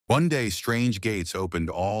One day, strange gates opened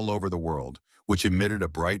all over the world, which emitted a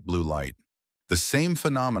bright blue light. The same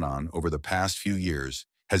phenomenon over the past few years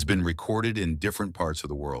has been recorded in different parts of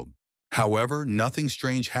the world. However, nothing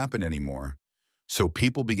strange happened anymore, so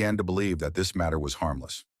people began to believe that this matter was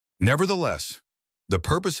harmless. Nevertheless, the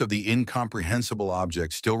purpose of the incomprehensible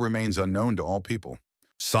object still remains unknown to all people.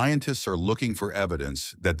 Scientists are looking for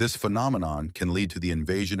evidence that this phenomenon can lead to the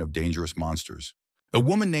invasion of dangerous monsters. A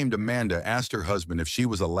woman named Amanda asked her husband if she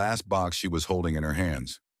was the last box she was holding in her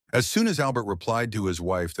hands. As soon as Albert replied to his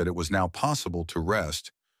wife that it was now possible to rest,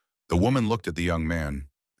 the woman looked at the young man.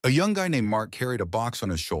 A young guy named Mark carried a box on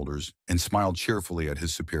his shoulders and smiled cheerfully at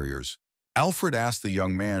his superiors. Alfred asked the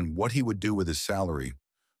young man what he would do with his salary,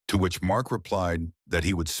 to which Mark replied that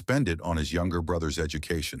he would spend it on his younger brother's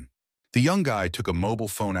education. The young guy took a mobile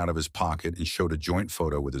phone out of his pocket and showed a joint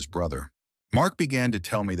photo with his brother. Mark began to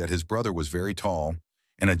tell me that his brother was very tall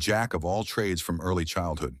and a jack of all trades from early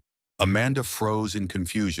childhood. Amanda froze in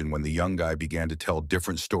confusion when the young guy began to tell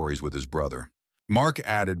different stories with his brother. Mark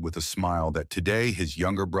added with a smile that today his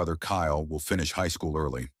younger brother Kyle will finish high school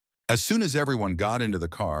early. As soon as everyone got into the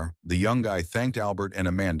car, the young guy thanked Albert and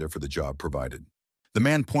Amanda for the job provided. The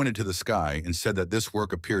man pointed to the sky and said that this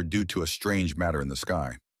work appeared due to a strange matter in the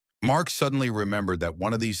sky. Mark suddenly remembered that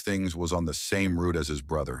one of these things was on the same route as his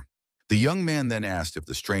brother. The young man then asked if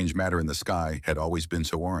the strange matter in the sky had always been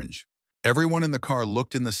so orange. Everyone in the car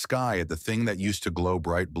looked in the sky at the thing that used to glow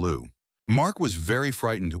bright blue. Mark was very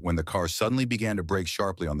frightened when the car suddenly began to brake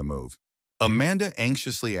sharply on the move. Amanda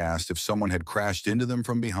anxiously asked if someone had crashed into them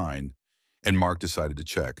from behind, and Mark decided to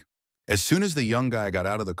check. As soon as the young guy got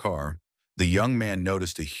out of the car, the young man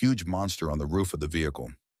noticed a huge monster on the roof of the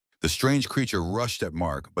vehicle. The strange creature rushed at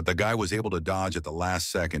Mark, but the guy was able to dodge at the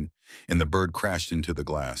last second, and the bird crashed into the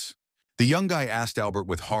glass. The young guy asked Albert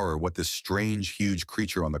with horror what this strange, huge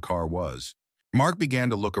creature on the car was. Mark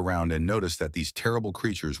began to look around and noticed that these terrible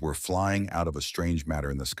creatures were flying out of a strange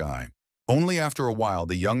matter in the sky. Only after a while,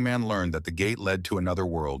 the young man learned that the gate led to another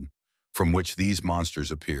world from which these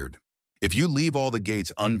monsters appeared. If you leave all the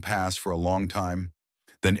gates unpassed for a long time,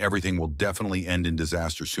 then everything will definitely end in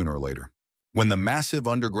disaster sooner or later. When the massive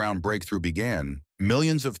underground breakthrough began,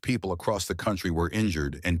 millions of people across the country were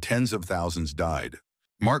injured and tens of thousands died.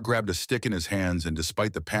 Mark grabbed a stick in his hands and,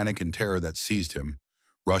 despite the panic and terror that seized him,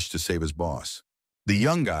 rushed to save his boss. The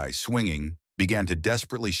young guy, swinging, began to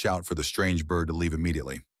desperately shout for the strange bird to leave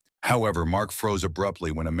immediately. However, Mark froze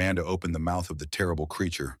abruptly when Amanda opened the mouth of the terrible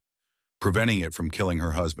creature, preventing it from killing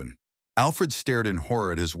her husband. Alfred stared in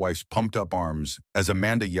horror at his wife's pumped-up arms as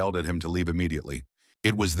Amanda yelled at him to leave immediately.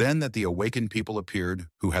 It was then that the awakened people appeared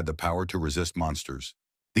who had the power to resist monsters.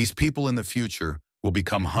 These people in the future will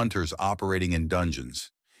become hunters operating in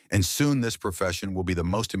dungeons, and soon this profession will be the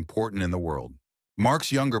most important in the world.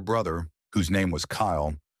 Mark's younger brother, whose name was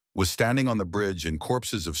Kyle, was standing on the bridge and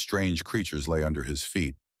corpses of strange creatures lay under his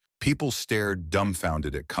feet. People stared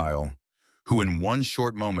dumbfounded at Kyle, who in one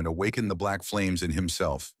short moment awakened the black flames in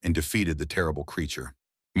himself and defeated the terrible creature.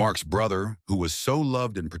 Mark's brother, who was so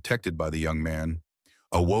loved and protected by the young man,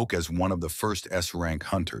 awoke as one of the first S-rank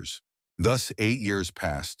hunters. Thus 8 years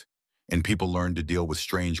passed, and people learned to deal with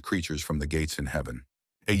strange creatures from the gates in heaven.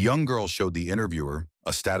 A young girl showed the interviewer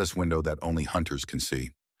a status window that only hunters can see.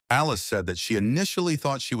 Alice said that she initially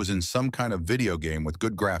thought she was in some kind of video game with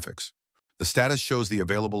good graphics. The status shows the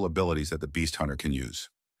available abilities that the beast hunter can use.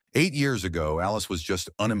 8 years ago, Alice was just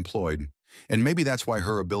unemployed, and maybe that's why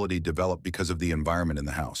her ability developed because of the environment in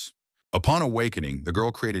the house. Upon awakening, the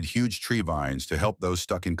girl created huge tree vines to help those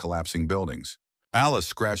stuck in collapsing buildings. Alice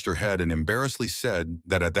scratched her head and embarrassedly said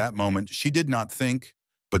that at that moment she did not think,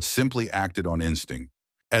 but simply acted on instinct.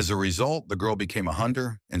 As a result, the girl became a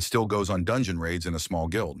hunter and still goes on dungeon raids in a small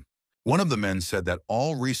guild. One of the men said that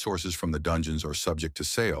all resources from the dungeons are subject to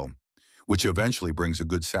sale, which eventually brings a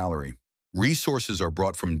good salary. Resources are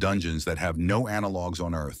brought from dungeons that have no analogs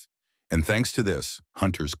on Earth, and thanks to this,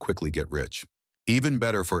 hunters quickly get rich. Even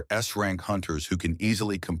better for S-rank hunters who can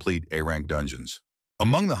easily complete A-rank dungeons.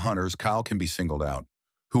 Among the hunters, Kyle can be singled out,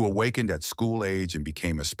 who awakened at school age and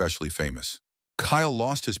became especially famous. Kyle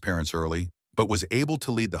lost his parents early, but was able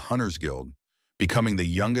to lead the Hunters Guild, becoming the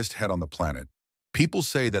youngest head on the planet. People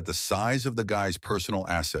say that the size of the guy's personal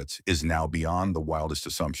assets is now beyond the wildest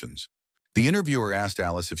assumptions. The interviewer asked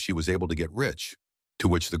Alice if she was able to get rich, to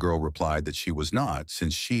which the girl replied that she was not,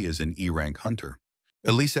 since she is an E-rank hunter.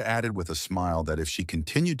 Elisa added with a smile that if she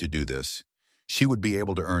continued to do this, she would be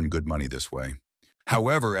able to earn good money this way.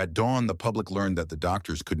 However, at dawn, the public learned that the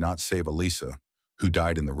doctors could not save Elisa, who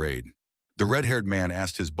died in the raid. The red-haired man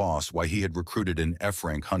asked his boss why he had recruited an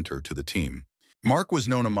F-rank hunter to the team. Mark was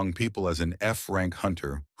known among people as an F-rank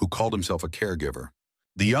hunter who called himself a caregiver.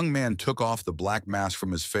 The young man took off the black mask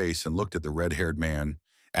from his face and looked at the red-haired man,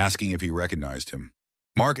 asking if he recognized him.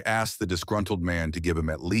 Mark asked the disgruntled man to give him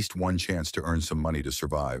at least one chance to earn some money to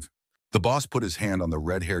survive. The boss put his hand on the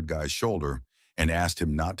red-haired guy's shoulder and asked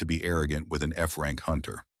him not to be arrogant with an F-rank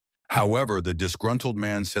hunter. However, the disgruntled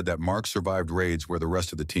man said that Mark survived raids where the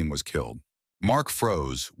rest of the team was killed. Mark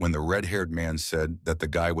froze when the red-haired man said that the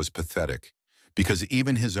guy was pathetic, because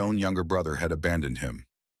even his own younger brother had abandoned him.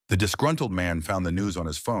 The disgruntled man found the news on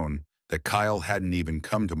his phone that Kyle hadn't even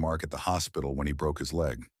come to Mark at the hospital when he broke his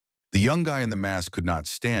leg. The young guy in the mask could not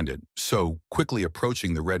stand it, so, quickly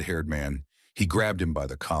approaching the red-haired man, he grabbed him by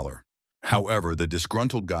the collar. However, the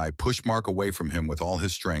disgruntled guy pushed Mark away from him with all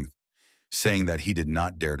his strength, saying that he did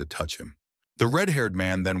not dare to touch him. The red-haired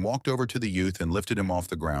man then walked over to the youth and lifted him off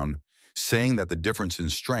the ground, saying that the difference in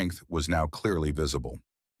strength was now clearly visible.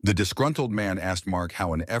 The disgruntled man asked Mark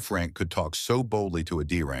how an F-rank could talk so boldly to a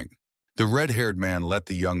D-rank. The red-haired man let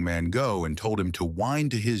the young man go and told him to whine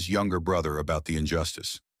to his younger brother about the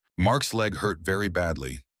injustice. Mark's leg hurt very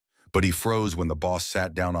badly, but he froze when the boss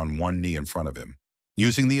sat down on one knee in front of him.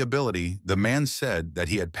 Using the ability, the man said that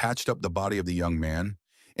he had patched up the body of the young man,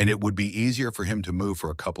 and it would be easier for him to move for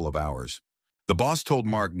a couple of hours. The boss told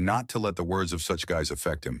Mark not to let the words of such guys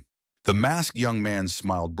affect him. The masked young man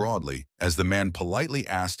smiled broadly as the man politely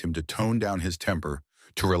asked him to tone down his temper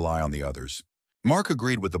to rely on the others. Mark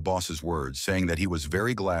agreed with the boss's words, saying that he was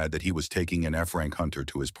very glad that he was taking an F-rank hunter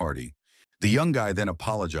to his party. The young guy then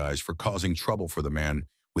apologized for causing trouble for the man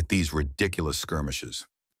with these ridiculous skirmishes.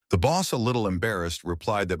 The boss, a little embarrassed,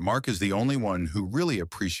 replied that Mark is the only one who really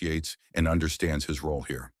appreciates and understands his role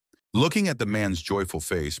here. Looking at the man's joyful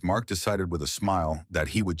face, Mark decided with a smile that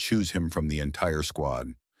he would choose him from the entire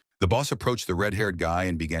squad. The boss approached the red-haired guy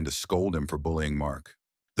and began to scold him for bullying Mark.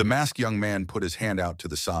 The masked young man put his hand out to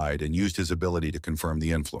the side and used his ability to confirm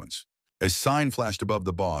the influence. A sign flashed above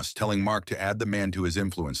the boss, telling Mark to add the man to his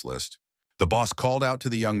influence list. The boss called out to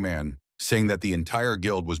the young man, saying that the entire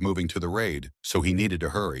guild was moving to the raid, so he needed to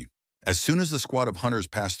hurry. As soon as the squad of hunters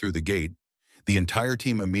passed through the gate, the entire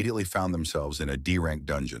team immediately found themselves in a D-rank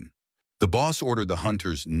dungeon. The boss ordered the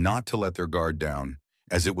hunters not to let their guard down,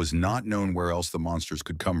 as it was not known where else the monsters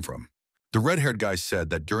could come from. The red-haired guy said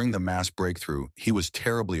that during the mass breakthrough, he was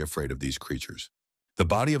terribly afraid of these creatures. The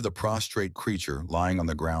body of the prostrate creature lying on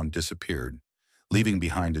the ground disappeared, leaving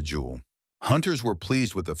behind a jewel. Hunters were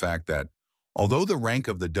pleased with the fact that, although the rank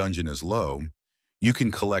of the dungeon is low, you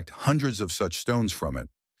can collect hundreds of such stones from it.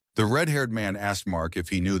 The red-haired man asked Mark if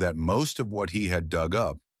he knew that most of what he had dug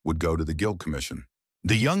up would go to the guild commission.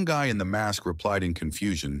 The young guy in the mask replied in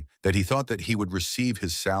confusion that he thought that he would receive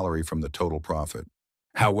his salary from the total profit.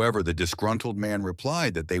 However, the disgruntled man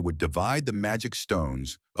replied that they would divide the magic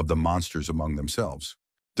stones of the monsters among themselves.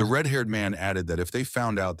 The red-haired man added that if they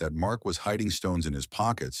found out that Mark was hiding stones in his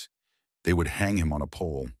pockets, they would hang him on a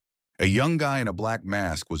pole. A young guy in a black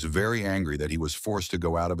mask was very angry that he was forced to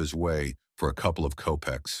go out of his way for a couple of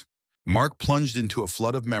kopecks. Mark plunged into a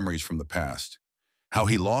flood of memories from the past, how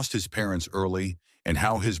he lost his parents early and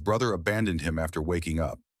how his brother abandoned him after waking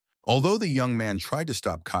up. Although the young man tried to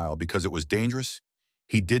stop Kyle because it was dangerous,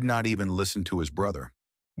 he did not even listen to his brother.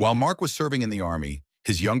 While Mark was serving in the army,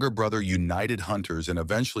 his younger brother united hunters and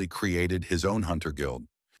eventually created his own hunter guild.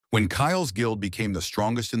 When Kyle's guild became the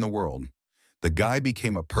strongest in the world, the guy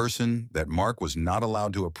became a person that Mark was not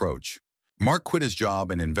allowed to approach. Mark quit his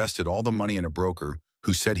job and invested all the money in a broker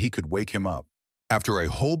who said he could wake him up. After a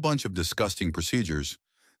whole bunch of disgusting procedures,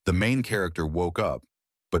 the main character woke up,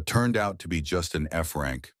 but turned out to be just an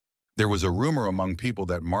F-rank. There was a rumor among people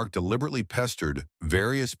that Mark deliberately pestered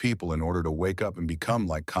various people in order to wake up and become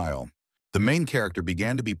like Kyle. The main character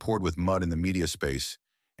began to be poured with mud in the media space,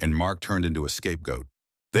 and Mark turned into a scapegoat.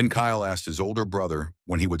 Then Kyle asked his older brother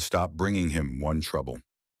when he would stop bringing him one trouble.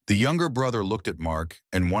 The younger brother looked at Mark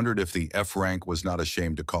and wondered if the F-rank was not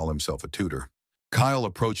ashamed to call himself a tutor. Kyle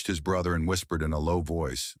approached his brother and whispered in a low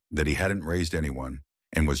voice that he hadn't raised anyone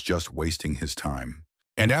and was just wasting his time.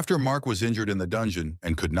 And after Mark was injured in the dungeon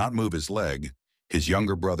and could not move his leg, his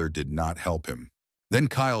younger brother did not help him. Then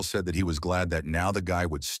Kyle said that he was glad that now the guy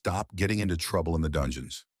would stop getting into trouble in the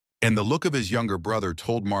dungeons. And the look of his younger brother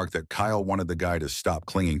told Mark that Kyle wanted the guy to stop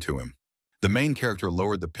clinging to him. The main character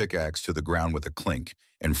lowered the pickaxe to the ground with a clink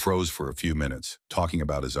and froze for a few minutes, talking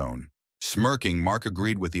about his own. Smirking, Mark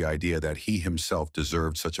agreed with the idea that he himself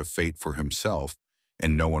deserved such a fate for himself,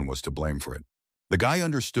 and no one was to blame for it. The guy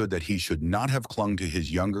understood that he should not have clung to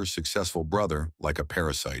his younger, successful brother like a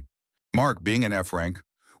parasite. Mark, being an F-rank,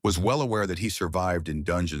 was well aware that he survived in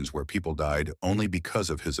dungeons where people died only because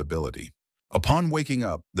of his ability. Upon waking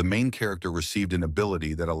up, the main character received an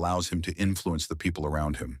ability that allows him to influence the people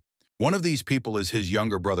around him. One of these people is his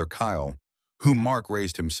younger brother Kyle, whom Mark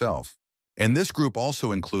raised himself. And this group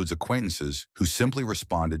also includes acquaintances who simply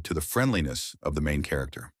responded to the friendliness of the main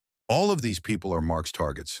character. All of these people are Mark's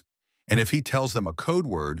targets, and if he tells them a code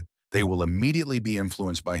word, they will immediately be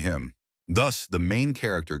influenced by him. Thus, the main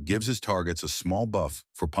character gives his targets a small buff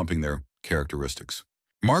for pumping their characteristics.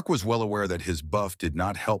 Mark was well aware that his buff did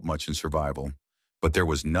not help much in survival, but there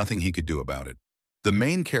was nothing he could do about it. The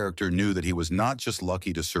main character knew that he was not just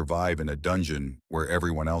lucky to survive in a dungeon where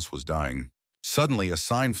everyone else was dying. Suddenly, a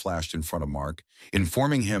sign flashed in front of Mark,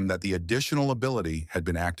 informing him that the additional ability had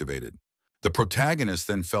been activated. The protagonist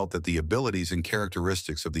then felt that the abilities and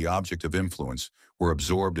characteristics of the object of influence were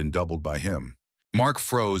absorbed and doubled by him. Mark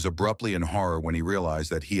froze abruptly in horror when he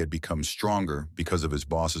realized that he had become stronger because of his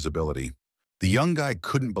boss's ability. The young guy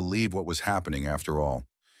couldn't believe what was happening after all.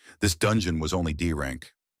 This dungeon was only D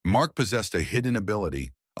rank. Mark possessed a hidden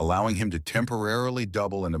ability, allowing him to temporarily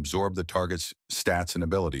double and absorb the target's stats and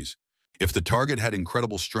abilities. If the target had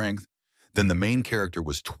incredible strength, then the main character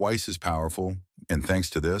was twice as powerful, and thanks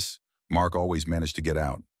to this, Mark always managed to get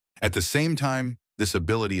out. At the same time, this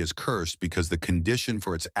ability is cursed because the condition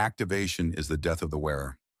for its activation is the death of the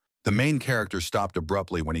wearer. The main character stopped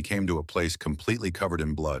abruptly when he came to a place completely covered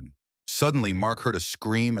in blood. Suddenly, Mark heard a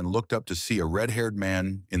scream and looked up to see a red-haired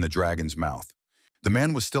man in the dragon's mouth. The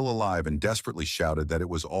man was still alive and desperately shouted that it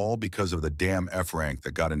was all because of the damn F rank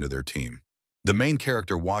that got into their team. The main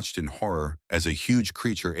character watched in horror as a huge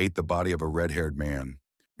creature ate the body of a red-haired man.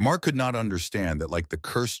 Mark could not understand that, like the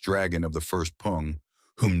cursed dragon of the first Pung,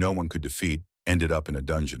 whom no one could defeat, ended up in a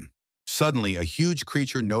dungeon. Suddenly, a huge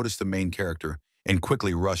creature noticed the main character and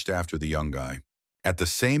quickly rushed after the young guy. At the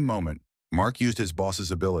same moment, Mark used his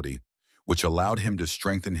boss's ability, which allowed him to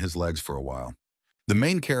strengthen his legs for a while. The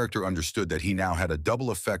main character understood that he now had a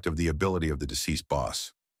double effect of the ability of the deceased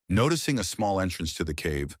boss. Noticing a small entrance to the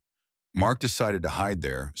cave, Mark decided to hide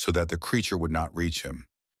there so that the creature would not reach him.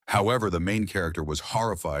 However, the main character was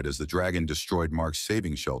horrified as the dragon destroyed Mark's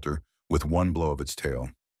saving shelter with one blow of its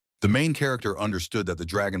tail. The main character understood that the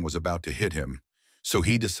dragon was about to hit him, so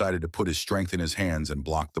he decided to put his strength in his hands and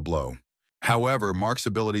block the blow. However, Mark's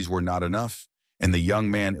abilities were not enough, and the young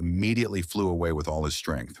man immediately flew away with all his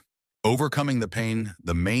strength. Overcoming the pain,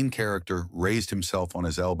 the main character raised himself on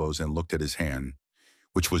his elbows and looked at his hand,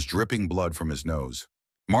 which was dripping blood from his nose.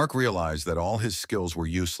 Mark realized that all his skills were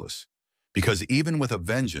useless, because even with a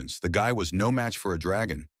vengeance, the guy was no match for a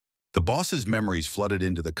dragon. The boss's memories flooded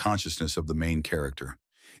into the consciousness of the main character,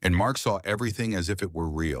 and Mark saw everything as if it were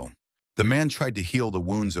real. The man tried to heal the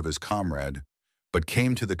wounds of his comrade, but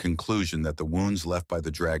came to the conclusion that the wounds left by the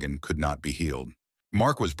dragon could not be healed.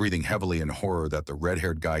 Mark was breathing heavily in horror that the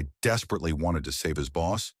red-haired guy desperately wanted to save his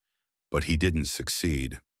boss, but he didn't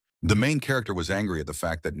succeed. The main character was angry at the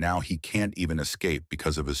fact that now he can't even escape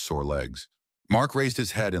because of his sore legs. Mark raised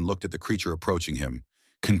his head and looked at the creature approaching him,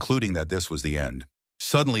 concluding that this was the end.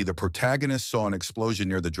 Suddenly, the protagonist saw an explosion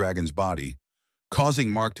near the dragon's body, causing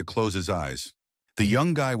Mark to close his eyes. The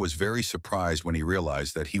young guy was very surprised when he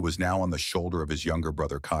realized that he was now on the shoulder of his younger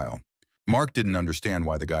brother Kyle. Mark didn't understand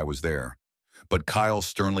why the guy was there, but Kyle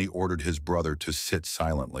sternly ordered his brother to sit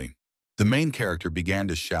silently. The main character began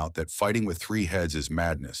to shout that fighting with 3 heads is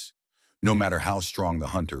madness, no matter how strong the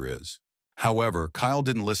hunter is. However, Kyle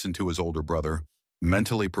didn't listen to his older brother,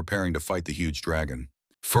 mentally preparing to fight the huge dragon.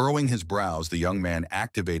 Furrowing his brows, the young man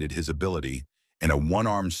activated his ability, and a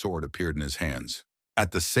one-armed sword appeared in his hands.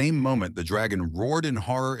 At the same moment, the dragon roared in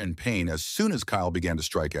horror and pain as soon as Kyle began to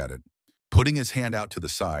strike at it. Putting his hand out to the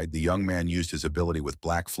side, the young man used his ability with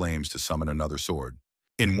black flames to summon another sword.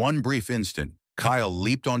 In one brief instant, Kyle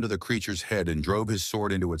leaped onto the creature's head and drove his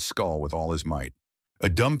sword into its skull with all his might. A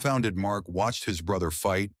dumbfounded Mark watched his brother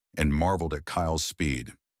fight and marveled at Kyle's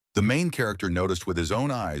speed. The main character noticed with his own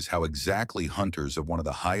eyes how exactly hunters of one of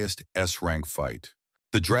the highest S-rank fight.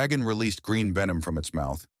 The dragon released green venom from its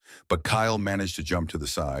mouth, but Kyle managed to jump to the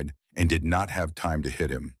side and did not have time to hit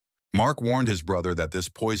him. Mark warned his brother that this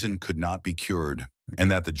poison could not be cured and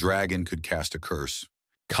that the dragon could cast a curse.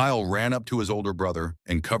 Kyle ran up to his older brother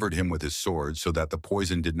and covered him with his sword so that the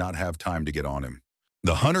poison did not have time to get on him.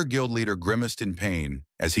 The Hunter Guild leader grimaced in pain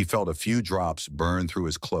as he felt a few drops burn through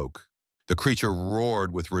his cloak. The creature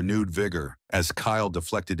roared with renewed vigor as Kyle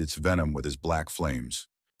deflected its venom with his black flames.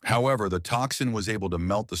 However, the toxin was able to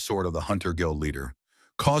melt the sword of the Hunter Guild leader,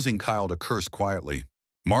 causing Kyle to curse quietly.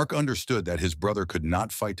 Mark understood that his brother could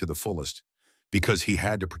not fight to the fullest because he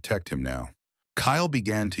had to protect him now. Kyle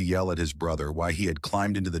began to yell at his brother why he had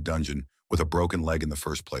climbed into the dungeon with a broken leg in the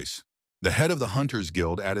first place. The head of the Hunters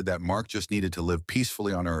Guild added that Mark just needed to live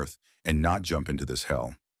peacefully on Earth and not jump into this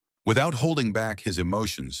hell. Without holding back his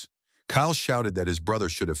emotions, Kyle shouted that his brother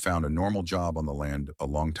should have found a normal job on the land a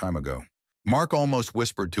long time ago. Mark almost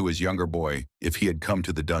whispered to his younger boy if he had come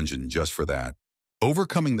to the dungeon just for that.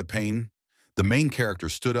 Overcoming the pain, the main character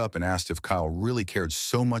stood up and asked if Kyle really cared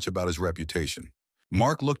so much about his reputation.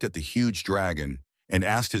 Mark looked at the huge dragon and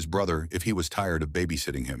asked his brother if he was tired of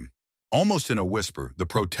babysitting him. Almost in a whisper, the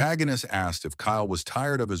protagonist asked if Kyle was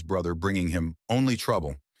tired of his brother bringing him only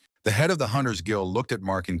trouble. The head of the Hunters Guild looked at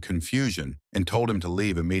Mark in confusion and told him to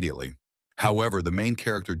leave immediately. However, the main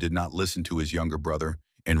character did not listen to his younger brother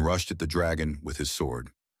and rushed at the dragon with his sword.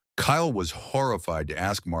 Kyle was horrified to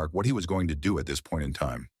ask Mark what he was going to do at this point in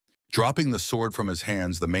time. Dropping the sword from his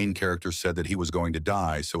hands, the main character said that he was going to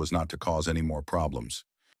die so as not to cause any more problems.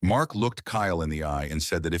 Mark looked Kyle in the eye and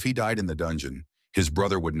said that if he died in the dungeon, his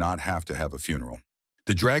brother would not have to have a funeral.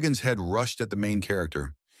 The dragon's head rushed at the main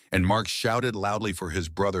character, and Mark shouted loudly for his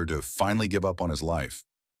brother to finally give up on his life.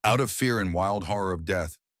 Out of fear and wild horror of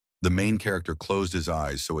death, the main character closed his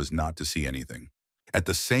eyes so as not to see anything. At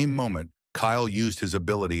the same moment, Kyle used his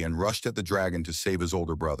ability and rushed at the dragon to save his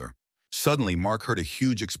older brother. Suddenly, Mark heard a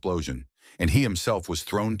huge explosion, and he himself was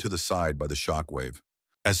thrown to the side by the shockwave.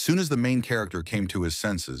 As soon as the main character came to his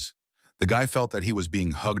senses, the guy felt that he was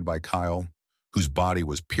being hugged by Kyle, whose body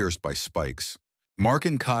was pierced by spikes. Mark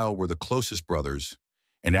and Kyle were the closest brothers,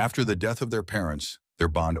 and after the death of their parents, their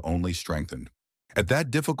bond only strengthened. At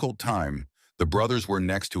that difficult time, the brothers were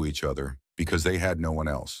next to each other because they had no one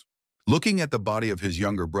else. Looking at the body of his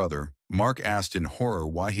younger brother, Mark asked in horror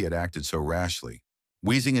why he had acted so rashly.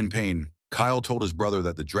 Wheezing in pain, Kyle told his brother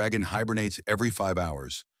that the dragon hibernates every 5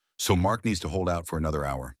 hours, so Mark needs to hold out for another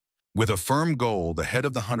hour. With a firm goal, the head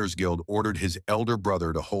of the Hunters Guild ordered his elder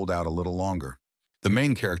brother to hold out a little longer. The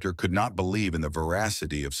main character could not believe in the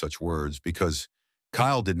veracity of such words because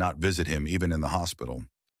Kyle did not visit him even in the hospital.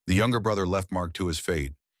 The younger brother left Mark to his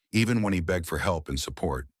fate, even when he begged for help and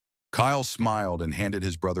support. Kyle smiled and handed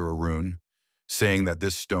his brother a rune, saying that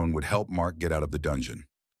this stone would help Mark get out of the dungeon.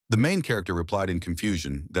 The main character replied in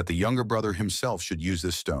confusion that the younger brother himself should use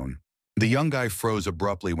this stone. The young guy froze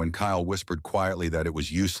abruptly when Kyle whispered quietly that it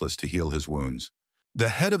was useless to heal his wounds. The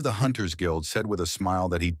head of the Hunters Guild said with a smile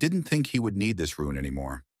that he didn't think he would need this rune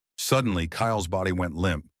anymore. Suddenly, Kyle's body went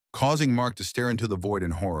limp, causing Mark to stare into the void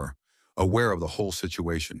in horror, aware of the whole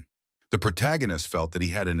situation. The protagonist felt that he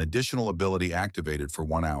had an additional ability activated for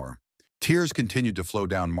 1 hour. Tears continued to flow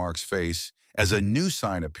down Mark's face as a new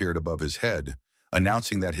sign appeared above his head,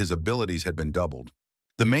 announcing that his abilities had been doubled.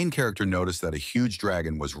 The main character noticed that a huge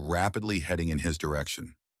dragon was rapidly heading in his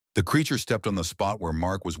direction. The creature stepped on the spot where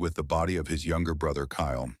Mark was with the body of his younger brother,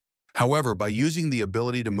 Kyle. However, by using the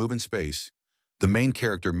ability to move in space, the main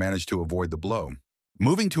character managed to avoid the blow.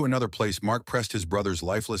 Moving to another place, Mark pressed his brother's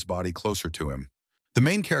lifeless body closer to him. The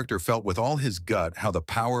main character felt with all his gut how the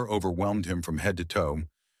power overwhelmed him from head to toe,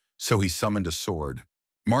 so he summoned a sword.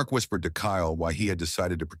 Mark whispered to Kyle why he had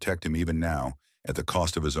decided to protect him even now, at the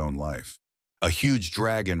cost of his own life. A huge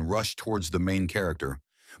dragon rushed towards the main character,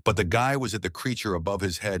 but the guy was at the creature above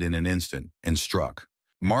his head in an instant and struck.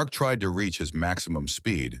 Mark tried to reach his maximum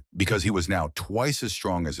speed because he was now twice as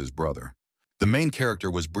strong as his brother. The main character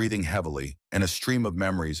was breathing heavily, and a stream of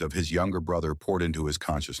memories of his younger brother poured into his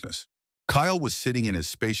consciousness. Kyle was sitting in his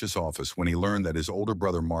spacious office when he learned that his older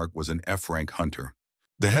brother Mark was an F-rank hunter.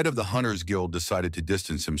 The head of the Hunters Guild decided to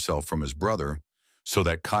distance himself from his brother so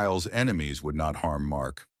that Kyle's enemies would not harm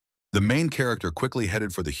Mark. The main character quickly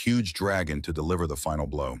headed for the huge dragon to deliver the final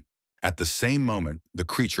blow. At the same moment, the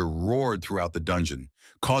creature roared throughout the dungeon,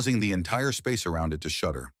 causing the entire space around it to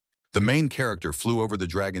shudder. The main character flew over the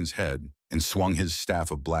dragon's head and swung his staff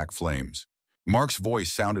of black flames. Mark's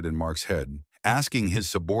voice sounded in Mark's head, asking his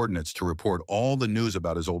subordinates to report all the news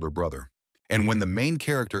about his older brother. And when the main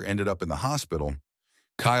character ended up in the hospital,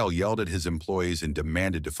 Kyle yelled at his employees and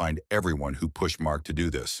demanded to find everyone who pushed Mark to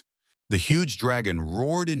do this. The huge dragon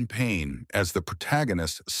roared in pain as the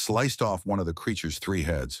protagonist sliced off one of the creature's 3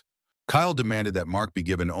 heads. Kyle demanded that Mark be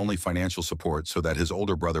given only financial support so that his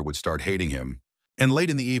older brother would start hating him. And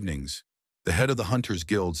late in the evenings, the head of the Hunters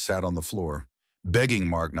Guild sat on the floor, begging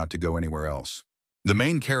Mark not to go anywhere else. The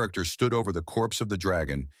main character stood over the corpse of the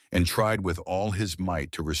dragon and tried with all his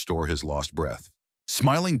might to restore his lost breath.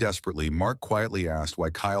 Smiling desperately, Mark quietly asked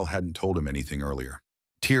why Kyle hadn't told him anything earlier.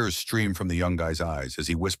 Tears streamed from the young guy's eyes as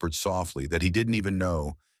he whispered softly that he didn't even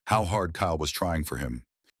know how hard Kyle was trying for him.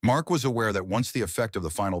 Mark was aware that once the effect of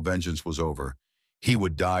the final vengeance was over, he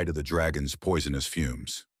would die to the dragon's poisonous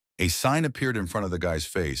fumes. A sign appeared in front of the guy's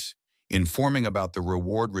face, informing about the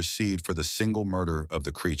reward received for the single murder of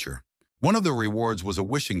the creature. One of the rewards was a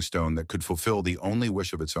wishing stone that could fulfill the only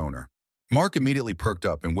wish of its owner. Mark immediately perked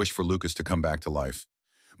up and wished for Lucas to come back to life.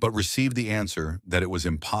 but received the answer that it was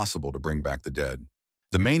impossible to bring back the dead.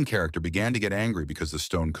 The main character began to get angry because the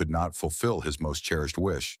stone could not fulfill his most cherished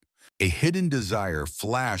wish. A hidden desire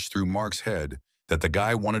flashed through Mark's head that the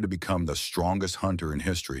guy wanted to become the strongest hunter in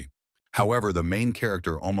history. However, the main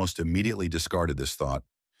character almost immediately discarded this thought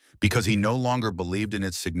because he no longer believed in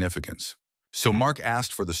its significance. So Mark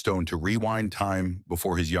asked for the stone to rewind time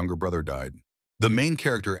before his younger brother died. The main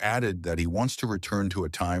character added that he wants to return to a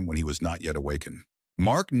time when he was not yet awakened.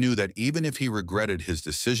 Mark knew that even if he regretted his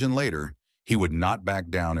decision later, he would not back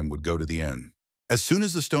down and would go to the end. As soon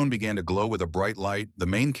as the stone began to glow with a bright light, the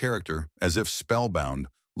main character, as if spellbound,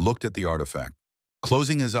 looked at the artifact.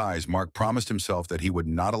 Closing his eyes, Mark promised himself that he would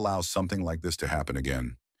not allow something like this to happen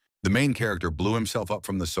again. The main character blew himself up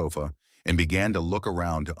from the sofa and began to look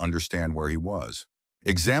around to understand where he was.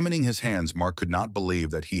 Examining his hands, Mark could not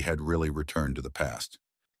believe that he had really returned to the past.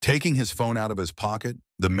 Taking his phone out of his pocket,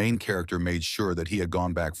 the main character made sure that he had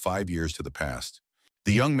gone back 5 years to the past.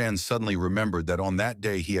 The young man suddenly remembered that on that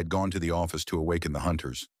day he had gone to the office to awaken the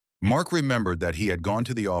hunters. Mark remembered that he had gone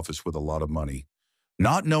to the office with a lot of money,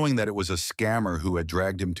 not knowing that it was a scammer who had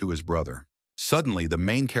dragged him to his brother. Suddenly, the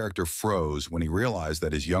main character froze when he realized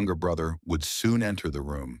that his younger brother would soon enter the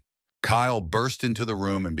room. Kyle burst into the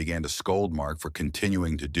room and began to scold Mark for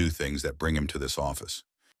continuing to do things that bring him to this office.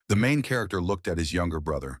 The main character looked at his younger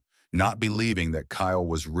brother, not believing that Kyle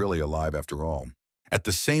was really alive after all. At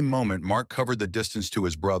the same moment, Mark covered the distance to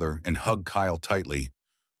his brother and hugged Kyle tightly,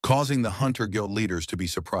 causing the Hunter Guild leaders to be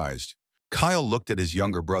surprised. Kyle looked at his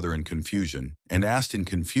younger brother in confusion and asked in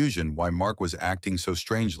confusion why Mark was acting so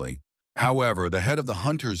strangely. However, the head of the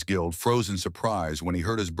Hunters Guild froze in surprise when he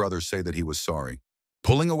heard his brother say that he was sorry.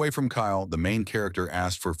 Pulling away from Kyle, the main character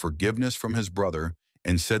asked for forgiveness from his brother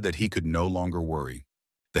and said that he could no longer worry.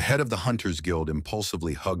 The head of the Hunters Guild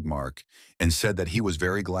impulsively hugged Mark and said that he was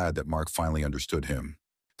very glad that Mark finally understood him.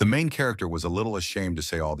 The main character was a little ashamed to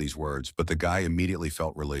say all these words, but the guy immediately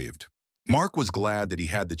felt relieved. Mark was glad that he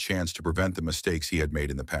had the chance to prevent the mistakes he had made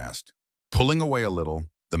in the past. Pulling away a little,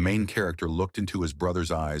 the main character looked into his brother's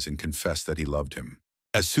eyes and confessed that he loved him.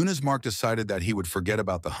 As soon as Mark decided that he would forget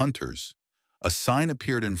about the hunters, a sign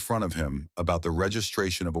appeared in front of him about the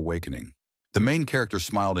registration of awakening. The main character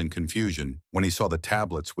smiled in confusion when he saw the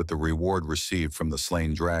tablets with the reward received from the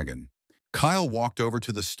slain dragon. Kyle walked over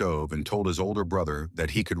to the stove and told his older brother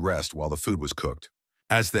that he could rest while the food was cooked.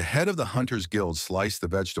 As the head of the Hunters Guild sliced the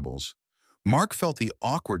vegetables, Mark felt the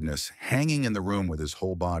awkwardness hanging in the room with his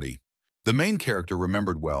whole body. The main character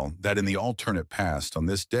remembered well that in the alternate past, on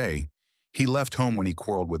this day, he left home when he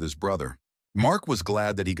quarreled with his brother. Mark was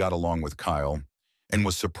glad that he got along with Kyle and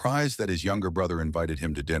was surprised that his younger brother invited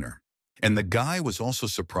him to dinner. And the guy was also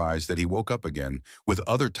surprised that he woke up again with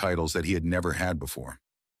other titles that he had never had before.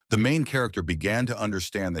 The main character began to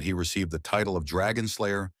understand that he received the title of Dragon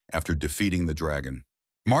Slayer after defeating the dragon.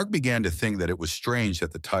 Mark began to think that it was strange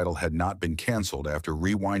that the title had not been canceled after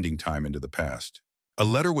rewinding time into the past. A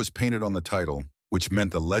letter was painted on the title, which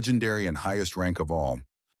meant the legendary and highest rank of all.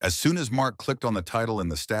 As soon as Mark clicked on the title in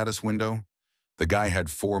the status window, the guy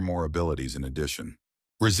had 4 more abilities in addition.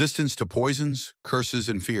 Resistance to poisons, curses,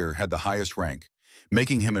 and fear had the highest rank,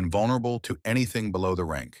 making him invulnerable to anything below the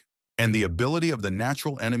rank. And the ability of the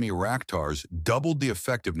natural enemy Raktars doubled the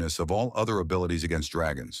effectiveness of all other abilities against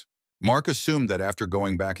dragons. Mark assumed that after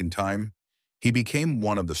going back in time, he became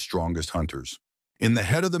one of the strongest hunters. In the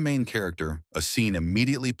head of the main character, a scene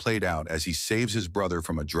immediately played out as he saves his brother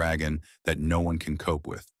from a dragon that no one can cope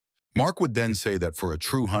with. Mark would then say that for a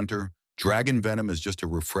true hunter, dragon venom is just a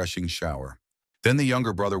refreshing shower. Then the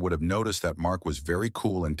younger brother would have noticed that Mark was very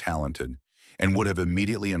cool and talented and would have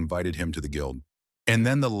immediately invited him to the guild. And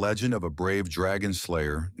then the legend of a brave dragon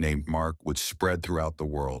slayer named Mark would spread throughout the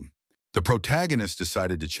world. The protagonist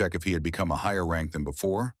decided to check if he had become a higher rank than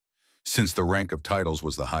before, since the rank of titles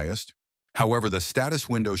was the highest. However, the status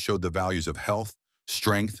window showed the values of health,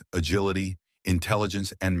 strength, agility,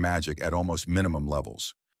 intelligence, and magic at almost minimum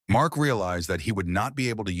levels. Mark realized that he would not be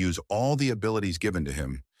able to use all the abilities given to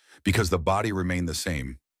him because the body remained the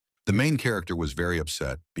same. The main character was very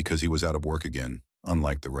upset because he was out of work again,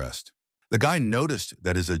 unlike the rest. The guy noticed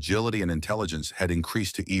that his agility and intelligence had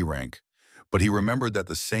increased to E rank, but he remembered that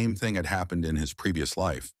the same thing had happened in his previous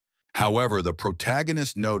life. However, the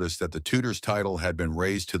protagonist noticed that the tutor's title had been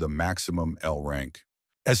raised to the maximum L rank.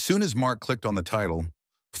 As soon as Mark clicked on the title,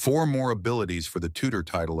 4 more abilities for the tutor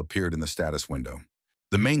title appeared in the status window.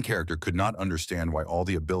 The main character could not understand why all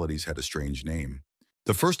the abilities had a strange name.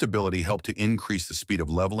 The first ability helped to increase the speed of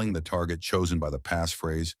leveling the target chosen by the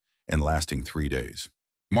passphrase and lasting 3 days.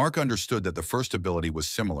 Mark understood that the first ability was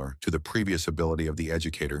similar to the previous ability of the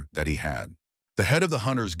Educator that he had. The head of the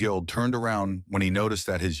Hunters Guild turned around when he noticed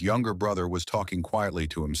that his younger brother was talking quietly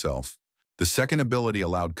to himself. The second ability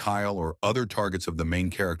allowed Kyle or other targets of the main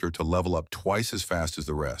character to level up twice as fast as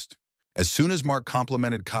the rest. As soon as Mark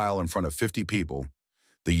complimented Kyle in front of 50 people,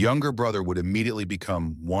 the younger brother would immediately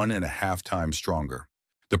become 1.5 times stronger.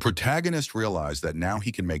 The protagonist realized that now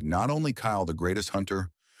he can make not only Kyle the greatest hunter,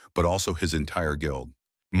 but also his entire guild.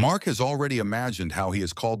 Mark has already imagined how he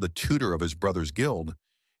is called the tutor of his brother's guild,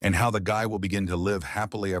 and how the guy will begin to live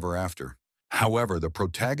happily ever after. However, the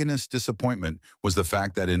protagonist's disappointment was the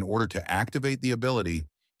fact that in order to activate the ability,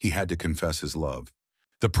 he had to confess his love.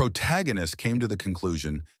 The protagonist came to the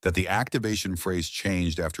conclusion that the activation phrase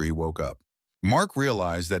changed after he woke up. Mark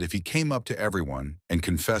realized that if he came up to everyone and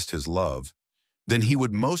confessed his love, then he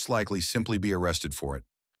would most likely simply be arrested for it.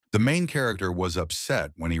 The main character was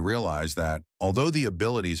upset when he realized that, although the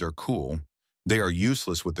abilities are cool, they are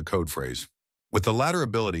useless with the code phrase. With the latter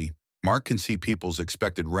ability, Mark can see people's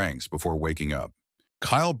expected ranks before waking up.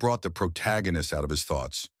 Kyle brought the protagonist out of his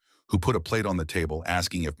thoughts, who put a plate on the table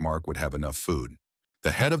asking if Mark would have enough food.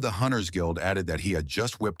 The head of the Hunters Guild added that he had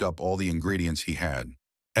just whipped up all the ingredients he had.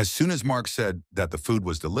 As soon as Mark said that the food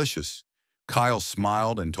was delicious, Kyle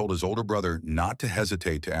smiled and told his older brother not to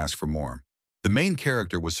hesitate to ask for more. The main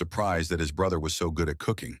character was surprised that his brother was so good at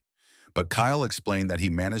cooking, but Kyle explained that he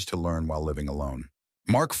managed to learn while living alone.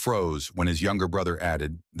 Mark froze when his younger brother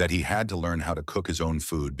added that he had to learn how to cook his own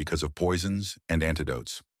food because of poisons and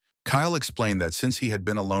antidotes. Kyle explained that since he had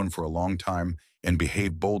been alone for a long time and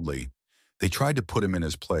behaved boldly, they tried to put him in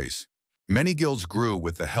his place. Many guilds grew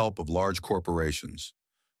with the help of large corporations,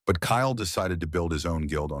 but Kyle decided to build his own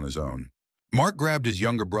guild on his own. Mark grabbed his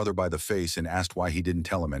younger brother by the face and asked why he didn't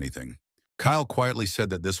tell him anything. Kyle quietly said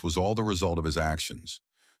that this was all the result of his actions,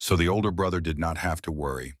 so the older brother did not have to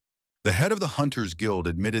worry. The head of the Hunters Guild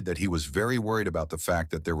admitted that he was very worried about the fact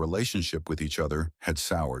that their relationship with each other had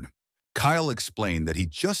soured. Kyle explained that he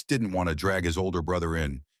just didn't want to drag his older brother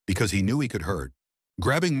in because he knew he could hurt.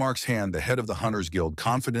 Grabbing Mark's hand, the head of the Hunters Guild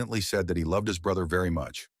confidently said that he loved his brother very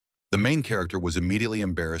much. The main character was immediately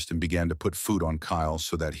embarrassed and began to put food on Kyle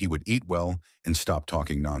so that he would eat well and stop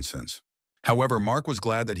talking nonsense. However, Mark was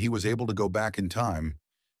glad that he was able to go back in time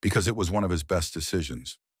because it was one of his best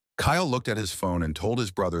decisions. Kyle looked at his phone and told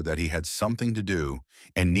his brother that he had something to do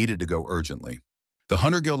and needed to go urgently. The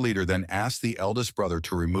Hunter Guild leader then asked the eldest brother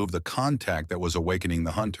to remove the contact that was awakening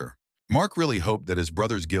the hunter. Mark really hoped that his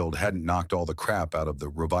brother's guild hadn't knocked all the crap out of the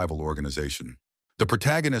revival organization. The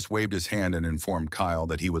protagonist waved his hand and informed Kyle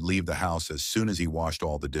that he would leave the house as soon as he washed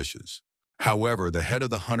all the dishes. However, the head of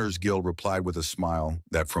the Hunters Guild replied with a smile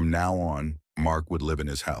that from now on, Mark would live in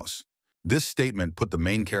his house. This statement put the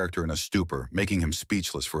main character in a stupor, making him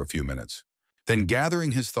speechless for a few minutes. Then,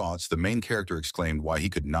 gathering his thoughts, the main character exclaimed why he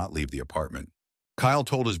could not leave the apartment. Kyle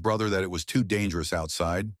told his brother that it was too dangerous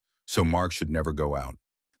outside, so Mark should never go out.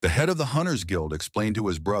 The head of the Hunters Guild explained to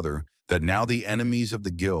his brother that now the enemies of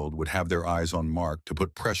the guild would have their eyes on Mark to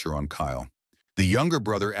put pressure on Kyle. The younger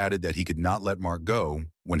brother added that he could not let Mark go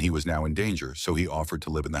when he was now in danger, so he offered to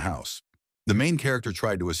live in the house. The main character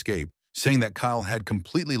tried to escape, saying that Kyle had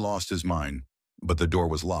completely lost his mind, but the door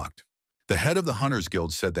was locked. The head of the Hunters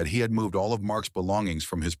Guild said that he had moved all of Mark's belongings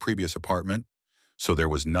from his previous apartment, so there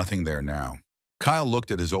was nothing there now. Kyle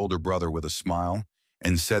looked at his older brother with a smile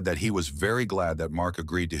and said that he was very glad that Mark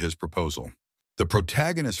agreed to his proposal. The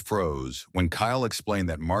protagonist froze when Kyle explained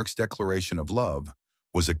that Mark's declaration of love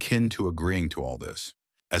was akin to agreeing to all this.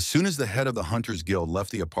 As soon as the head of the Hunters Guild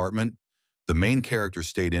left the apartment, the main character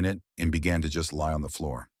stayed in it and began to just lie on the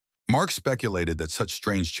floor. Mark speculated that such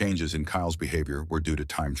strange changes in Kyle's behavior were due to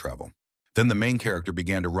time travel. Then the main character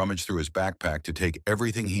began to rummage through his backpack to take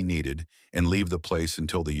everything he needed and leave the place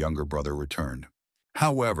until the younger brother returned.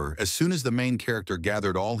 However, as soon as the main character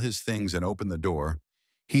gathered all his things and opened the door,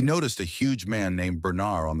 he noticed a huge man named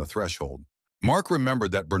Bernard on the threshold. Mark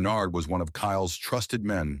remembered that Bernard was one of Kyle's trusted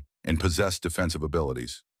men and possessed defensive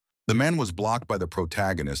abilities. The man was blocked by the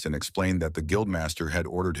protagonist and explained that the guildmaster had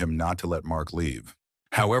ordered him not to let Mark leave.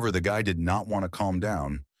 However, the guy did not want to calm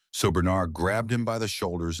down, so Bernard grabbed him by the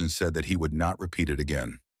shoulders and said that he would not repeat it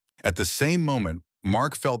again. At the same moment,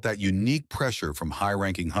 Mark felt that unique pressure from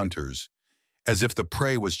high-ranking hunters, as if the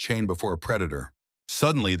prey was chained before a predator.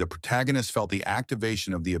 Suddenly, the protagonist felt the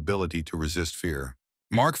activation of the ability to resist fear.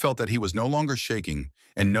 Mark felt that he was no longer shaking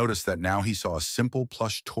and noticed that now he saw a simple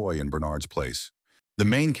plush toy in Bernard's place. The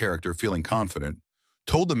main character, feeling confident,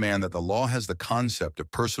 told the man that the law has the concept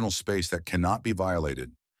of personal space that cannot be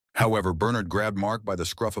violated. However, Bernard grabbed Mark by the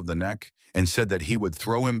scruff of the neck and said that he would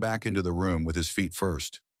throw him back into the room with his feet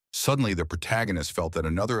first. Suddenly, the protagonist felt that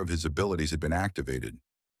another of his abilities had been activated.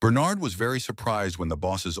 Bernard was very surprised when the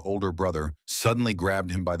boss's older brother suddenly grabbed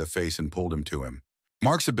him by the face and pulled him to him.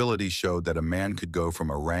 Mark's abilities showed that a man could go from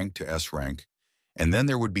a rank to S rank, and then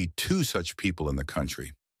there would be two such people in the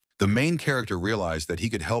country. The main character realized that he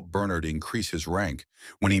could help Bernard increase his rank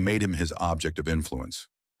when he made him his object of influence.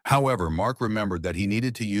 However, Mark remembered that he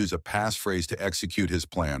needed to use a passphrase to execute his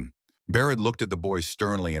plan. Bernard looked at the boy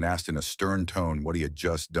sternly and asked in a stern tone what he had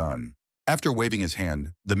just done. After waving his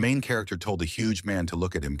hand, the main character told the huge man to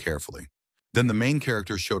look at him carefully. Then the main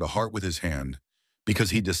character showed a heart with his hand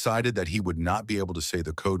because he decided that he would not be able to say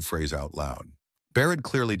the code phrase out loud. Barrett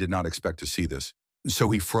clearly did not expect to see this,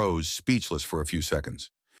 so he froze, speechless for a few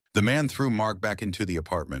seconds. The man threw Mark back into the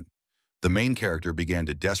apartment. The main character began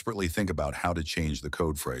to desperately think about how to change the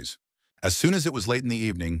code phrase. As soon as it was late in the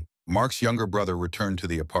evening, Mark's younger brother returned to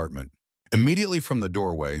the apartment. Immediately from the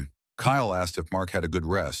doorway, Kyle asked if Mark had a good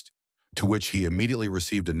rest, to which he immediately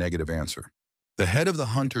received a negative answer. The head of the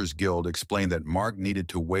Hunters Guild explained that Mark needed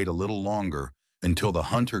to wait a little longer until the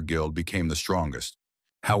Hunter Guild became the strongest.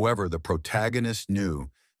 However, the protagonist knew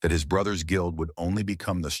that his brother's guild would only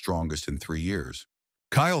become the strongest in 3 years.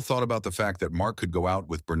 Kyle thought about the fact that Mark could go out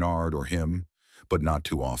with Bernard or him, but not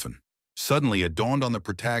too often. Suddenly, it dawned on the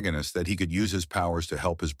protagonist that he could use his powers to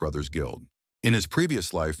help his brother's guild. In his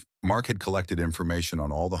previous life, Mark had collected information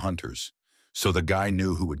on all the hunters, so the guy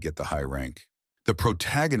knew who would get the high rank. The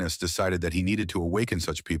protagonist decided that he needed to awaken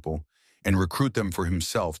such people and recruit them for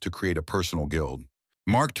himself to create a personal guild.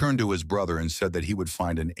 Mark turned to his brother and said that he would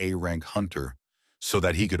find an A-rank hunter so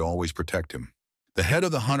that he could always protect him. The head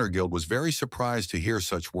of the Hunter Guild was very surprised to hear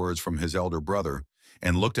such words from his elder brother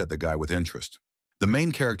and looked at the guy with interest. The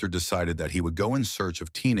main character decided that he would go in search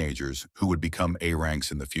of teenagers who would become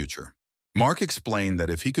A-ranks in the future. Mark explained that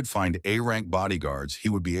if he could find A-rank bodyguards, he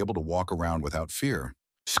would be able to walk around without fear.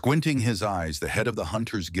 Squinting his eyes, the head of the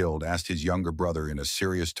Hunters Guild asked his younger brother in a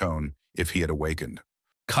serious tone if he had awakened.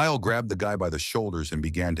 Kyle grabbed the guy by the shoulders and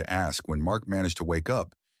began to ask when Mark managed to wake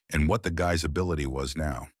up and what the guy's ability was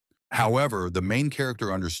now. However, the main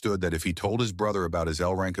character understood that if he told his brother about his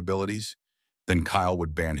L-rank abilities, then Kyle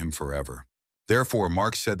would ban him forever. Therefore,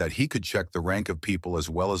 Mark said that he could check the rank of people as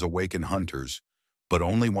well as awaken hunters, but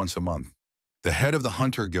only once a month. The head of the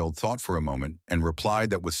Hunter Guild thought for a moment and replied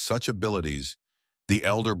that with such abilities, the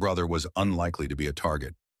elder brother was unlikely to be a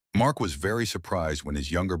target. Mark was very surprised when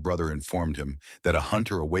his younger brother informed him that a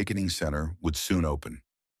Hunter Awakening Center would soon open.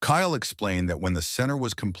 Kyle explained that when the center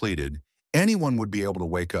was completed, anyone would be able to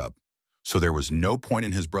wake up, so there was no point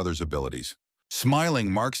in his brother's abilities.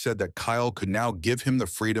 Smiling, Mark said that Kyle could now give him the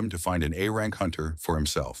freedom to find an A-rank hunter for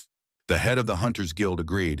himself. The head of the Hunters Guild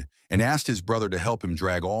agreed and asked his brother to help him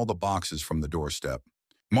drag all the boxes from the doorstep.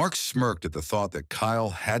 Mark smirked at the thought that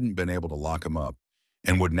Kyle hadn't been able to lock him up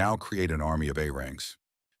and would now create an army of A-ranks.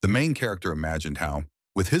 The main character imagined how,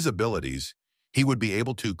 with his abilities, he would be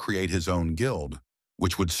able to create his own guild,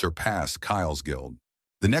 which would surpass Kyle's guild.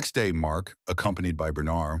 The next day, Mark, accompanied by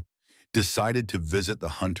Bernard, decided to visit the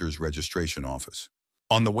Hunter's registration office.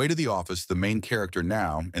 On the way to the office, the main character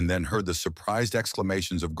now and then heard the surprised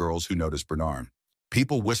exclamations of girls who noticed Bernard.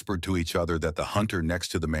 People whispered to each other that the hunter next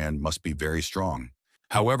to the man must be very strong.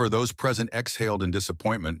 However, those present exhaled in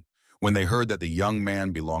disappointment when they heard that the young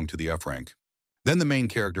man belonged to the F rank. Then the main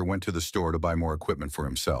character went to the store to buy more equipment for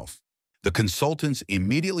himself. The consultants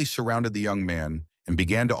immediately surrounded the young man and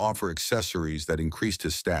began to offer accessories that increased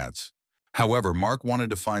his stats. However, Mark wanted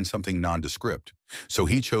to find something nondescript, so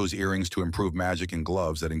he chose earrings to improve magic and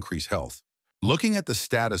gloves that increase health. Looking at the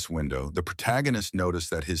status window, the protagonist noticed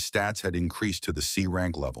that his stats had increased to the C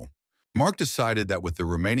rank level. Mark decided that with the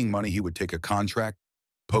remaining money he would take a contract,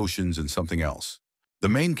 potions, and something else. The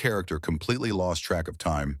main character completely lost track of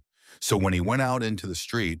time, so when he went out into the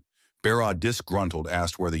street, Barrett disgruntled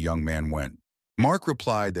asked where the young man went. Mark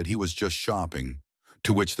replied that he was just shopping,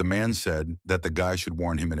 to which the man said that the guy should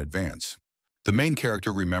warn him in advance. The main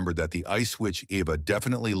character remembered that the ice witch Eva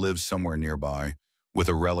definitely lives somewhere nearby with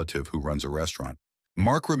a relative who runs a restaurant.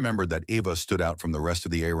 Mark remembered that Eva stood out from the rest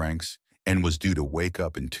of the A-ranks and was due to wake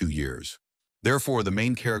up in 2 years. Therefore, the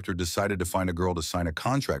main character decided to find a girl to sign a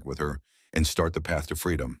contract with her and start the path to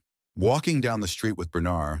freedom. Walking down the street with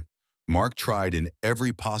Bernard, Mark tried in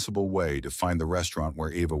every possible way to find the restaurant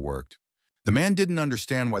where Eva worked. The man didn't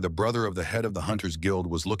understand why the brother of the head of the Hunters Guild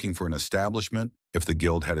was looking for an establishment if the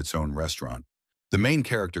guild had its own restaurant. The main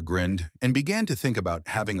character grinned and began to think about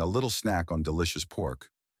having a little snack on delicious pork.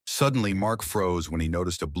 Suddenly, Mark froze when he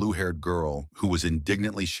noticed a blue-haired girl who was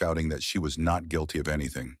indignantly shouting that she was not guilty of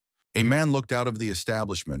anything. A man looked out of the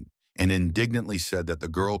establishment and indignantly said that the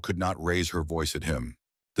girl could not raise her voice at him.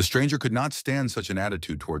 The stranger could not stand such an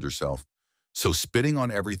attitude toward herself, so spitting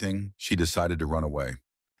on everything, she decided to run away.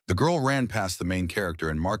 The girl ran past the main character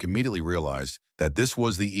and Mark immediately realized that this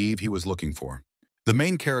was the Eve he was looking for. The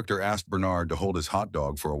main character asked Bernard to hold his hot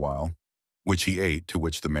dog for a while, which he ate, to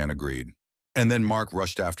which the man agreed. And then Mark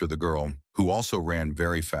rushed after the girl, who also ran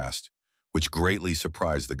very fast, which greatly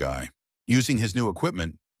surprised the guy. Using his new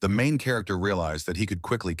equipment, the main character realized that he could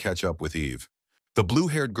quickly catch up with Eve. The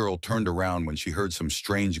blue-haired girl turned around when she heard some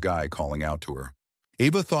strange guy calling out to her.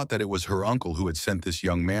 Eva thought that it was her uncle who had sent this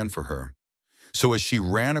young man for her. So as she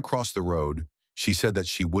ran across the road, she said that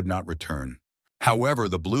she would not return. However,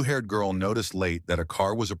 the blue-haired girl noticed late that a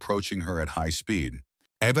car was approaching her at high speed.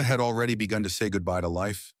 Eva had already begun to say goodbye to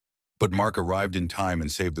life, but Mark arrived in time and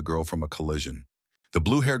saved the girl from a collision. The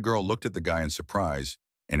blue-haired girl looked at the guy in surprise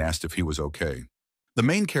and asked if he was okay. The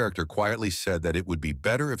main character quietly said that it would be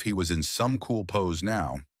better if he was in some cool pose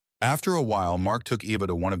now. After a while, Mark took Eva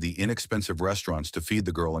to one of the inexpensive restaurants to feed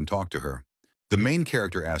the girl and talk to her. The main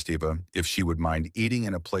character asked Eva if she would mind eating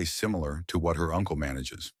in a place similar to what her uncle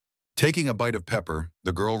manages. Taking a bite of pepper,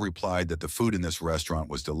 the girl replied that the food in this restaurant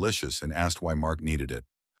was delicious and asked why Mark needed it.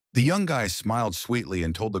 The young guy smiled sweetly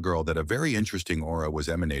and told the girl that a very interesting aura was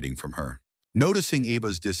emanating from her. Noticing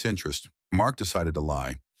Eva's disinterest, Mark decided to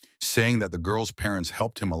lie, saying that the girl's parents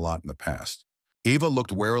helped him a lot in the past. Eva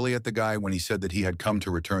looked warily at the guy when he said that he had come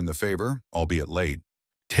to return the favor, albeit late.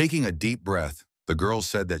 Taking a deep breath, the girl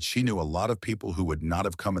said that she knew a lot of people who would not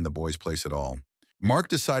have come in the boy's place at all. Mark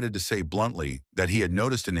decided to say bluntly that he had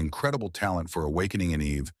noticed an incredible talent for awakening in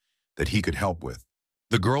Eve that he could help with.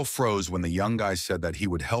 The girl froze when the young guy said that he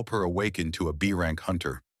would help her awaken to a B-rank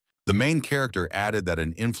hunter. The main character added that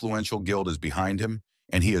an influential guild is behind him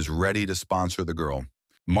and he is ready to sponsor the girl.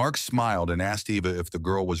 Mark smiled and asked Eva if the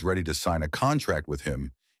girl was ready to sign a contract with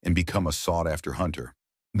him and become a sought-after hunter.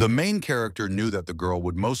 The main character knew that the girl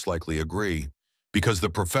would most likely agree, because the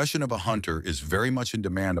profession of a hunter is very much in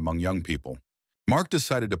demand among young people. Mark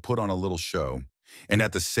decided to put on a little show, and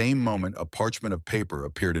at the same moment a parchment of paper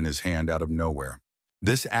appeared in his hand out of nowhere.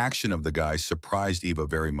 This action of the guy surprised Eva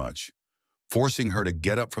very much, forcing her to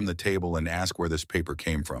get up from the table and ask where this paper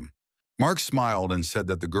came from. Mark smiled and said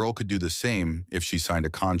that the girl could do the same if she signed a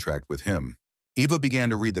contract with him. Eva began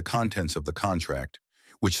to read the contents of the contract,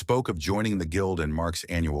 which spoke of joining the guild and Mark's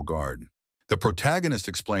annual guard. The protagonist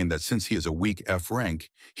explained that since he is a weak F rank,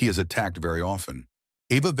 he is attacked very often.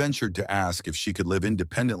 Eva ventured to ask if she could live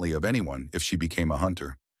independently of anyone if she became a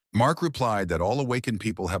hunter. Mark replied that all awakened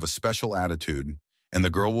people have a special attitude and the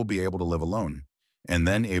girl will be able to live alone. And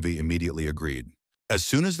then Eva immediately agreed. As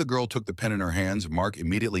soon as the girl took the pen in her hands, Mark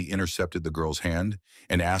immediately intercepted the girl's hand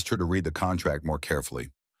and asked her to read the contract more carefully.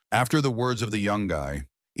 After the words of the young guy,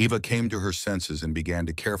 Eva came to her senses and began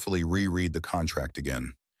to carefully reread the contract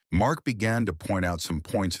again. Mark began to point out some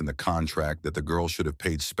points in the contract that the girl should have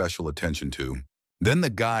paid special attention to. Then the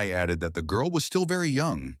guy added that the girl was still very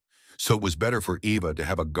young, so it was better for Eva to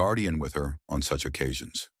have a guardian with her on such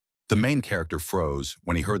occasions. The main character froze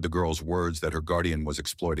when he heard the girl's words that her guardian was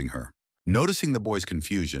exploiting her. Noticing the boy's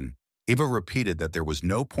confusion, Eva repeated that there was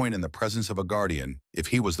no point in the presence of a guardian if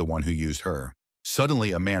he was the one who used her.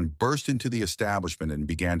 Suddenly, a man burst into the establishment and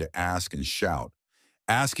began to ask and shout,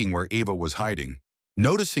 asking where Eva was hiding.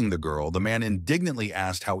 Noticing the girl, the man indignantly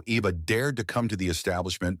asked how Eva dared to come to the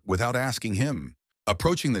establishment without asking him.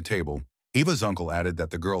 Approaching the table, Eva's uncle added that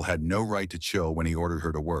the girl had no right to chill when he ordered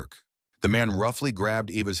her to work. The man roughly grabbed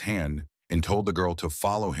Eva's hand and told the girl to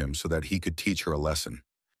follow him so that he could teach her a lesson.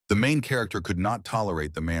 The main character could not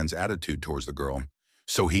tolerate the man's attitude towards the girl,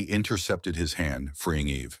 so he intercepted his hand, freeing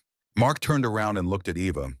Eve. Mark turned around and looked at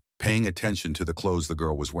Eva, paying attention to the clothes the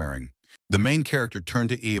girl was wearing. The main character turned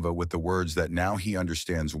to Eva with the words that now he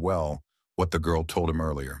understands well what the girl told him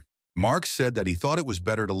earlier. Mark said that he thought it was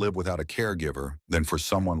better to live without a caregiver than for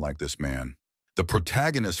someone like this man. The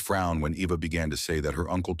protagonist frowned when Eva began to say that her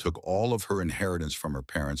uncle took all of her inheritance from her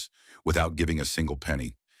parents without giving a single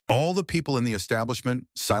penny. All the people in the establishment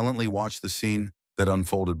silently watched the scene that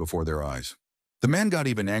unfolded before their eyes. The man got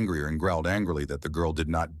even angrier and growled angrily that the girl did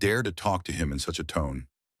not dare to talk to him in such a tone.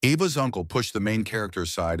 Eva's uncle pushed the main character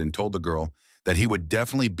aside and told the girl that he would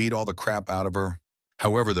definitely beat all the crap out of her.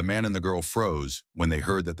 However, the man and the girl froze when they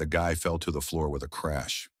heard that the guy fell to the floor with a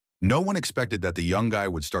crash. No one expected that the young guy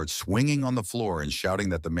would start swinging on the floor and shouting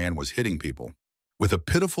that the man was hitting people. With a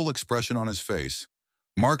pitiful expression on his face,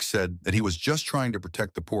 Mark said that he was just trying to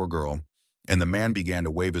protect the poor girl, and the man began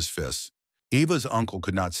to wave his fists. Eva's uncle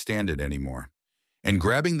could not stand it anymore, and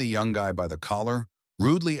grabbing the young guy by the collar,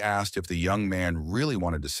 rudely asked if the young man really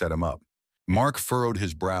wanted to set him up. Mark furrowed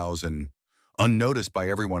his brows and, unnoticed by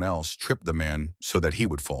everyone else, tripped the man so that he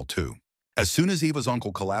would fall too. As soon as Eva's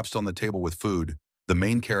uncle collapsed on the table with food, the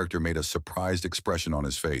main character made a surprised expression on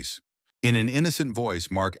his face. In an innocent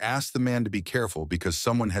voice, Mark asked the man to be careful because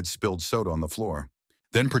someone had spilled soda on the floor.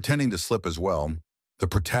 Then, pretending to slip as well, the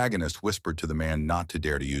protagonist whispered to the man not to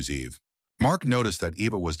dare to use Eve. Mark noticed that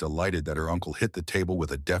Eva was delighted that her uncle hit the table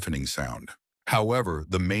with a deafening sound. However,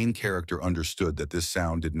 the main character understood that this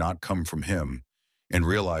sound did not come from him and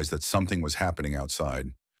realized that something was happening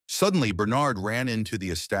outside. Suddenly, Bernard ran into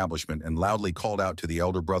the establishment and loudly called out to the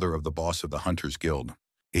elder brother of the boss of the Hunters Guild.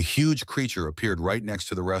 A huge creature appeared right next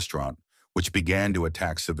to the restaurant, which began to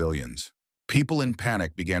attack civilians. People in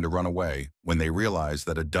panic began to run away when they realized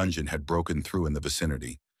that a dungeon had broken through in the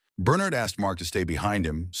vicinity. Bernard asked Mark to stay behind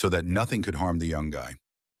him so that nothing could harm the young guy.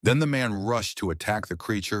 Then the man rushed to attack the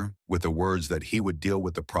creature with the words that he would deal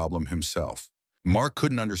with the problem himself. Mark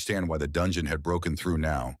couldn't understand why the dungeon had broken through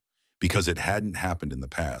now, because it hadn't happened in the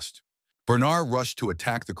past. Bernard rushed to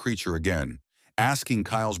attack the creature again, asking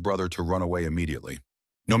Kyle's brother to run away immediately.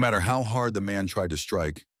 No matter how hard the man tried to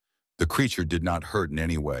strike, the creature did not hurt in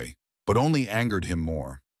any way, but only angered him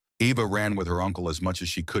more. Eva ran with her uncle as much as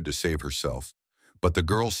she could to save herself, but the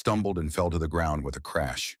girl stumbled and fell to the ground with a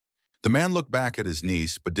crash. The man looked back at his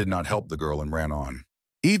niece but did not help the girl and ran on.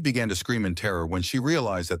 Eve began to scream in terror when she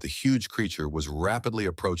realized that the huge creature was rapidly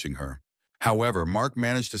approaching her. However, Mark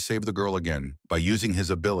managed to save the girl again by using his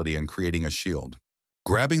ability and creating a shield.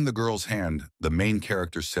 Grabbing the girl's hand, the main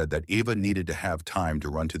character said that Eva needed to have time to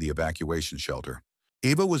run to the evacuation shelter.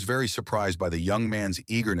 Eva was very surprised by the young man's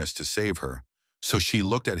eagerness to save her, so she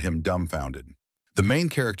looked at him dumbfounded. The main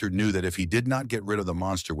character knew that if he did not get rid of the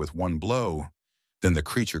monster with one blow, then the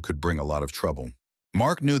creature could bring a lot of trouble.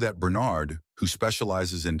 Mark knew that Bernard, who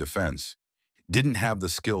specializes in defense, didn't have the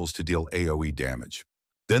skills to deal AoE damage.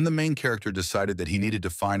 Then the main character decided that he needed to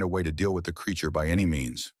find a way to deal with the creature by any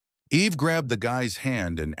means. Eve grabbed the guy's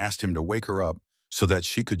hand and asked him to wake her up so that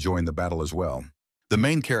she could join the battle as well. The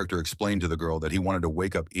main character explained to the girl that he wanted to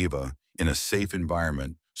wake up Eva in a safe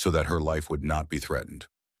environment so that her life would not be threatened.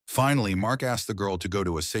 Finally, Mark asked the girl to go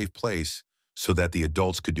to a safe place so that the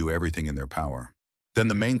adults could do everything in their power. Then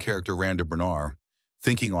the main character ran to Bernard,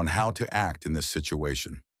 thinking on how to act in this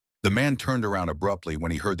situation. The man turned around abruptly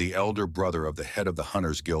when he heard the elder brother of the head of the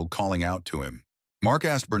Hunters Guild calling out to him. Mark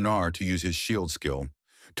asked Bernard to use his shield skill,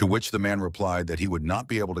 to which the man replied that he would not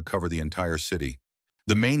be able to cover the entire city.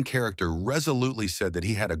 The main character resolutely said that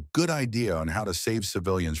he had a good idea on how to save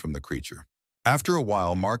civilians from the creature. After a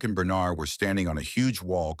while, Mark and Bernard were standing on a huge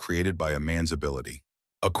wall created by a man's ability.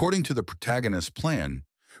 According to the protagonist's plan,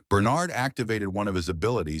 Bernard activated one of his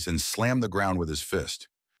abilities and slammed the ground with his fist.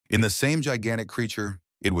 In the same gigantic creature,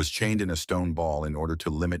 it was chained in a stone ball in order to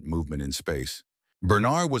limit movement in space.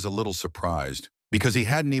 Bernard was a little surprised because he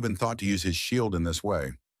hadn't even thought to use his shield in this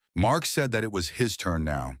way. Mark said that it was his turn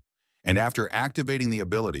now, and after activating the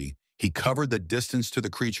ability, he covered the distance to the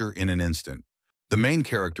creature in an instant. The main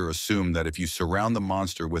character assumed that if you surround the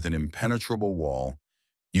monster with an impenetrable wall,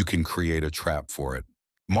 you can create a trap for it.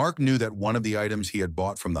 Mark knew that one of the items he had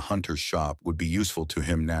bought from the hunter's shop would be useful to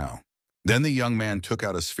him now. Then the young man took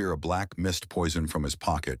out a sphere of black mist poison from his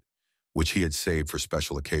pocket, which he had saved for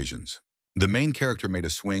special occasions. The main character made a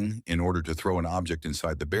swing in order to throw an object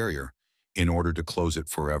inside the barrier, in order to close it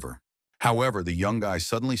forever. However, the young guy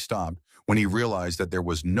suddenly stopped when he realized that there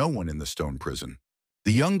was no one in the stone prison.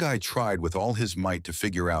 The young guy tried with all his might to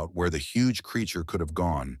figure out where the huge creature could have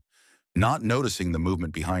gone, not noticing the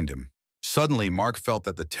movement behind him. Suddenly, Mark felt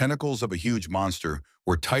that the tentacles of a huge monster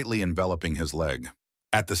were tightly enveloping his leg.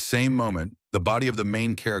 At the same moment, the body of the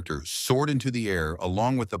main character soared into the air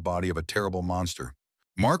along with the body of a terrible monster.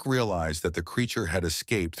 Mark realized that the creature had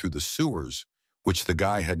escaped through the sewers, which the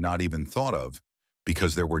guy had not even thought of,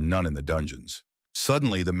 because there were none in the dungeons.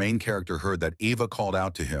 Suddenly, the main character heard that Eva called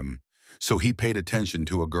out to him, so he paid attention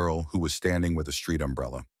to a girl who was standing with a street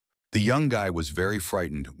umbrella. The young guy was very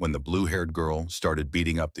frightened when the blue-haired girl started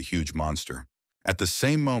beating up the huge monster. At the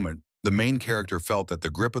same moment, the main character felt that the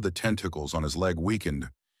grip of the tentacles on his leg weakened,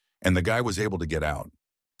 and the guy was able to get out.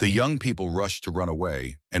 The young people rushed to run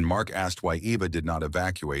away, and Mark asked why Eva did not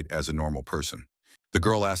evacuate as a normal person. The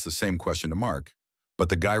girl asked the same question to Mark, but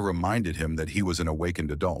the guy reminded him that he was an awakened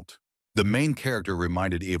adult. The main character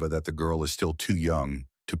reminded Eva that the girl is still too young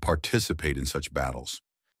to participate in such battles.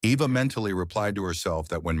 Eva mentally replied to herself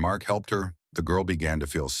that when Mark helped her, the girl began to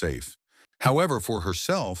feel safe. However, for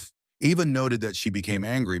herself, Eva noted that she became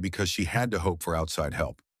angry because she had to hope for outside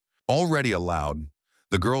help. Already aloud,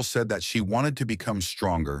 the girl said that she wanted to become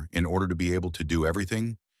stronger in order to be able to do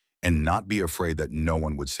everything and not be afraid that no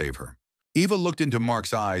one would save her. Eva looked into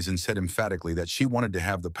Mark's eyes and said emphatically that she wanted to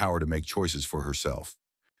have the power to make choices for herself.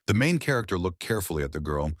 The main character looked carefully at the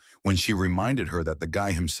girl when she reminded her that the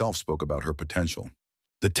guy himself spoke about her potential.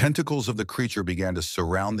 The tentacles of the creature began to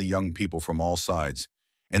surround the young people from all sides,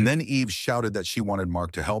 and then Eve shouted that she wanted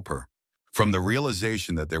Mark to help her. From the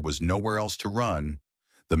realization that there was nowhere else to run,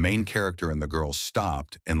 the main character and the girl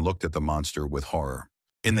stopped and looked at the monster with horror.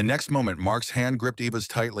 In the next moment, Mark's hand gripped Eva's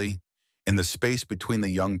tightly, and the space between the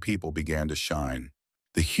young people began to shine.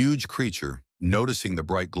 The huge creature, noticing the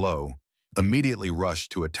bright glow, immediately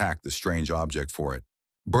rushed to attack the strange object for it.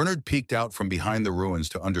 Bernard peeked out from behind the ruins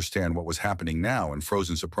to understand what was happening now in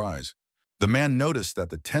frozen surprise. The man noticed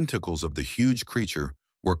that the tentacles of the huge creature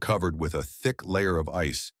were covered with a thick layer of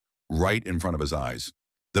ice right in front of his eyes.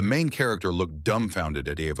 The main character looked dumbfounded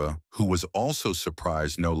at Eva, who was also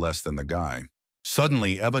surprised no less than the guy.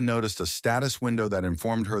 Suddenly, Eva noticed a status window that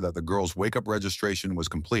informed her that the girl's wake-up registration was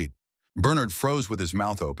complete. Bernard froze with his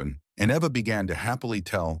mouth open, and Eva began to happily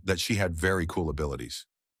tell that she had very cool abilities.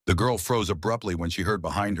 The girl froze abruptly when she heard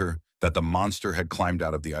behind her that the monster had climbed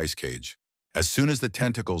out of the ice cage. As soon as the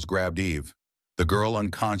tentacles grabbed Eve, the girl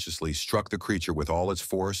unconsciously struck the creature with all its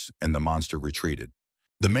force, and the monster retreated.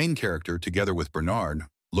 The main character, together with Bernard,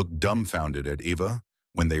 looked dumbfounded at Eva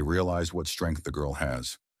when they realized what strength the girl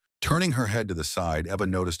has. Turning her head to the side, Eva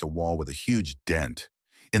noticed a wall with a huge dent,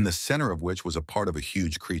 in the center of which was a part of a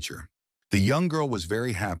huge creature. The young girl was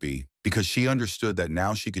very happy because she understood that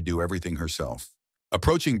now she could do everything herself.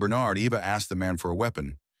 Approaching Bernard, Eva asked the man for a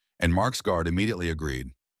weapon, and Mark's guard immediately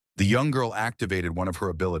agreed. The young girl activated one of her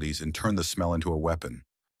abilities and turned the smell into a weapon.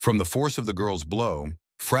 From the force of the girl's blow,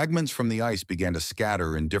 fragments from the ice began to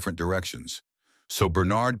scatter in different directions, so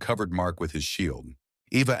Bernard covered Mark with his shield.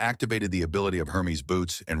 Eva activated the ability of Hermes'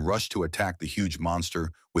 boots and rushed to attack the huge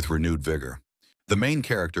monster with renewed vigor. The main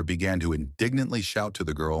character began to indignantly shout to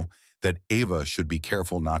the girl that Eva should be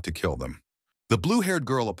careful not to kill them. The blue-haired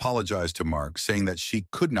girl apologized to Mark, saying that she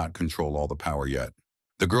could not control all the power yet.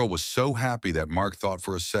 The girl was so happy that Mark thought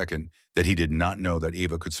for a second that he did not know that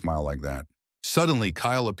Eva could smile like that. Suddenly,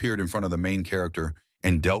 Kyle appeared in front of the main character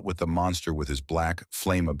and dealt with the monster with his black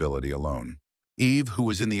flame ability alone. Eve, who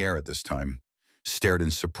was in the air at this time, stared in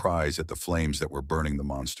surprise at the flames that were burning the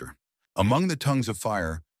monster. Among the tongues of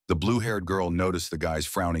fire, the blue-haired girl noticed the guy's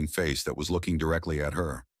frowning face that was looking directly at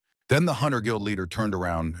her. Then the Hunter Guild leader turned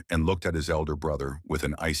around and looked at his elder brother with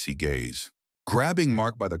an icy gaze. Grabbing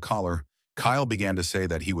Mark by the collar, Kyle began to say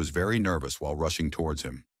that he was very nervous while rushing towards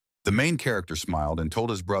him. The main character smiled and told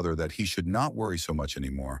his brother that he should not worry so much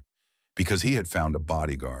anymore, because he had found a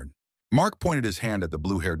bodyguard. Mark pointed his hand at the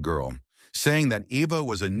blue-haired girl, saying that Eva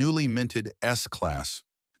was a newly minted S-class.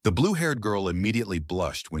 The blue-haired girl immediately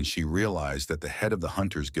blushed when she realized that the head of the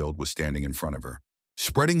Hunters Guild was standing in front of her.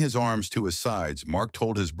 Spreading his arms to his sides, Mark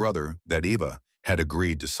told his brother that Eva had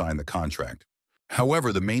agreed to sign the contract.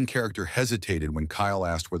 However, the main character hesitated when Kyle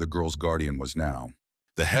asked where the girl's guardian was now.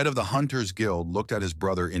 The head of the Hunters Guild looked at his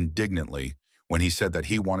brother indignantly when he said that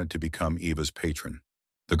he wanted to become Eva's patron.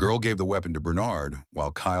 The girl gave the weapon to Bernard,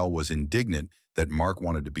 while Kyle was indignant that Mark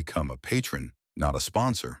wanted to become a patron, not a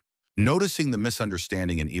sponsor. Noticing the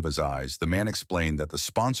misunderstanding in Eva's eyes, the man explained that the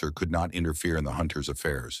sponsor could not interfere in the hunter's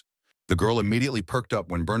affairs. The girl immediately perked up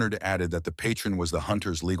when Bernard added that the patron was the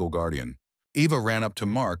hunter's legal guardian. Eva ran up to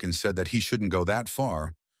Mark and said that he shouldn't go that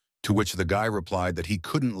far, to which the guy replied that he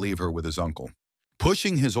couldn't leave her with his uncle.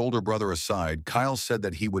 Pushing his older brother aside, Kyle said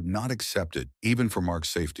that he would not accept it, even for Mark's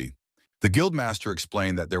safety. The guildmaster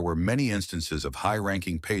explained that there were many instances of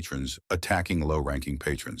high-ranking patrons attacking low-ranking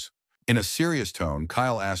patrons. In a serious tone,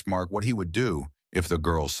 Kyle asked Mark what he would do if the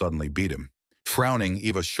girl suddenly beat him. Frowning,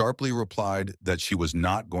 Eva sharply replied that she was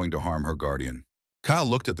not going to harm her guardian. Kyle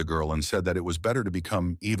looked at the girl and said that it was better to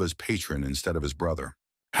become Eva's patron instead of his brother.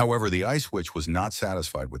 However, the Ice Witch was not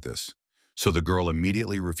satisfied with this, so the girl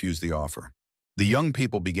immediately refused the offer. The young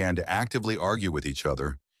people began to actively argue with each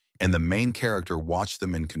other, and the main character watched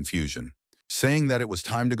them in confusion. Saying that it was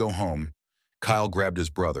time to go home, Kyle grabbed his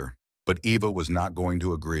brother, but Eva was not going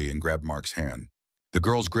to agree and grabbed Mark's hand. The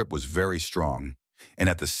girl's grip was very strong, and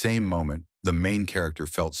at the same moment, the main character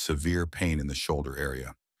felt severe pain in the shoulder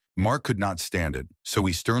area. Mark could not stand it, so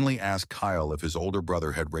he sternly asked Kyle if his older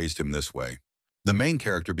brother had raised him this way. The main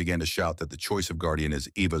character began to shout that the choice of guardian is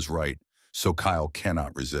Eva's right, so Kyle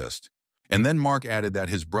cannot resist. And then Mark added that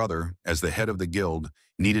his brother, as the head of the guild,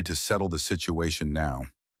 needed to settle the situation now.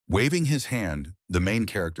 Waving his hand, the main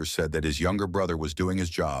character said that his younger brother was doing his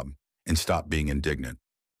job and stopped being indignant.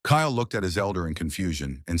 Kyle looked at his elder in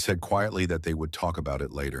confusion and said quietly that they would talk about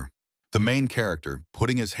it later. The main character,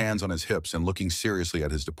 putting his hands on his hips and looking seriously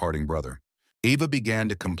at his departing brother. Eva began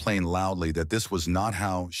to complain loudly that this was not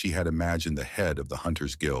how she had imagined the head of the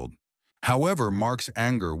Hunters Guild. However, Mark's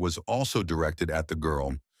anger was also directed at the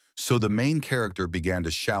girl, so the main character began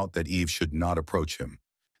to shout that Eve should not approach him.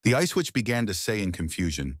 The ice witch began to say in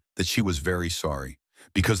confusion that she was very sorry,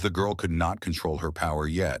 because the girl could not control her power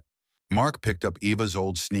yet. Mark picked up Eva's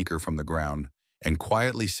old sneaker from the ground and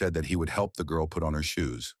quietly said that he would help the girl put on her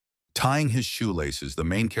shoes. Tying his shoelaces, the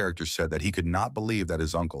main character said that he could not believe that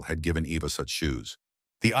his uncle had given Eva such shoes.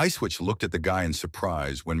 The ice witch looked at the guy in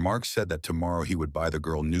surprise when Mark said that tomorrow he would buy the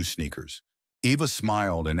girl new sneakers. Eva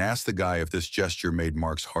smiled and asked the guy if this gesture made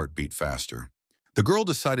Mark's heart beat faster. The girl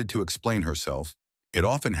decided to explain herself. It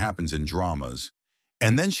often happens in dramas.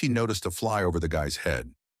 And then she noticed a fly over the guy's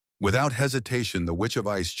head. Without hesitation, the Witch of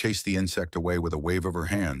Ice chased the insect away with a wave of her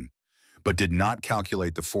hand, but did not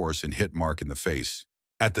calculate the force and hit Mark in the face.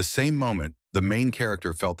 At the same moment, the main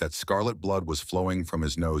character felt that scarlet blood was flowing from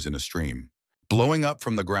his nose in a stream. Blowing up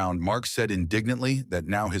from the ground, Mark said indignantly that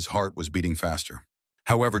now his heart was beating faster.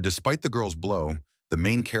 However, despite the girl's blow, the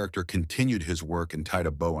main character continued his work and tied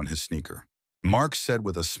a bow on his sneaker. Mark said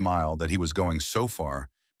with a smile that he was going so far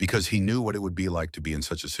because he knew what it would be like to be in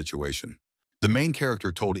such a situation. The main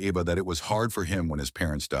character told Eva that it was hard for him when his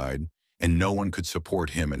parents died, and no one could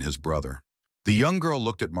support him and his brother. The young girl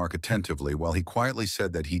looked at Mark attentively while he quietly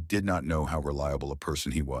said that he did not know how reliable a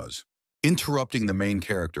person he was. Interrupting the main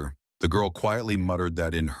character, the girl quietly muttered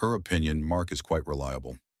that in her opinion, Mark is quite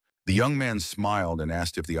reliable. The young man smiled and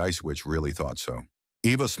asked if the ice witch really thought so.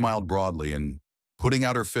 Eva smiled broadly and, putting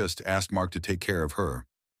out her fist, asked Mark to take care of her.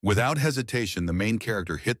 Without hesitation, the main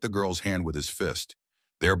character hit the girl's hand with his fist,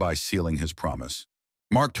 thereby sealing his promise.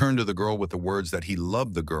 Mark turned to the girl with the words that he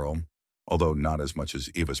loved the girl, although not as much as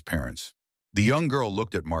Eva's parents. The young girl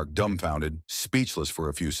looked at Mark dumbfounded, speechless for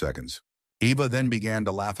a few seconds. Eva then began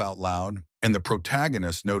to laugh out loud, and the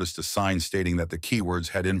protagonist noticed a sign stating that the keywords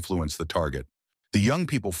had influenced the target. The young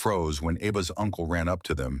people froze when Eva's uncle ran up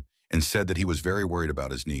to them and said that he was very worried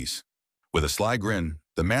about his niece. With a sly grin,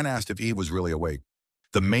 the man asked if Eve was really awake.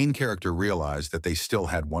 The main character realized that they still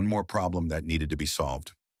had one more problem that needed to be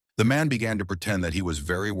solved. The man began to pretend that he was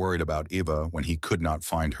very worried about Eva when he could not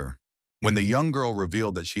find her. When the young girl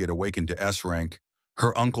revealed that she had awakened to S rank,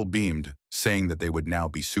 her uncle beamed, saying that they would now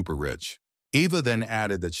be super rich. Eva then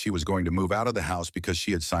added that she was going to move out of the house because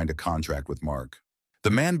she had signed a contract with Mark.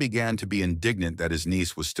 The man began to be indignant that his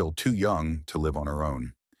niece was still too young to live on her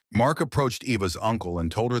own. Mark approached Eva's uncle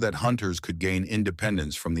and told her that hunters could gain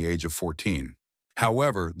independence from the age of 14.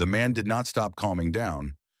 However, the man did not stop calming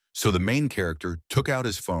down, so the main character took out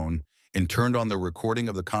his phone and turned on the recording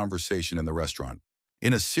of the conversation in the restaurant.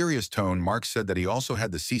 In a serious tone, Mark said that he also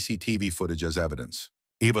had the CCTV footage as evidence.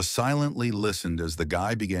 Eva silently listened as the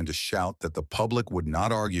guy began to shout that the public would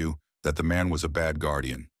not argue that the man was a bad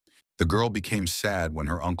guardian. The girl became sad when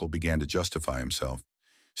her uncle began to justify himself,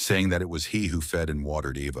 saying that it was he who fed and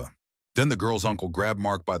watered Eva. Then the girl's uncle grabbed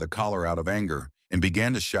Mark by the collar out of anger and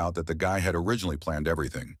began to shout that the guy had originally planned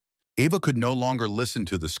everything. Eva could no longer listen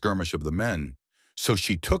to the skirmish of the men, so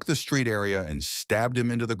she took the street area and stabbed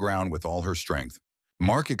him into the ground with all her strength.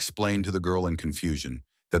 Mark explained to the girl in confusion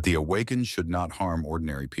that the awakened should not harm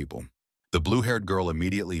ordinary people. The blue-haired girl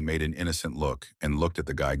immediately made an innocent look and looked at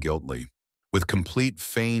the guy guiltily. With complete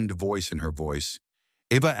feigned voice in her voice,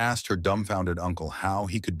 Eva asked her dumbfounded uncle how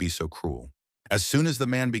he could be so cruel. As soon as the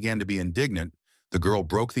man began to be indignant, the girl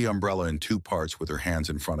broke the umbrella in two parts with her hands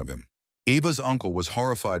in front of him. Eva's uncle was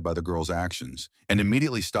horrified by the girl's actions and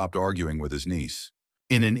immediately stopped arguing with his niece.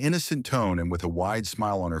 In an innocent tone and with a wide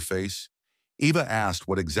smile on her face, Eva asked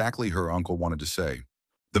what exactly her uncle wanted to say.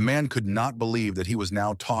 The man could not believe that he was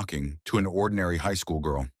now talking to an ordinary high school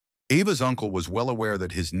girl. Eva's uncle was well aware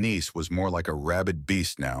that his niece was more like a rabid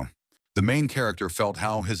beast now. The main character felt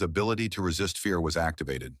how his ability to resist fear was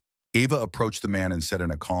activated. Eva approached the man and said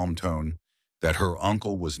in a calm tone that her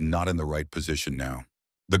uncle was not in the right position now.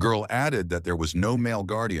 The girl added that there was no male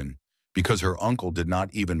guardian because her uncle did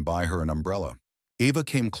not even buy her an umbrella. Eva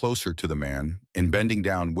came closer to the man and bending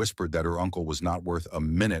down whispered that her uncle was not worth a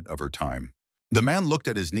minute of her time. The man looked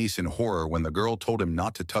at his niece in horror when the girl told him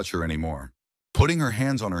not to touch her anymore. Putting her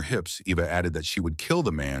hands on her hips, Eva added that she would kill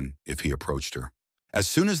the man if he approached her. As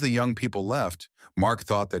soon as the young people left, Mark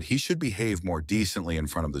thought that he should behave more decently in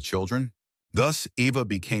front of the children. Thus, Eva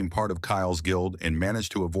became part of Kyle's guild and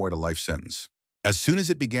managed to avoid a life sentence. As soon as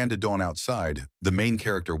it began to dawn outside, the main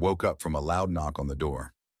character woke up from a loud knock on the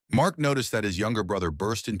door. Mark noticed that his younger brother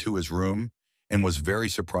burst into his room and was very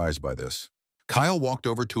surprised by this. Kyle walked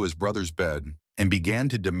over to his brother's bed and began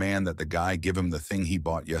to demand that the guy give him the thing he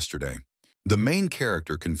bought yesterday. The main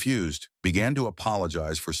character, confused, began to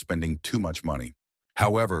apologize for spending too much money.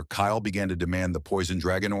 However, Kyle began to demand the poison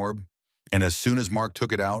dragon orb, and as soon as Mark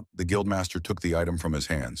took it out, the guildmaster took the item from his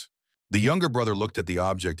hands. The younger brother looked at the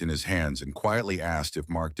object in his hands and quietly asked if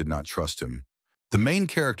Mark did not trust him. The main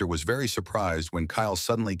character was very surprised when Kyle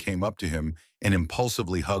suddenly came up to him and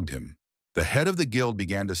impulsively hugged him. The head of the guild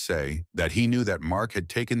began to say that he knew that Mark had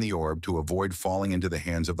taken the orb to avoid falling into the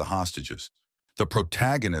hands of the hostages. The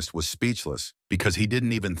protagonist was speechless because he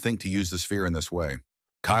didn't even think to use the sphere in this way.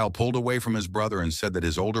 Kyle pulled away from his brother and said that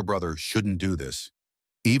his older brother shouldn't do this,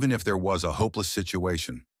 even if there was a hopeless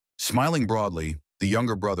situation. Smiling broadly, the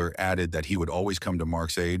younger brother added that he would always come to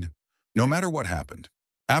Mark's aid, no matter what happened.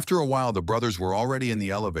 After a while, the brothers were already in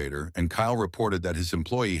the elevator, and Kyle reported that his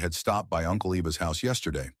employee had stopped by Uncle Eva's house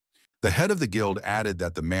yesterday. The head of the guild added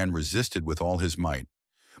that the man resisted with all his might,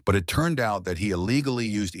 but it turned out that he illegally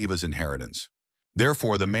used Eva's inheritance.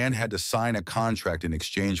 Therefore, the man had to sign a contract in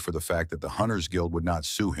exchange for the fact that the Hunters Guild would not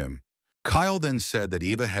sue him. Kyle then said that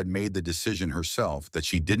Eva had made the decision herself that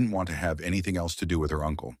she didn't want to have anything else to do with her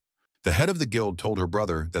uncle. The head of the guild told her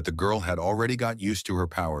brother that the girl had already got used to her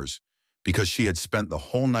powers because she had spent the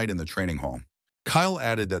whole night in the training hall. Kyle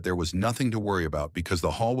added that there was nothing to worry about because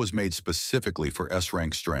the hall was made specifically for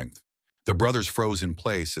S-rank strength. The brothers froze in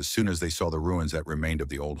place as soon as they saw the ruins that remained of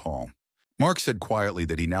the old hall. Mark said quietly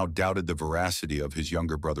that he now doubted the veracity of his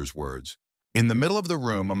younger brother's words. In the middle of the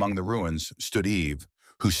room among the ruins stood Eve,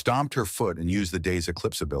 who stomped her foot and used the day's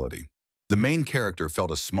eclipse ability. The main character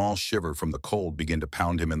felt a small shiver from the cold begin to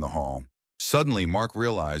pound him in the hall. Suddenly, Mark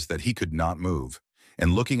realized that he could not move,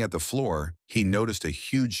 and looking at the floor, he noticed a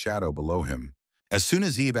huge shadow below him. As soon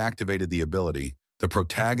as Eve activated the ability, the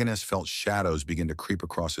protagonist felt shadows begin to creep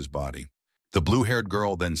across his body. The blue-haired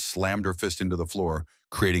girl then slammed her fist into the floor,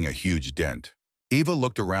 creating a huge dent. Eva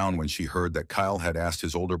looked around when she heard that Kyle had asked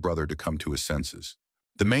his older brother to come to his senses.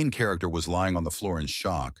 The main character was lying on the floor in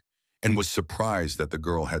shock and was surprised that the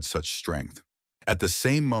girl had such strength. At the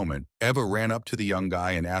same moment, Eva ran up to the young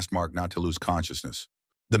guy and asked Mark not to lose consciousness.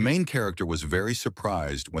 The main character was very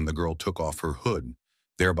surprised when the girl took off her hood,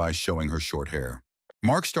 thereby showing her short hair.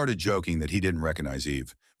 Mark started joking that he didn't recognize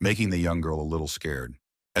Eve, making the young girl a little scared.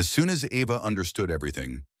 As soon as Eva understood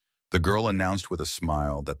everything, the girl announced with a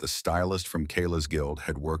smile that the stylist from Kayla's guild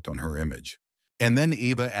had worked on her image. And then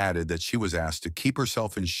Eva added that she was asked to keep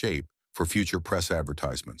herself in shape for future press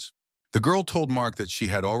advertisements. The girl told Mark that she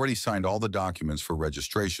had already signed all the documents for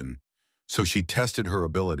registration, so she tested her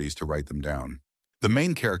abilities to write them down. The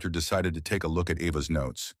main character decided to take a look at Eva's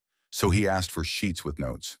notes, so he asked for sheets with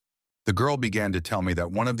notes. The girl began to tell me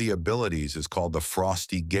that one of the abilities is called the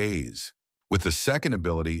Frosty Gaze. With the second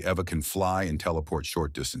ability, Eva can fly and teleport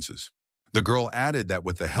short distances. The girl added that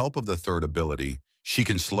with the help of the third ability, she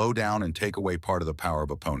can slow down and take away part of the power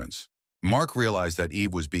of opponents. Mark realized that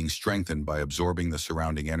Eve was being strengthened by absorbing the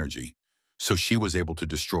surrounding energy, so she was able to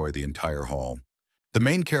destroy the entire hall. The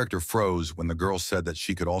main character froze when the girl said that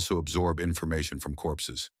she could also absorb information from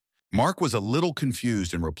corpses. Mark was a little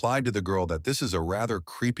confused and replied to the girl that this is a rather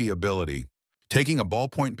creepy ability. Taking a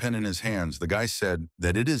ballpoint pen in his hands, the guy said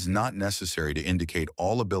that it is not necessary to indicate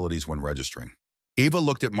all abilities when registering. Eva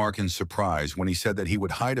looked at Mark in surprise when he said that he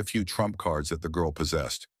would hide a few trump cards that the girl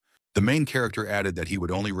possessed. The main character added that he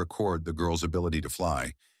would only record the girl's ability to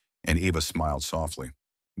fly, and Eva smiled softly.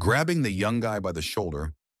 Grabbing the young guy by the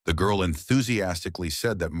shoulder, the girl enthusiastically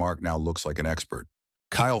said that Mark now looks like an expert.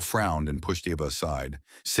 Kyle frowned and pushed Eva aside,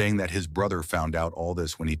 saying that his brother found out all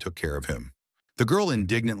this when he took care of him. The girl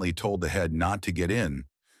indignantly told the head not to get in,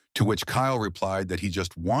 to which Kyle replied that he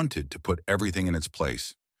just wanted to put everything in its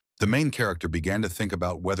place. The main character began to think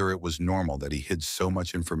about whether it was normal that he hid so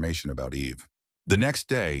much information about Eve. The next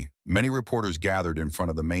day, many reporters gathered in front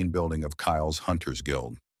of the main building of Kyle's Hunters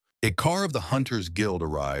Guild. A car of the Hunters Guild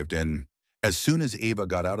arrived, and as soon as Eva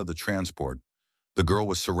got out of the transport, the girl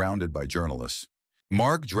was surrounded by journalists.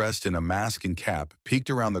 Mark, dressed in a mask and cap, peeked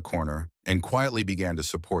around the corner and quietly began to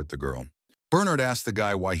support the girl. Bernard asked the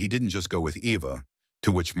guy why he didn't just go with Eva,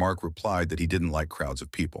 to which Mark replied that he didn't like crowds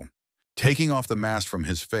of people. Taking off the mask from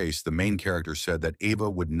his face, the main character said that Eva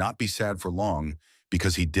would not be sad for long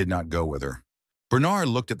because he did not go with her. Bernard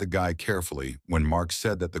looked at the guy carefully when Mark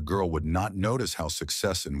said that the girl would not notice how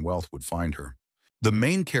success and wealth would find her. The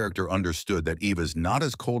main character understood that Eva's not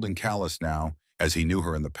as cold and callous now as he knew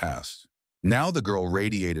her in the past. Now the girl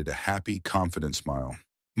radiated a happy, confident smile.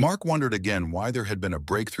 Mark wondered again why there had been a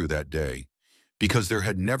breakthrough that day, because there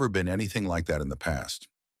had never been anything like that in the past.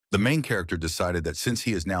 The main character decided that since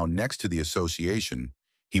he is now next to the association,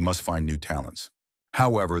 he must find new talents.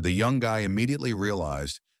 However, the young guy immediately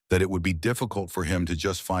realized that it would be difficult for him to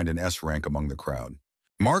just find an S rank among the crowd.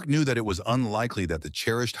 Mark knew that it was unlikely that the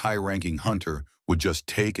cherished high-ranking hunter would just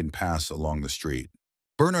take and pass along the street.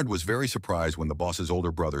 Bernard was very surprised when the boss's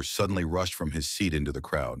older brother suddenly rushed from his seat into the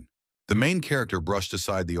crowd. The main character brushed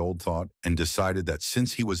aside the old thought and decided that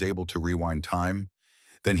since he was able to rewind time,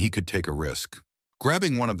 then he could take a risk.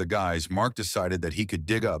 Grabbing one of the guys, Mark decided that he could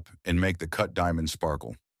dig up and make the cut diamond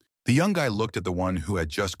sparkle. The young guy looked at the one who had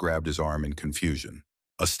just grabbed his arm in confusion.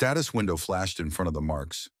 A status window flashed in front of the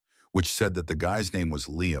marks, which said that the guy's name was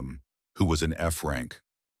Liam, who was an F rank.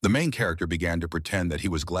 The main character began to pretend that he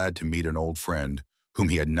was glad to meet an old friend whom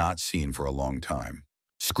he had not seen for a long time.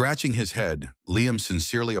 Scratching his head, Liam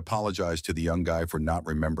sincerely apologized to the young guy for not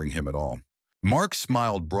remembering him at all. Mark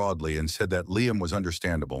smiled broadly and said that Liam was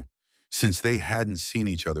understandable, since they hadn't seen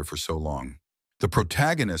each other for so long. The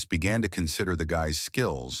protagonist began to consider the guy's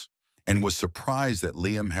skills and was surprised that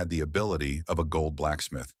Liam had the ability of a gold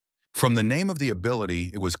blacksmith. From the name of the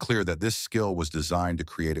ability, it was clear that this skill was designed to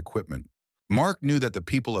create equipment. Mark knew that the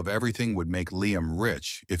people of everything would make Liam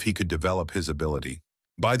rich if he could develop his ability.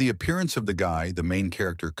 By the appearance of the guy, the main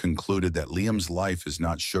character concluded that Liam's life is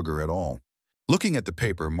not sugar at all. Looking at the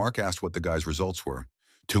paper, Mark asked what the guy's results were,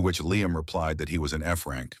 to which Liam replied that he was an F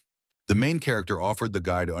rank. The main character offered the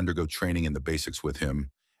guy to undergo training in the basics with him,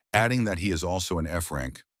 adding that he is also an F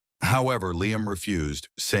rank. However, Liam refused,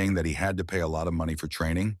 saying that he had to pay a lot of money for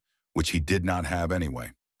training, which he did not have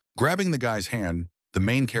anyway. Grabbing the guy's hand, the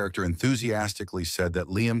main character enthusiastically said that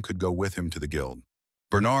Liam could go with him to the guild.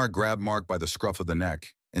 Bernard grabbed Mark by the scruff of the neck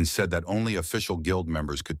and said that only official guild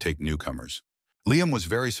members could take newcomers. Liam was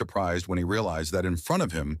very surprised when he realized that in front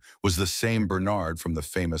of him was the same Bernard from the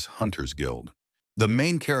famous Hunters Guild. The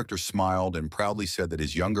main character smiled and proudly said that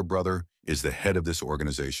his younger brother is the head of this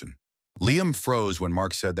organization. Liam froze when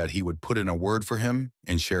Mark said that he would put in a word for him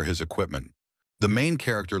and share his equipment. The main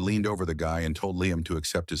character leaned over the guy and told Liam to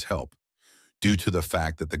accept his help, due to the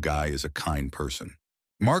fact that the guy is a kind person.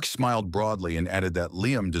 Mark smiled broadly and added that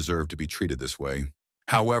Liam deserved to be treated this way.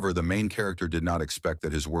 However, the main character did not expect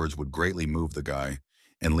that his words would greatly move the guy,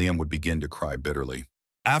 and Liam would begin to cry bitterly.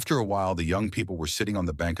 After a while, the young people were sitting on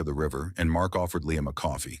the bank of the river, and Mark offered Liam a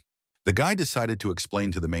coffee. The guy decided to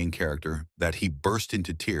explain to the main character that he burst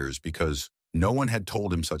into tears because no one had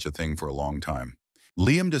told him such a thing for a long time.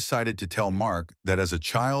 Liam decided to tell Mark that as a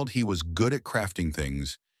child he was good at crafting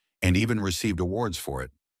things and even received awards for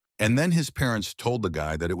it. And then his parents told the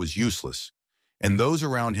guy that it was useless, and those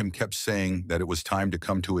around him kept saying that it was time to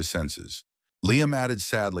come to his senses. Liam added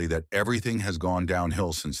sadly that everything has gone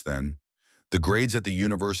downhill since then. The grades at the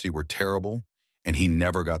university were terrible, and he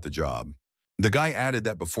never got the job. The guy added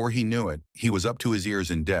that before he knew it, he was up to his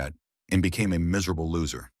ears in debt and became a miserable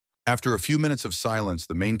loser. After a few minutes of silence,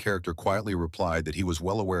 the main character quietly replied that he was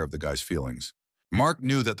well aware of the guy's feelings. Mark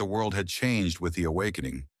knew that the world had changed with the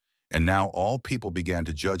awakening, and now all people began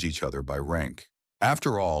to judge each other by rank.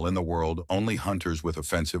 After all, in the world, only hunters with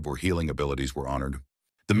offensive or healing abilities were honored.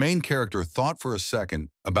 The main character thought for a second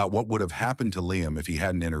about what would have happened to Liam if he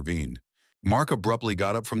hadn't intervened. Mark abruptly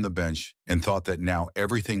got up from the bench and thought that now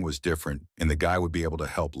everything was different and the guy would be able to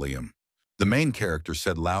help Liam. The main character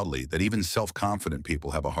said loudly that even self-confident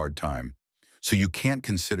people have a hard time, so you can't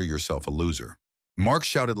consider yourself a loser. Mark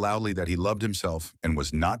shouted loudly that he loved himself and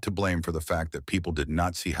was not to blame for the fact that people did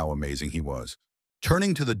not see how amazing he was.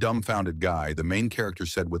 Turning to the dumbfounded guy, the main character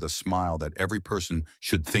said with a smile that every person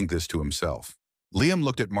should think this to himself. Liam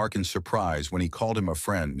looked at Mark in surprise when he called him a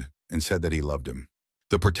friend and said that he loved him.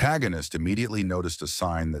 The protagonist immediately noticed a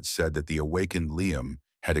sign that said that the awakened Liam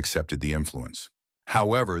had accepted the influence.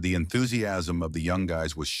 However, the enthusiasm of the young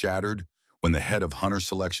guys was shattered when the head of Hunter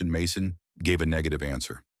Selection, Mason, gave a negative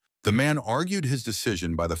answer. The man argued his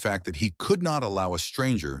decision by the fact that he could not allow a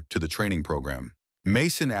stranger to the training program.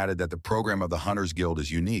 Mason added that the program of the Hunters Guild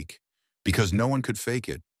is unique because no one could fake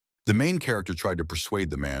it. The main character tried to persuade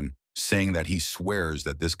the man, saying that he swears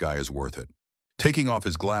that this guy is worth it. Taking off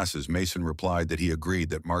his glasses, Mason replied that he agreed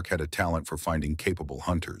that Mark had a talent for finding capable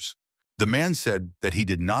hunters. The man said that he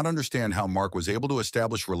did not understand how Mark was able to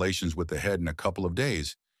establish relations with the head in a couple of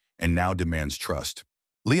days and now demands trust.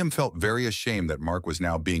 Liam felt very ashamed that Mark was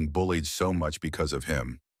now being bullied so much because of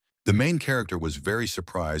him. The main character was very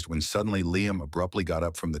surprised when suddenly Liam abruptly got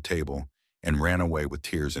up from the table and ran away with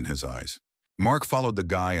tears in his eyes. Mark followed the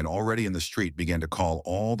guy and already in the street began to call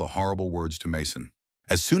all the horrible words to Mason.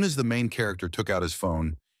 As soon as the main character took out his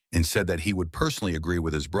phone and said that he would personally agree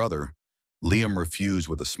with his brother, Liam refused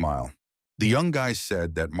with a smile. The young guy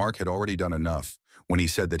said that Mark had already done enough when he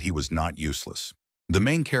said that he was not useless. The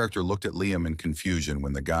main character looked at Liam in confusion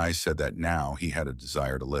when the guy said that now he had a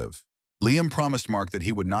desire to live. Liam promised Mark that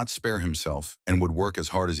he would not spare himself and would work as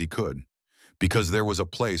hard as he could, because there was a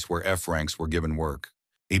place where F ranks were given work.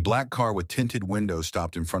 A black car with tinted windows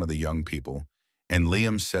stopped in front of the young people, and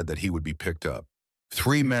Liam said that he would be picked up.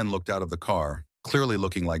 3 men looked out of the car, clearly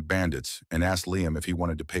looking like bandits, and asked Liam if he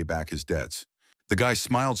wanted to pay back his debts. The guy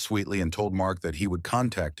smiled sweetly and told Mark that he would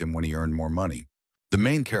contact him when he earned more money. The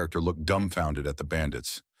main character looked dumbfounded at the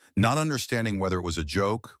bandits, not understanding whether it was a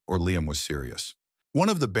joke or Liam was serious. One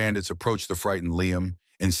of the bandits approached the frightened Liam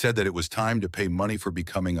and said that it was time to pay money for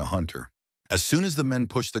becoming a hunter. As soon as the men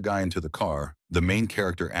pushed the guy into the car, the main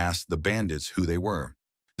character asked the bandits who they were.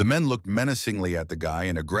 The men looked menacingly at the guy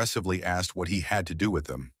and aggressively asked what he had to do with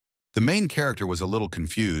them. The main character was a little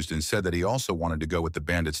confused and said that he also wanted to go with the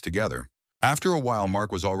bandits together. After a while,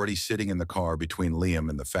 Mark was already sitting in the car between Liam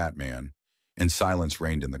and the fat man, and silence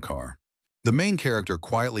reigned in the car. The main character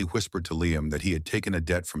quietly whispered to Liam that he had taken a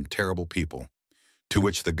debt from terrible people, to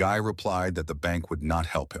which the guy replied that the bank would not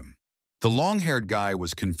help him. The long-haired guy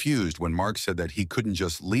was confused when Mark said that he couldn't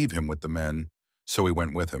just leave him with the men, so he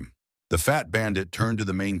went with him. The fat bandit turned to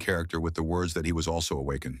the main character with the words that he was also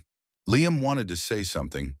awakened. Liam wanted to say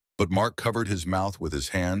something, but Mark covered his mouth with his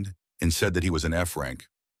hand and said that he was an F rank.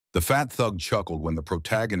 The fat thug chuckled when the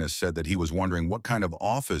protagonist said that he was wondering what kind of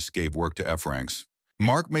office gave work to F ranks.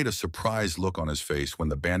 Mark made a surprised look on his face when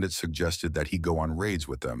the bandit suggested that he go on raids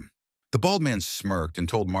with them. The bald man smirked and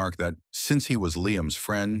told Mark that since he was Liam's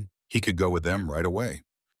friend, he could go with them right away.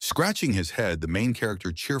 Scratching his head, the main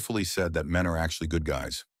character cheerfully said that men are actually good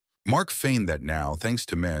guys. Mark feigned that now, thanks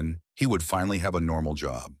to men, he would finally have a normal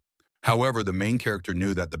job. However, the main character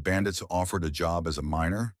knew that the bandits offered a job as a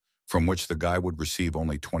miner, from which the guy would receive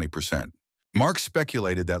only 20%. Mark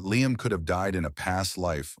speculated that Liam could have died in a past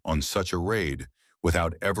life on such a raid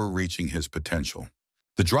without ever reaching his potential.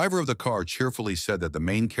 The driver of the car cheerfully said that the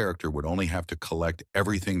main character would only have to collect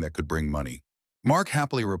everything that could bring money. Mark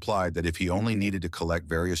happily replied that if he only needed to collect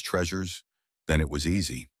various treasures, then it was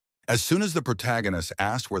easy. As soon as the protagonist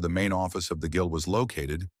asked where the main office of the guild was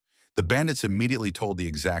located, the bandits immediately told the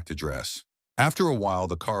exact address. After a while,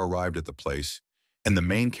 the car arrived at the place, and the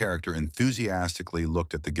main character enthusiastically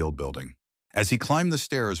looked at the guild building. As he climbed the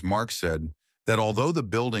stairs, Mark said that although the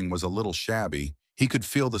building was a little shabby, he could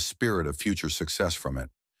feel the spirit of future success from it.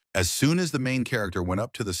 As soon as the main character went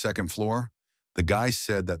up to the second floor, the guy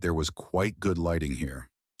said that there was quite good lighting here.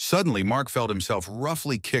 Suddenly, Mark felt himself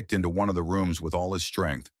roughly kicked into one of the rooms with all his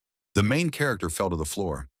strength. The main character fell to the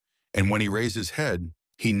floor, and when he raised his head,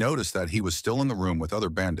 he noticed that he was still in the room with other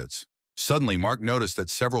bandits. Suddenly, Mark noticed that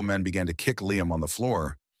several men began to kick Liam on the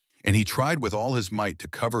floor, and he tried with all his might to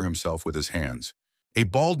cover himself with his hands. A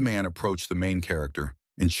bald man approached the main character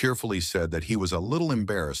and cheerfully said that he was a little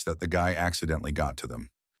embarrassed that the guy accidentally got to them.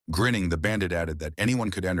 Grinning, the bandit added that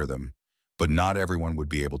anyone could enter them, but not everyone would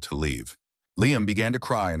be able to leave. Liam began to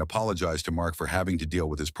cry and apologized to Mark for having to deal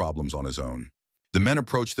with his problems on his own. The men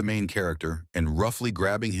approached the main character and, roughly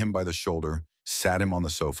grabbing him by the shoulder, sat him on the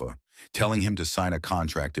sofa, telling him to sign a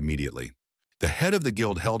contract immediately. The head of the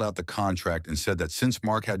guild held out the contract and said that since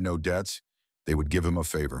Mark had no debts, they would give him a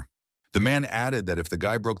favor. The man added that if the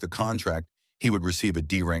guy broke the contract, he would receive a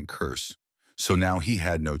D-rank curse, so now he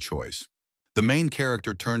had no choice. The main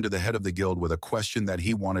character turned to the head of the guild with a question that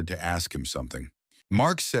he wanted to ask him something.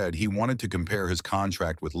 Mark said he wanted to compare his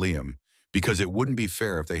contract with Liam because it wouldn't be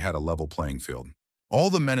fair if they had a level playing field. All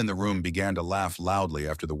the men in the room began to laugh loudly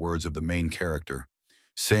after the words of the main character,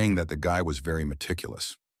 saying that the guy was very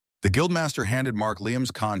meticulous. The guildmaster handed Mark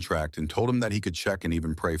Liam's contract and told him that he could check and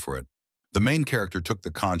even pray for it. The main character took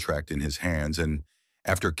the contract in his hands and,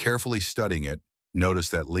 after carefully studying it,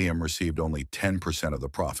 noticed that Liam received only 10% of the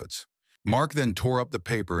profits. Mark then tore up the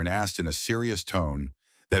paper and asked in a serious tone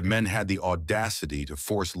that men had the audacity to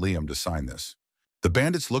force Liam to sign this. The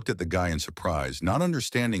bandits looked at the guy in surprise, not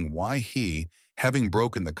understanding why he, having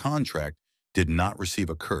broken the contract, did not receive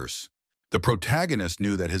a curse. The protagonist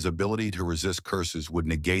knew that his ability to resist curses would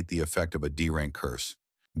negate the effect of a D-rank curse.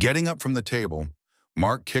 Getting up from the table,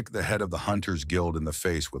 Mark kicked the head of the Hunters Guild in the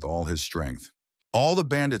face with all his strength. All the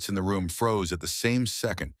bandits in the room froze at the same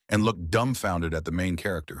second and looked dumbfounded at the main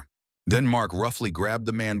character. Then Mark roughly grabbed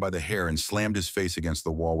the man by the hair and slammed his face against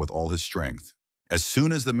the wall with all his strength. As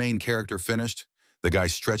soon as the main character finished, the guy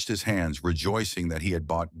stretched his hands, rejoicing that he had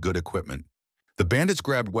bought good equipment. The bandits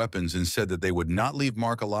grabbed weapons and said that they would not leave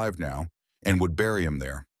Mark alive now and would bury him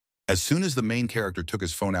there. As soon as the main character took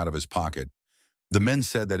his phone out of his pocket, the men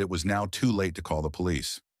said that it was now too late to call the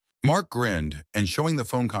police. Mark grinned and, showing the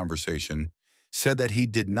phone conversation, said that he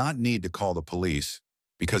did not need to call the police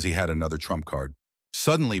because he had another trump card.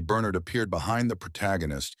 Suddenly, Bernard appeared behind the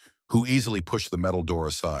protagonist, who easily pushed the metal door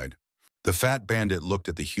aside. The fat bandit looked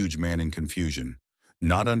at the huge man in confusion,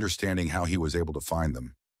 not understanding how he was able to find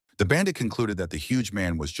them. The bandit concluded that the huge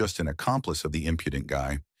man was just an accomplice of the impudent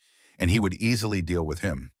guy, and he would easily deal with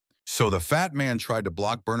him. So the fat man tried to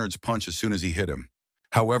block Bernard's punch as soon as he hit him.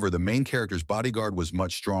 However, the main character's bodyguard was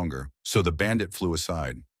much stronger, so the bandit flew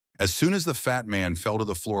aside. As soon as the fat man fell to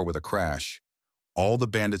the floor with a crash, All the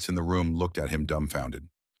bandits in the room looked at him dumbfounded.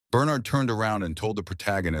 Bernard turned around and told the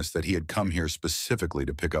protagonist that he had come here specifically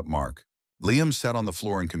to pick up Mark. Liam sat on the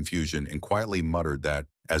floor in confusion and quietly muttered that,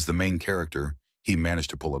 as the main character, he managed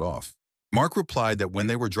to pull it off. Mark replied that when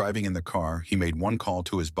they were driving in the car, he made one call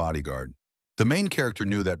to his bodyguard. The main character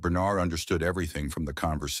knew that Bernard understood everything from the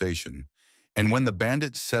conversation, and when the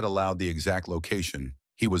bandits said aloud the exact location,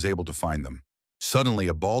 he was able to find them. Suddenly,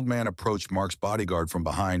 a bald man approached Mark's bodyguard from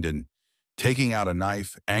behind and, taking out a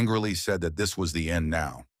knife, angrily said that this was the end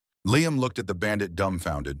now. Liam looked at the bandit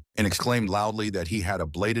dumbfounded and exclaimed loudly that he had a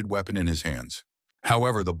bladed weapon in his hands.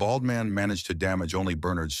 However, the bald man managed to damage only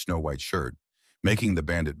Bernard's snow-white shirt, making the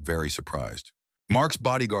bandit very surprised. Mark's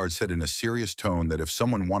bodyguard said in a serious tone that if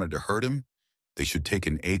someone wanted to hurt him, they should take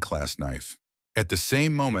an A-class knife. At the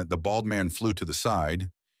same moment, the bald man flew to the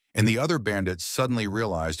side, and the other bandits suddenly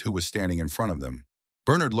realized who was standing in front of them.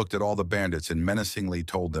 Bernard looked at all the bandits and menacingly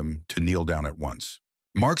told them to kneel down at once.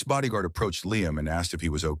 Mark's bodyguard approached Liam and asked if he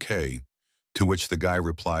was okay, to which the guy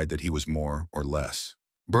replied that he was more or less.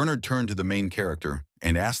 Bernard turned to the main character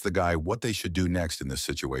and asked the guy what they should do next in this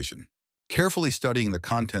situation. Carefully studying the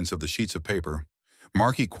contents of the sheets of paper,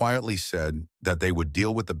 Marky quietly said that they would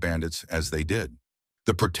deal with the bandits as they did.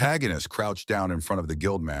 The protagonist crouched down in front of the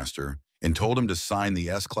guildmaster and told him to sign the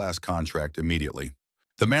S-class contract immediately.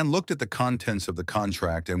 The man looked at the contents of the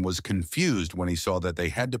contract and was confused when he saw that they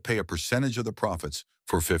had to pay a percentage of the profits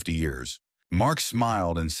for 50 years. Mark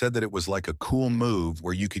smiled and said that it was like a cool move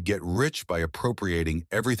where you could get rich by appropriating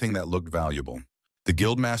everything that looked valuable. The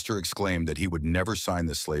guildmaster exclaimed that he would never sign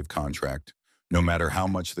the slave contract, no matter how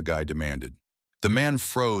much the guy demanded. The man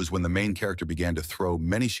froze when the main character began to throw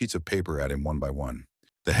many sheets of paper at him one by one.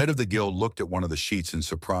 The head of the guild looked at one of the sheets in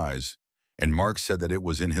surprise, and Mark said that it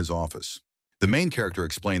was in his office. The main character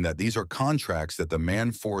explained that these are contracts that the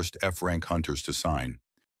man forced F-rank hunters to sign.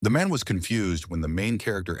 The man was confused when the main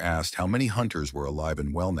character asked how many hunters were alive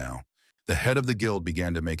and well now. The head of the guild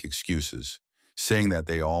began to make excuses, saying that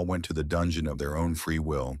they all went to the dungeon of their own free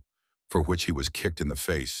will, for which he was kicked in the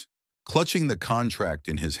face. Clutching the contract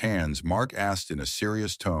in his hands, Mark asked in a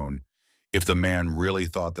serious tone if the man really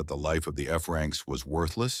thought that the life of the F-ranks was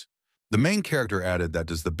worthless. The main character added that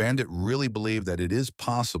does the bandit really believe that it is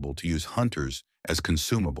possible to use hunters as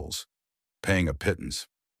consumables, paying a pittance.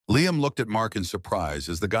 Liam looked at Mark in surprise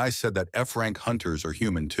as the guy said that F-rank hunters are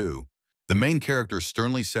human too. The main character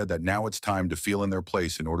sternly said that now it's time to feel in their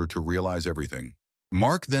place in order to realize everything.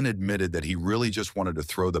 Mark then admitted that he really just wanted to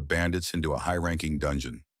throw the bandits into a high-ranking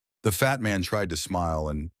dungeon. The fat man tried to smile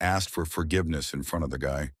and asked for forgiveness in front of the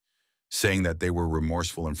guy, saying that they were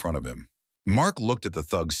remorseful in front of him. Mark looked at the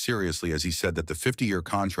thugs seriously as he said that the 50-year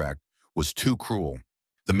contract was too cruel.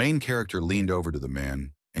 The main character leaned over to the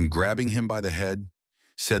man and, grabbing him by the head,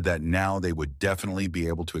 said that now they would definitely be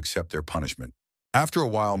able to accept their punishment. After a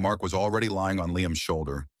while, Mark was already lying on Liam's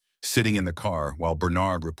shoulder, sitting in the car while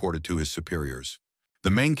Bernard reported to his superiors.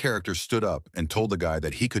 The main character stood up and told the guy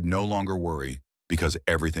that he could no longer worry because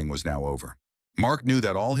everything was now over. Mark knew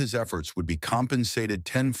that all his efforts would be compensated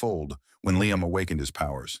tenfold when Liam awakened his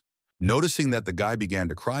powers. Noticing that the guy began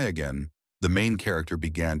to cry again, the main character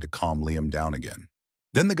began to calm Liam down again.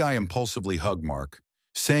 Then the guy impulsively hugged Mark,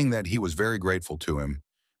 saying that he was very grateful to him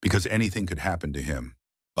because anything could happen to him.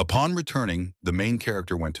 Upon returning, the main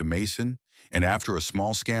character went to Mason and, after a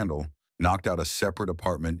small scandal, knocked out a separate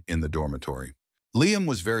apartment in the dormitory. Liam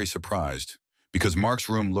was very surprised because Mark's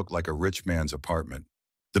room looked like a rich man's apartment.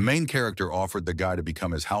 The main character offered the guy to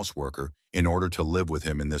become his houseworker in order to live with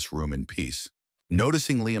him in this room in peace.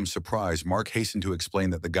 Noticing Liam's surprise, Mark hastened to explain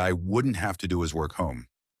that the guy wouldn't have to do his work home.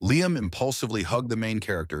 Liam impulsively hugged the main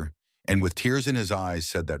character and with tears in his eyes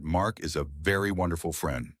said that Mark is a very wonderful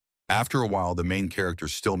friend. After a while, the main character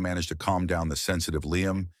still managed to calm down the sensitive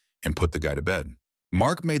Liam and put the guy to bed.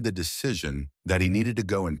 Mark made the decision that he needed to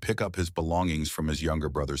go and pick up his belongings from his younger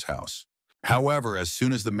brother's house. However, as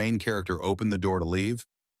soon as the main character opened the door to leave,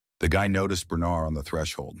 the guy noticed Bernard on the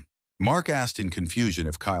threshold. Mark asked in confusion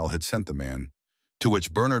if Kyle had sent the man, to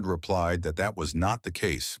which Bernard replied that that was not the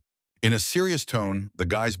case. In a serious tone, the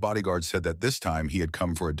guy's bodyguard said that this time he had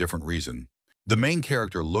come for a different reason. The main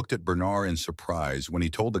character looked at Bernard in surprise when he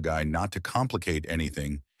told the guy not to complicate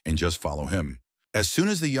anything and just follow him. As soon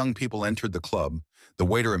as the young people entered the club, the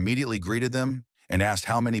waiter immediately greeted them and asked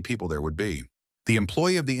how many people there would be. The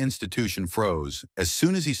employee of the institution froze as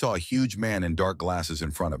soon as he saw a huge man in dark glasses in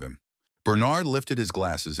front of him. Bernard lifted his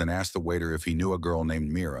glasses and asked the waiter if he knew a girl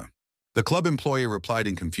named Mira. The club employee replied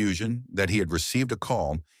in confusion that he had received a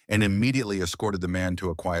call and immediately escorted the man to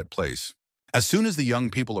a quiet place. As soon as the young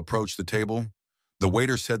people approached the table, the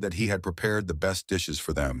waiter said that he had prepared the best dishes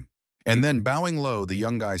for them. And then, bowing low, the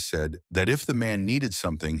young guy said that if the man needed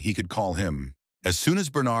something, he could call him. As soon as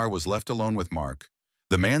Bernard was left alone with Mark,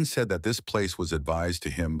 the man said that this place was advised to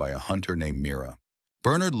him by a hunter named Mira.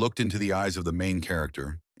 Bernard looked into the eyes of the main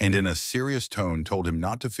character and in a serious tone told him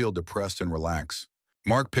not to feel depressed and relax.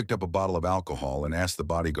 Mark picked up a bottle of alcohol and asked the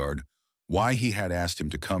bodyguard why he had asked him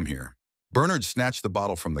to come here. Bernard snatched the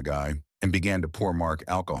bottle from the guy and began to pour Mark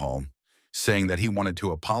alcohol, saying that he wanted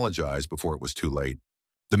to apologize before it was too late.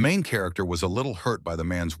 The main character was a little hurt by the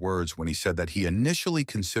man's words when he said that he initially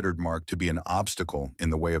considered Mark to be an obstacle in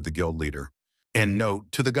the way of the guild leader. And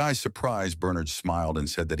note, to the guy's surprise, Bernard smiled and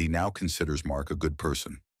said that he now considers Mark a good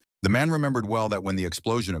person. The man remembered well that when the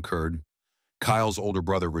explosion occurred, Kyle's older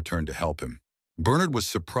brother returned to help him. Bernard was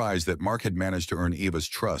surprised that Mark had managed to earn Eva's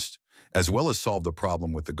trust, as well as solve the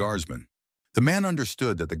problem with the guardsmen. The man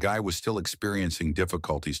understood that the guy was still experiencing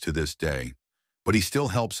difficulties to this day, but he still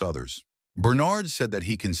helps others. Bernard said that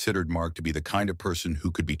he considered Mark to be the kind of person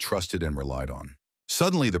who could be trusted and relied on.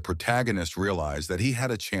 Suddenly, the protagonist realized that he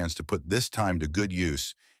had a chance to put this time to good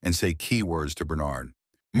use and say key words to Bernard.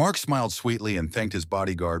 Mark smiled sweetly and thanked his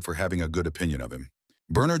bodyguard for having a good opinion of him.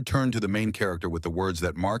 Bernard turned to the main character with the words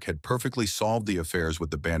that Mark had perfectly solved the affairs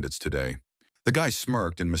with the bandits today. The guy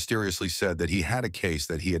smirked and mysteriously said that he had a case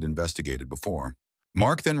that he had investigated before.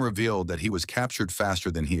 Mark then revealed that he was captured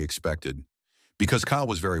faster than he expected, because Kyle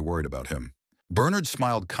was very worried about him. Bernard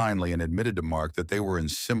smiled kindly and admitted to Mark that they were in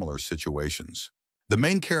similar situations. The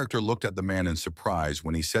main character looked at the man in surprise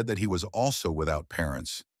when he said that he was also without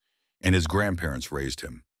parents, and his grandparents raised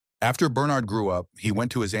him. After Bernard grew up, he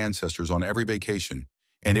went to his ancestors on every vacation,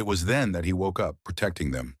 and it was then that he woke up,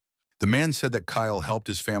 protecting them. The man said that Kyle helped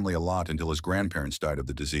his family a lot until his grandparents died of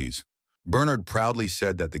the disease. Bernard proudly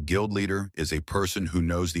said that the guild leader is a person who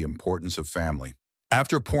knows the importance of family.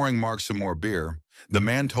 After pouring Mark some more beer, the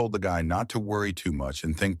man told the guy not to worry too much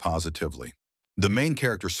and think positively. The main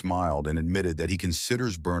character smiled and admitted that he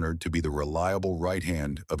considers Bernard to be the reliable right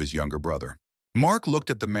hand of his younger brother. Mark looked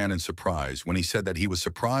at the man in surprise when he said that he was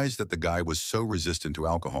surprised that the guy was so resistant to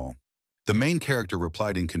alcohol. The main character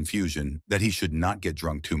replied in confusion that he should not get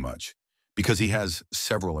drunk too much, because he has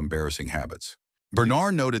several embarrassing habits.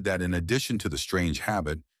 Bernard noted that in addition to the strange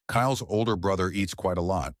habit, Kyle's older brother eats quite a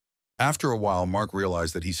lot. After a while, Mark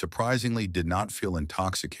realized that he surprisingly did not feel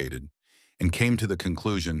intoxicated and came to the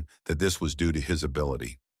conclusion that this was due to his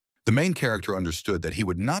ability. The main character understood that he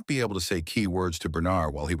would not be able to say key words to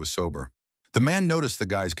Bernard while he was sober. The man noticed the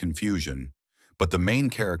guy's confusion, but the main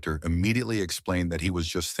character immediately explained that he was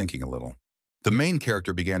just thinking a little. The main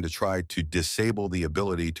character began to try to disable the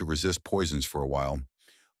ability to resist poisons for a while,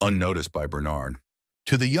 unnoticed by Bernard.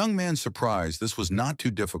 To the young man's surprise, this was not too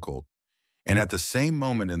difficult, and at the same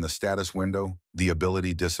moment in the status window, the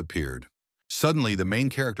ability disappeared. Suddenly, the main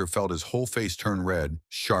character felt his whole face turn red,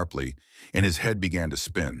 sharply, and his head began to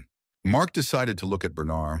spin. Mark decided to look at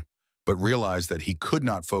Bernard, but realized that he could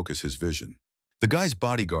not focus his vision. The guy's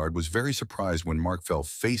bodyguard was very surprised when Mark fell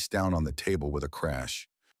face down on the table with a crash.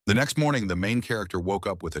 The next morning, the main character woke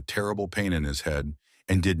up with a terrible pain in his head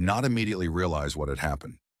and did not immediately realize what had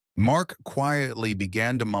happened. Mark quietly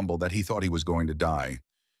began to mumble that he thought he was going to die,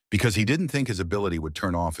 because he didn't think his ability would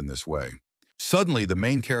turn off in this way. Suddenly, the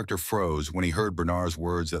main character froze when he heard Bernard's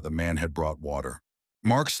words that the man had brought water.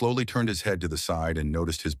 Mark slowly turned his head to the side and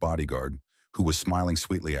noticed his bodyguard, who was smiling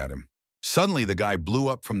sweetly at him. Suddenly, the guy blew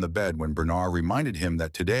up from the bed when Bernard reminded him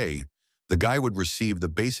that today, the guy would receive the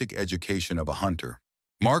basic education of a hunter.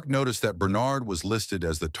 Mark noticed that Bernard was listed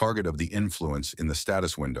as the target of the influence in the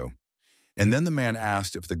status window, and then the man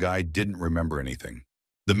asked if the guy didn't remember anything.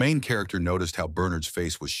 The main character noticed how Bernard's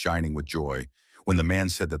face was shining with joy when the man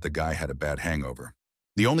said that the guy had a bad hangover.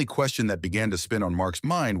 The only question that began to spin on Mark's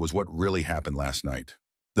mind was what really happened last night.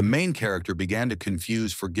 The main character began to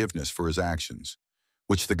confuse forgiveness for his actions,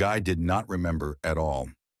 which the guy did not remember at all.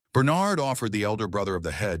 Bernard offered the elder brother of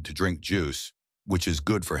the head to drink juice, which is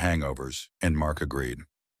good for hangovers, and Mark agreed.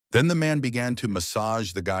 Then the man began to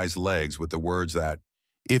massage the guy's legs with the words that,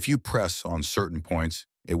 if you press on certain points,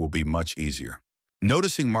 it will be much easier.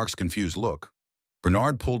 Noticing Mark's confused look,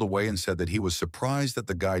 Bernard pulled away and said that he was surprised that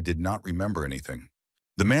the guy did not remember anything.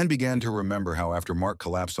 The man began to remember how after Mark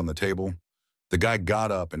collapsed on the table, the guy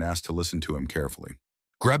got up and asked to listen to him carefully.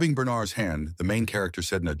 Grabbing Bernard's hand, the main character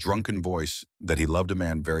said in a drunken voice that he loved a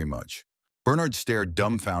man very much. Bernard stared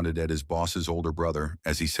dumbfounded at his boss's older brother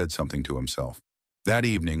as he said something to himself. That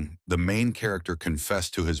evening, the main character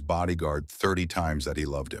confessed to his bodyguard 30 times that he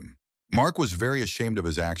loved him. Mark was very ashamed of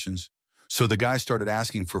his actions, so the guy started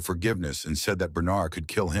asking for forgiveness and said that Bernard could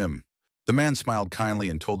kill him. The man smiled kindly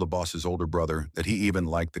and told the boss's older brother that he even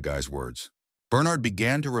liked the guy's words. Bernard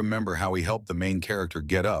began to remember how he helped the main character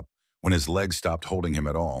get up when his legs stopped holding him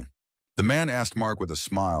at all. The man asked Mark with a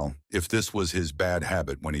smile if this was his bad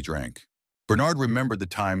habit when he drank. Bernard remembered the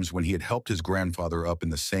times when he had helped his grandfather up in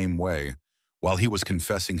the same way while he was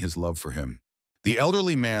confessing his love for him. The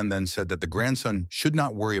elderly man then said that the grandson should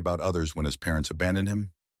not worry about others when his parents abandoned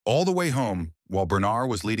him. All the way home, while Bernard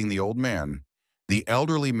was leading the old man, the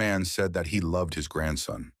elderly man said that he loved his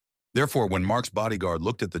grandson. Therefore, when Mark's bodyguard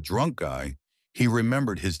looked at the drunk guy, he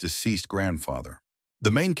remembered his deceased grandfather.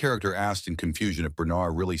 The main character asked in confusion if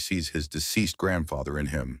Bernard really sees his deceased grandfather in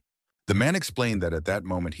him. The man explained that at that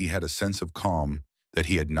moment he had a sense of calm that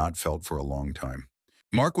he had not felt for a long time.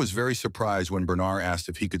 Mark was very surprised when Bernard asked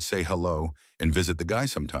if he could say hello and visit the guy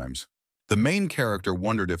sometimes. The main character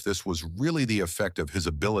wondered if this was really the effect of his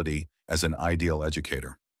ability as an ideal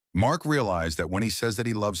educator. Mark realized that when he says that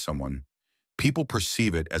he loves someone, people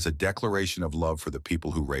perceive it as a declaration of love for the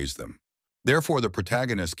people who raised them. Therefore, the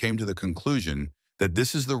protagonist came to the conclusion that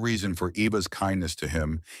this is the reason for Eva's kindness to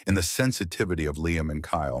him and the sensitivity of Liam and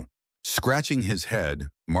Kyle. Scratching his head,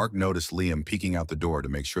 Mark noticed Liam peeking out the door to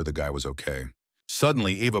make sure the guy was okay.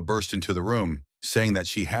 Suddenly, Eva burst into the room, saying that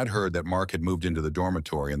she had heard that Mark had moved into the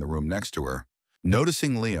dormitory in the room next to her.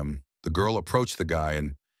 Noticing Liam, the girl approached the guy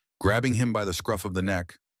and, grabbing him by the scruff of the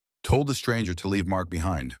neck, told the stranger to leave Mark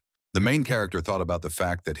behind. The main character thought about the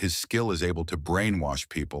fact that his skill is able to brainwash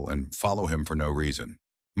people and follow him for no reason.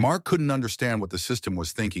 Mark couldn't understand what the system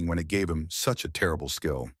was thinking when it gave him such a terrible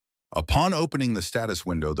skill. Upon opening the status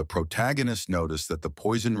window, the protagonist noticed that the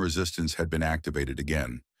poison resistance had been activated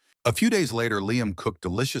again. A few days later, Liam cooked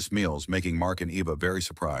delicious meals, making Mark and Eva very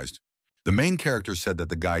surprised. The main character said that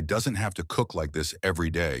the guy doesn't have to cook like this every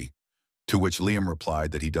day, to which Liam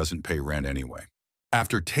replied that he doesn't pay rent anyway.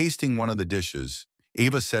 After tasting one of the dishes,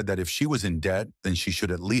 Eva said that if she was in debt, then she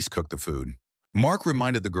should at least cook the food. Mark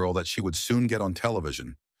reminded the girl that she would soon get on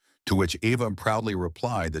television, to which Eva proudly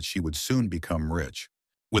replied that she would soon become rich.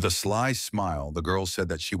 With a sly smile, the girl said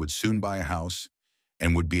that she would soon buy a house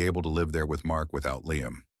and would be able to live there with Mark without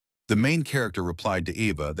Liam. The main character replied to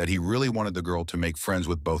Eva that he really wanted the girl to make friends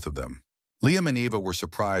with both of them. Liam and Eva were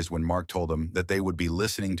surprised when Mark told them that they would be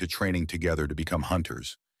listening to training together to become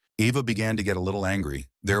hunters. Eva began to get a little angry,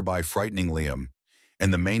 thereby frightening Liam,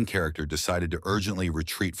 and the main character decided to urgently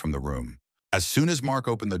retreat from the room. As soon as Mark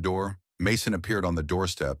opened the door, Mason appeared on the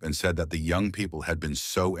doorstep and said that the young people had been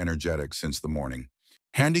so energetic since the morning.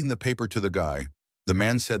 Handing the paper to the guy, the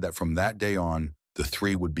man said that from that day on, the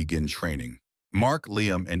three would begin training. Mark,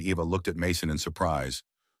 Liam, and Eva looked at Mason in surprise,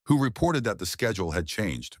 who reported that the schedule had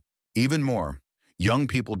changed. Even more, young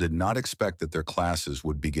people did not expect that their classes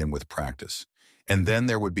would begin with practice, and then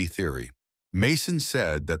there would be theory. Mason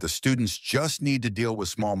said that the students just need to deal with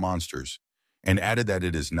small monsters, and added that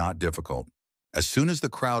it is not difficult. As soon as the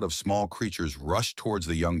crowd of small creatures rushed towards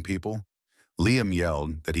the young people, Liam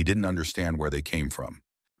yelled that he didn't understand where they came from.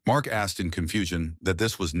 Mark asked in confusion that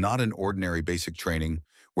this was not an ordinary basic training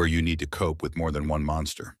where you need to cope with more than one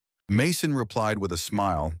monster. Mason replied with a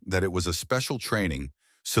smile that it was a special training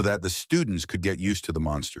so that the students could get used to the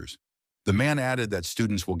monsters. The man added that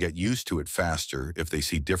students will get used to it faster if they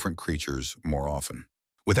see different creatures more often.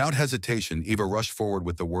 Without hesitation, Eva rushed forward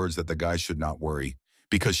with the words that the guys should not worry,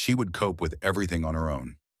 because she would cope with everything on her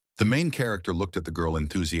own. The main character looked at the girl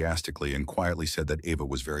enthusiastically and quietly said that Eva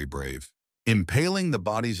was very brave. Impaling the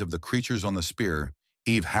bodies of the creatures on the spear,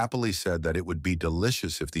 Eve happily said that it would be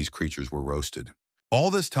delicious if these creatures were roasted.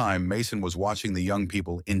 All this time, Mason was watching the young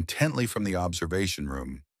people intently from the observation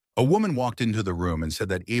room. A woman walked into the room and said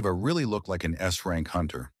that Eva really looked like an S-rank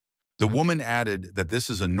hunter. The woman added that this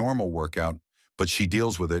is a normal workout, but she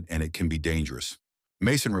deals with it and it can be dangerous.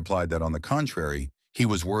 Mason replied that on the contrary, he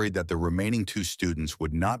was worried that the remaining two students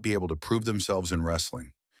would not be able to prove themselves in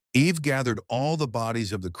wrestling. Eve gathered all the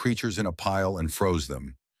bodies of the creatures in a pile and froze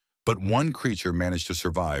them, but one creature managed to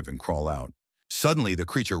survive and crawl out. Suddenly, the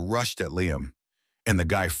creature rushed at Liam, and the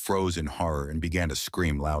guy froze in horror and began to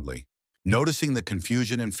scream loudly. Noticing the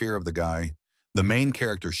confusion and fear of the guy, the main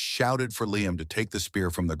character shouted for Liam to take the spear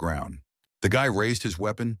from the ground. The guy raised his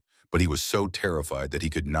weapon, but he was so terrified that he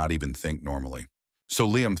could not even think normally. So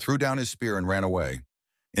Liam threw down his spear and ran away,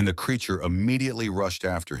 and the creature immediately rushed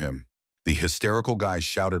after him. The hysterical guy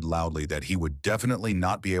shouted loudly that he would definitely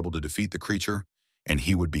not be able to defeat the creature, and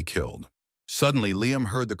he would be killed. Suddenly, Liam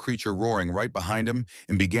heard the creature roaring right behind him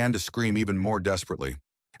and began to scream even more desperately.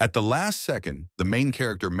 At the last second, the main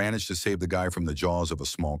character managed to save the guy from the jaws of a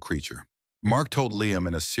small creature. Mark told Liam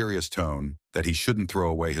in a serious tone that he shouldn't throw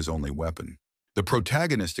away his only weapon. The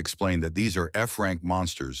protagonist explained that these are F-rank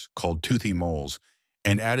monsters called toothy moles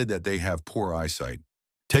and added that they have poor eyesight.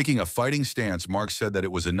 Taking a fighting stance, Mark said that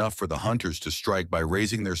it was enough for the hunters to strike by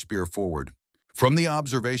raising their spear forward. From the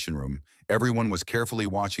observation room, everyone was carefully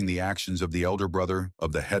watching the actions of the elder brother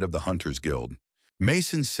of the head of the Hunters Guild.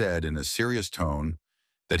 Mason said in a serious tone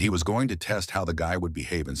that he was going to test how the guy would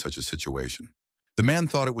behave in such a situation. The man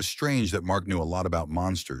thought it was strange that Mark knew a lot about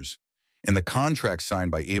monsters, and the contract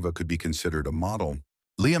signed by Eva could be considered a model.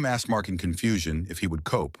 Liam asked Mark in confusion if he would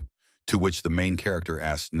cope, to which the main character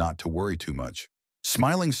asked not to worry too much.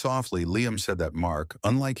 Smiling softly, Liam said that Mark,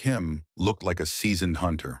 unlike him, looked like a seasoned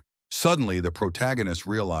hunter. Suddenly, the protagonist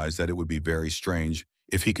realized that it would be very strange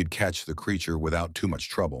if he could catch the creature without too much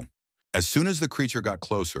trouble. As soon as the creature got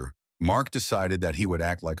closer, Mark decided that he would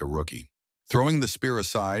act like a rookie. Throwing the spear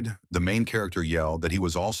aside, the main character yelled that he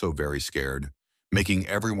was also very scared, making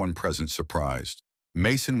everyone present surprised.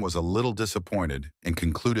 Mason was a little disappointed and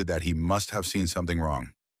concluded that he must have seen something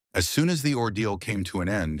wrong. As soon as the ordeal came to an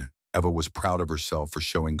end, Eva was proud of herself for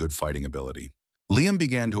showing good fighting ability. Liam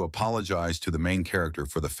began to apologize to the main character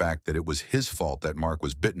for the fact that it was his fault that Mark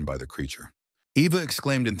was bitten by the creature. Eva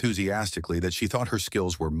exclaimed enthusiastically that she thought her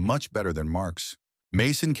skills were much better than Mark's.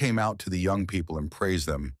 Mason came out to the young people and praised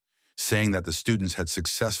them, saying that the students had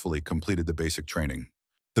successfully completed the basic training.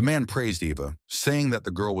 The man praised Eva, saying that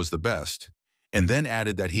the girl was the best, and then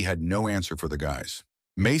added that he had no answer for the guys.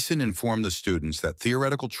 Mason informed the students that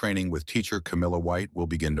theoretical training with teacher Camilla White will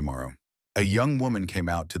begin tomorrow. A young woman came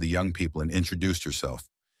out to the young people and introduced herself,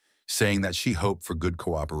 saying that she hoped for good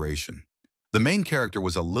cooperation. The main character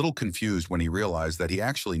was a little confused when he realized that he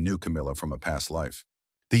actually knew Camilla from a past life.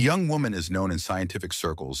 The young woman is known in scientific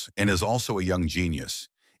circles and is also a young genius,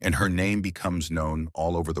 and her name becomes known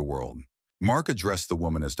all over the world. Mark addressed the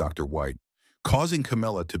woman as Dr. White, causing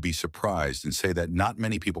Camilla to be surprised and say that not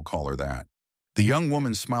many people call her that. The young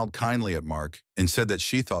woman smiled kindly at Mark and said that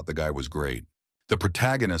she thought the guy was great. The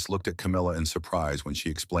protagonist looked at Camilla in surprise when she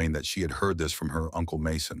explained that she had heard this from her Uncle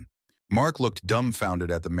Mason. Mark looked dumbfounded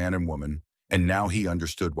at the man and woman, and now he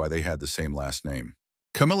understood why they had the same last name.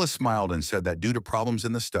 Camilla smiled and said that due to problems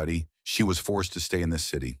in the study, she was forced to stay in this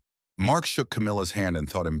city. Mark shook Camilla's hand and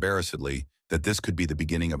thought embarrassedly that this could be the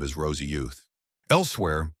beginning of his rosy youth.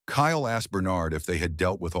 Elsewhere, Kyle asked Bernard if they had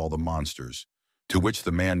dealt with all the monsters, to which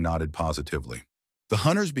the man nodded positively. The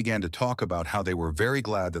hunters began to talk about how they were very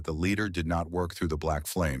glad that the leader did not work through the black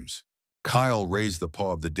flames. Kyle raised the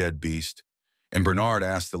paw of the dead beast, and Bernard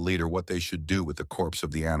asked the leader what they should do with the corpse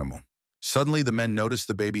of the animal. Suddenly, the men noticed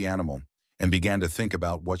the baby animal and began to think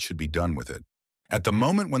about what should be done with it. At the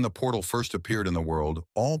moment when the portal first appeared in the world,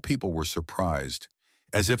 all people were surprised,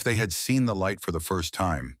 as if they had seen the light for the first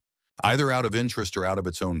time. Either out of interest or out of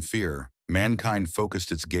its own fear, mankind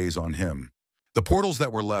focused its gaze on him. The portals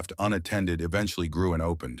that were left unattended eventually grew and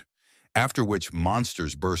opened, after which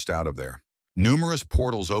monsters burst out of there. Numerous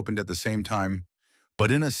portals opened at the same time,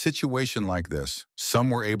 but in a situation like this, some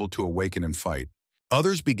were able to awaken and fight.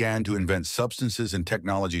 Others began to invent substances and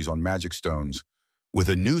technologies on magic stones, with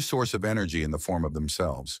a new source of energy in the form of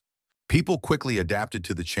themselves. People quickly adapted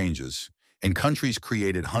to the changes, and countries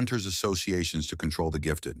created hunters' associations to control the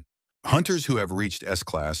gifted. Hunters who have reached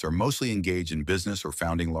S-class are mostly engaged in business or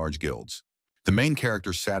founding large guilds. The main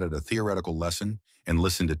character sat at a theoretical lesson and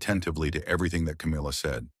listened attentively to everything that Camilla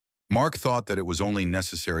said. Mark thought that it was only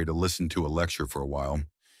necessary to listen to a lecture for a while,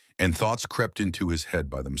 and thoughts crept into his head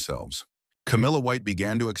by themselves. Camilla White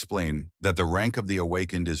began to explain that the rank of the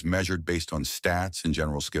awakened is measured based on stats and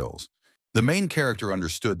general skills. The main character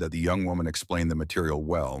understood that the young woman explained the material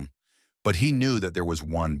well, but he knew that there was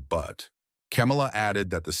one but. Camilla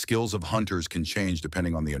added that the skills of hunters can change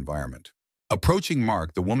depending on the environment. Approaching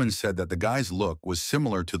Mark, the woman said that the guy's look was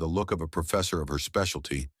similar to the look of a professor of her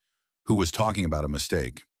specialty who was talking about a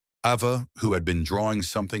mistake. Ava, who had been drawing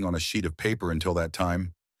something on a sheet of paper until that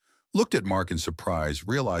time, looked at Mark in surprise,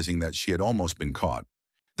 realizing that she had almost been caught.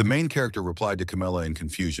 The main character replied to Camilla in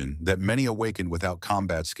confusion that many awakened without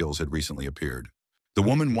combat skills had recently appeared. The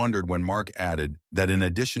woman wondered when Mark added that in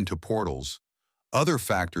addition to portals, other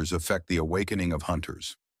factors affect the awakening of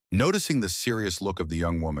hunters. Noticing the serious look of the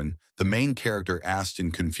young woman, the main character asked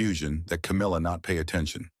in confusion that Camilla not pay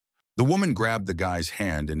attention. The woman grabbed the guy's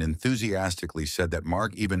hand and enthusiastically said that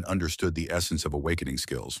Mark even understood the essence of awakening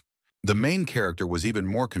skills. The main character was even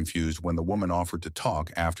more confused when the woman offered to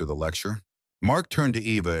talk after the lecture. Mark turned to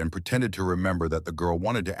Eva and pretended to remember that the girl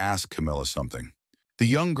wanted to ask Camilla something. The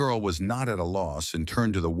young girl was not at a loss and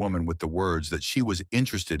turned to the woman with the words that she was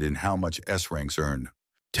interested in how much S ranks earned.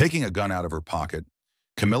 Taking a gun out of her pocket,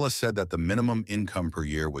 Camilla said that the minimum income per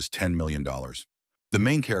year was $10 million. The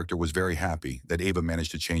main character was very happy that Ava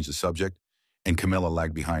managed to change the subject, and Camilla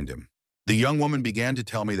lagged behind him. The young woman began to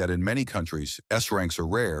tell me that in many countries, S ranks are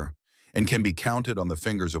rare and can be counted on the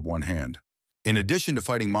fingers of one hand. In addition to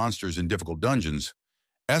fighting monsters in difficult dungeons,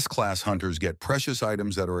 S-class hunters get precious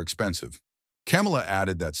items that are expensive. Kamala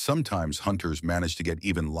added that sometimes hunters manage to get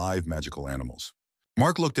even live magical animals.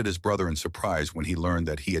 Mark looked at his brother in surprise when he learned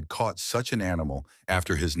that he had caught such an animal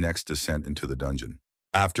after his next descent into the dungeon.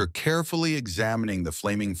 After carefully examining the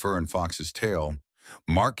flaming fur and fox's tail,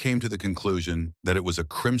 Mark came to the conclusion that it was a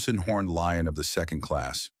crimson-horned lion of the second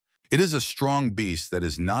class. It is a strong beast that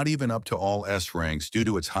is not even up to all S ranks due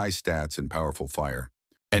to its high stats and powerful fire.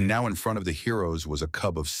 And now in front of the heroes was a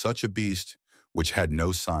cub of such a beast which had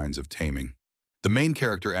no signs of taming. The main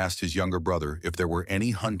character asked his younger brother if there were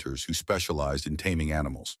any hunters who specialized in taming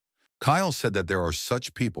animals. Kyle said that there are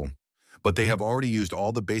such people, but they have already used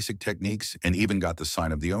all the basic techniques and even got the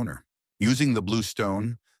sign of the owner. Using the blue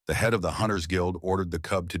stone, the head of the Hunters Guild ordered the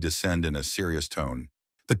cub to descend in a serious tone.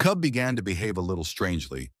 The cub began to behave a little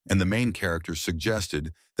strangely, and the main character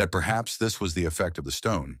suggested that perhaps this was the effect of the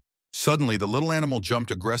stone. Suddenly, the little animal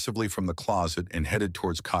jumped aggressively from the closet and headed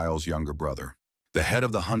towards Kyle's younger brother. The head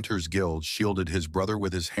of the Hunters Guild shielded his brother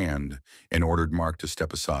with his hand and ordered Mark to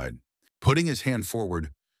step aside. Putting his hand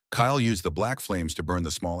forward, Kyle used the black flames to burn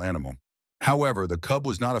the small animal. However, the cub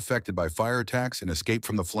was not affected by fire attacks and escaped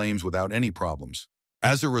from the flames without any problems.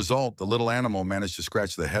 As a result, the little animal managed to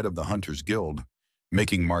scratch the head of the Hunters Guild,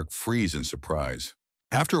 making Mark freeze in surprise.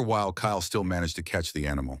 After a while, Kyle still managed to catch the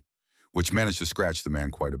animal, which managed to scratch the man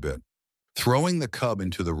quite a bit. Throwing the cub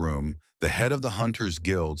into the room, the head of the Hunters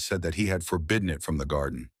Guild said that he had forbidden it from the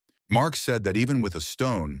garden. Mark said that even with a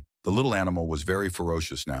stone, the little animal was very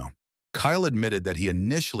ferocious now. Kyle admitted that he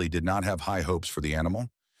initially did not have high hopes for the animal,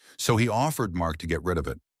 so he offered Mark to get rid of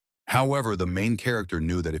it. However, the main character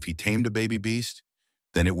knew that if he tamed a baby beast,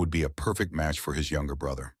 then it would be a perfect match for his younger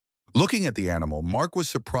brother. Looking at the animal, Mark was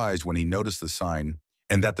surprised when he noticed the sign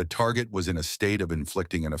and that the target was in a state of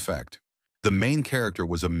inflicting an effect. The main character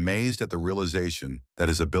was amazed at the realization that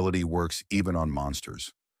his ability works even on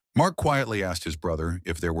monsters. Mark quietly asked his brother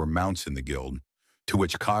if there were mounts in the guild, to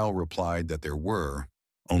which Kyle replied that there were,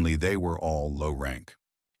 only they were all low rank.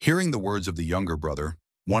 Hearing the words of the younger brother,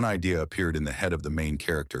 one idea appeared in the head of the main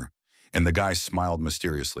character, and the guy smiled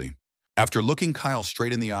mysteriously. After looking Kyle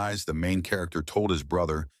straight in the eyes, the main character told his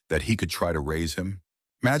brother that he could try to raise him.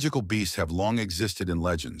 Magical beasts have long existed in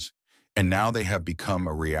legends, and now they have become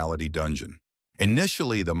a reality dungeon.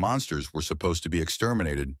 Initially, the monsters were supposed to be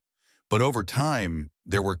exterminated, but over time,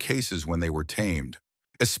 there were cases when they were tamed.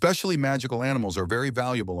 Especially magical animals are very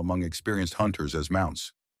valuable among experienced hunters as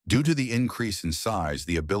mounts. Due to the increase in size,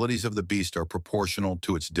 the abilities of the beast are proportional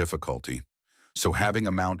to its difficulty, so having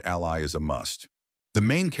a mount ally is a must. The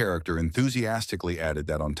main character enthusiastically added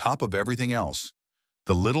that on top of everything else,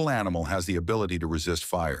 the little animal has the ability to resist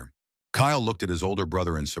fire. Kyle looked at his older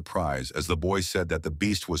brother in surprise as the boy said that the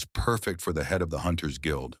beast was perfect for the head of the Hunters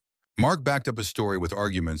Guild. Mark backed up his story with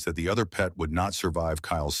arguments that the other pet would not survive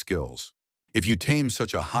Kyle's skills. If you tame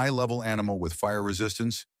such a high-level animal with fire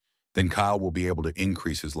resistance, then Kyle will be able to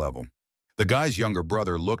increase his level. The guy's younger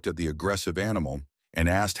brother looked at the aggressive animal and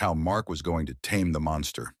asked how Mark was going to tame the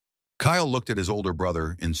monster. Kyle looked at his older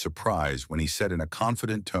brother in surprise when he said in a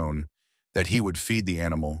confident tone that he would feed the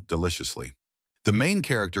animal deliciously. The main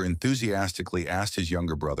character enthusiastically asked his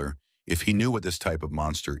younger brother if he knew what this type of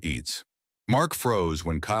monster eats. Mark froze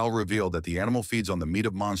when Kyle revealed that the animal feeds on the meat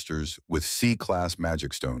of monsters with C-class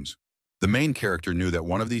magic stones. The main character knew that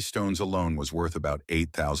one of these stones alone was worth about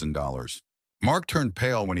 $8,000. Mark turned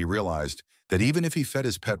pale when he realized that even if he fed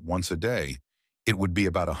his pet once a day, it would be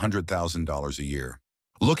about $100,000 a year.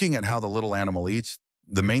 Looking at how the little animal eats,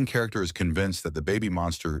 the main character is convinced that the baby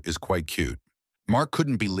monster is quite cute. Mark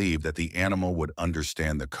couldn't believe that the animal would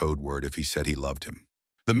understand the code word if he said he loved him.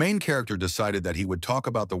 The main character decided that he would talk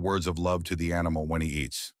about the words of love to the animal when he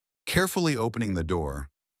eats. Carefully opening the door,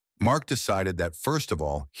 Mark decided that first of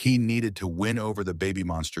all, he needed to win over the baby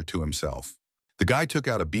monster to himself. The guy took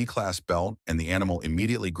out a B-class belt and the animal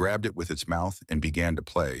immediately grabbed it with its mouth and began to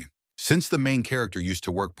play. Since the main character used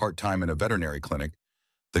to work part-time in a veterinary clinic,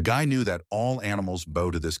 the guy knew that all animals bow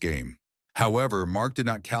to this game. However, Mark did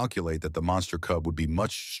not calculate that the monster cub would be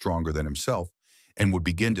much stronger than himself and would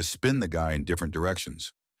begin to spin the guy in different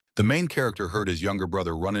directions. The main character heard his younger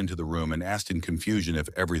brother run into the room and asked in confusion if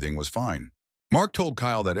everything was fine. Mark told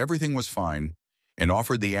Kyle that everything was fine and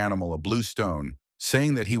offered the animal a blue stone,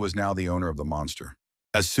 saying that he was now the owner of the monster.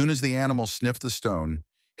 As soon as the animal sniffed the stone,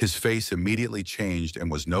 his face immediately changed and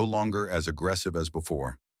was no longer as aggressive as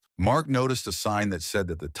before. Mark noticed a sign that said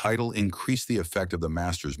that the title increased the effect of the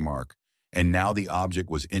master's mark, and now the object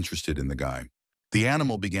was interested in the guy. The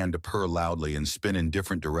animal began to purr loudly and spin in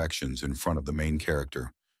different directions in front of the main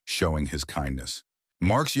character, showing his kindness.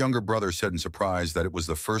 Mark's younger brother said in surprise that it was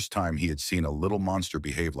the first time he had seen a little monster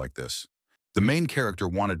behave like this. The main character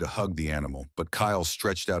wanted to hug the animal, but Kyle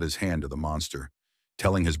stretched out his hand to the monster,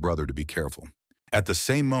 telling his brother to be careful. At the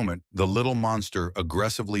same moment, the little monster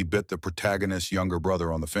aggressively bit the protagonist's younger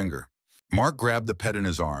brother on the finger. Mark grabbed the pet in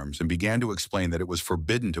his arms and began to explain that it was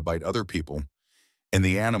forbidden to bite other people, and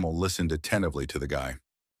the animal listened attentively to the guy.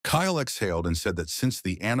 Kyle exhaled and said that since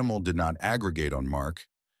the animal did not aggregate on Mark,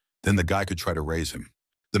 then the guy could try to raise him.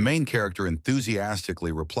 The main character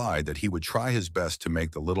enthusiastically replied that he would try his best to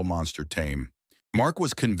make the little monster tame. Mark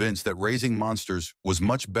was convinced that raising monsters was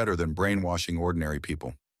much better than brainwashing ordinary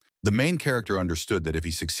people. The main character understood that if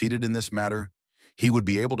he succeeded in this matter, he would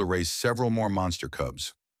be able to raise several more monster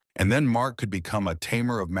cubs. And then Mark could become a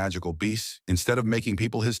tamer of magical beasts instead of making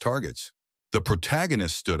people his targets. The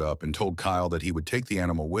protagonist stood up and told Kyle that he would take the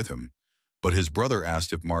animal with him, but his brother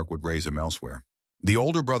asked if Mark would raise him elsewhere. The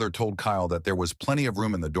older brother told Kyle that there was plenty of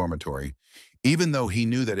room in the dormitory, even though he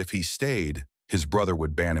knew that if he stayed, his brother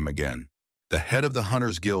would ban him again. The head of the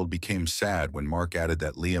Hunters Guild became sad when Mark added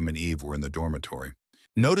that Liam and Eve were in the dormitory.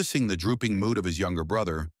 Noticing the drooping mood of his younger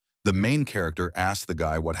brother, the main character asked the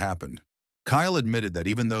guy what happened. Kyle admitted that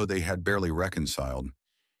even though they had barely reconciled,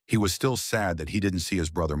 he was still sad that he didn't see his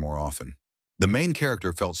brother more often. The main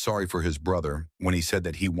character felt sorry for his brother when he said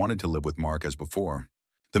that he wanted to live with Mark as before.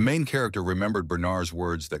 The main character remembered Bernard's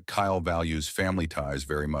words that Kyle values family ties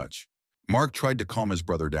very much. Mark tried to calm his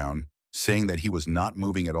brother down, saying that he was not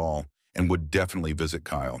moving at all and would definitely visit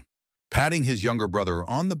Kyle. Patting his younger brother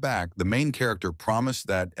on the back, the main character promised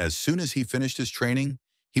that as soon as he finished his training,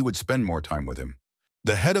 he would spend more time with him.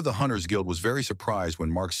 The head of the Hunters Guild was very surprised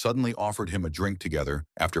when Mark suddenly offered him a drink together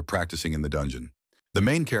after practicing in the dungeon. The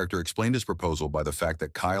main character explained his proposal by the fact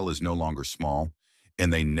that Kyle is no longer small,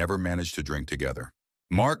 and they never managed to drink together.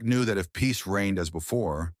 Mark knew that if peace reigned as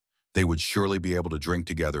before, they would surely be able to drink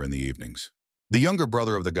together in the evenings. The younger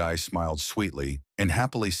brother of the guy smiled sweetly and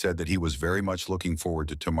happily said that he was very much looking forward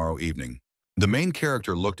to tomorrow evening. The main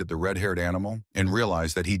character looked at the red-haired animal and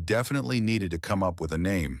realized that he definitely needed to come up with a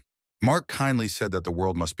name. Mark kindly said that the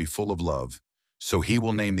world must be full of love, so he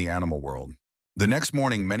will name the animal world. The next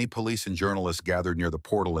morning, many police and journalists gathered near the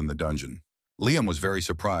portal in the dungeon. Liam was very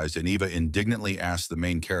surprised, and Eva indignantly asked the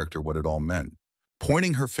main character what it all meant.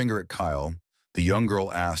 Pointing her finger at Kyle, the young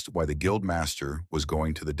girl asked why the guild master was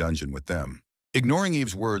going to the dungeon with them. Ignoring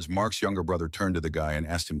Eve's words, Mark's younger brother turned to the guy and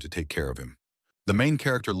asked him to take care of him. The main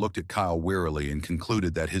character looked at Kyle wearily and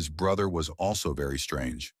concluded that his brother was also very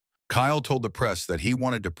strange. Kyle told the press that he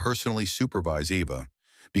wanted to personally supervise Eva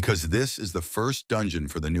because this is the first dungeon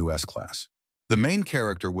for the new S-Class. The main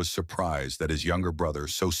character was surprised that his younger brother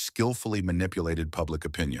so skillfully manipulated public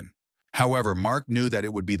opinion. However, Mark knew that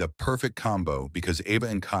it would be the perfect combo because Eva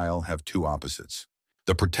and Kyle have two opposites.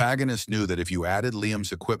 The protagonist knew that if you added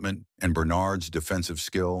Liam's equipment and Bernard's defensive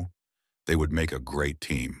skill, they would make a great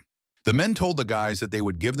team. The men told the guys that they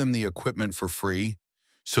would give them the equipment for free,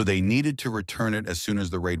 so they needed to return it as soon as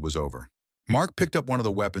the raid was over. Mark picked up one of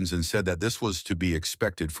the weapons and said that this was to be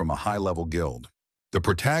expected from a high-level guild. The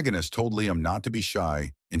protagonist told Liam not to be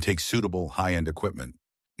shy and take suitable high-end equipment.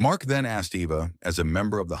 Mark then asked Eva, as a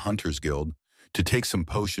member of the Hunters Guild, to take some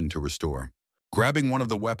potion to restore. Grabbing one of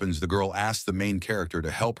the weapons, the girl asked the main character to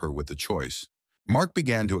help her with the choice. Mark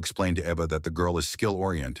began to explain to Eva that the girl is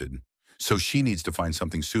skill-oriented, so she needs to find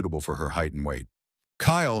something suitable for her height and weight.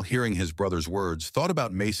 Kyle, hearing his brother's words, thought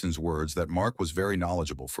about Mason's words that Mark was very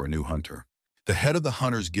knowledgeable for a new hunter. The head of the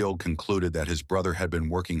Hunters Guild concluded that his brother had been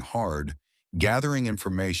working hard, gathering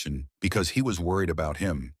information because he was worried about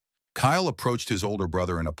him. Kyle approached his older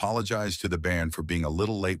brother and apologized to the band for being a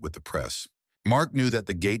little late with the press. Mark knew that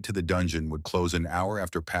the gate to the dungeon would close an hour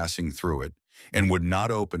after passing through it and would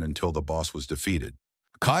not open until the boss was defeated.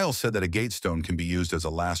 Kyle said that a gate stone can be used as a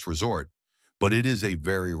last resort, but it is a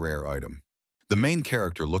very rare item. The main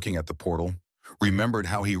character, looking at the portal, remembered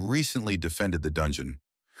how he recently defended the dungeon,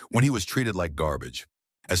 when he was treated like garbage.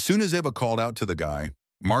 As soon as Eva called out to the guy,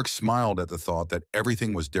 Mark smiled at the thought that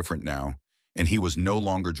everything was different now, and he was no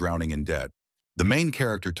longer drowning in debt. The main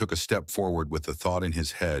character took a step forward with the thought in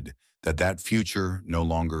his head that that future no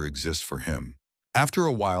longer exists for him. After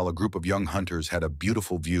a while, a group of young hunters had a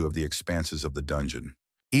beautiful view of the expanses of the dungeon.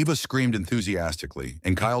 Eva screamed enthusiastically,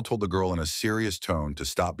 and Kyle told the girl in a serious tone to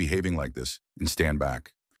stop behaving like this and stand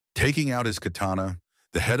back. Taking out his katana,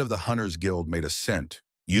 the head of the Hunters Guild made a scent,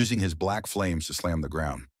 using his black flames to slam the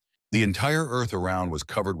ground. The entire earth around was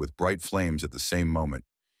covered with bright flames at the same moment,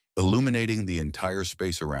 illuminating the entire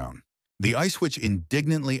space around. The Ice Witch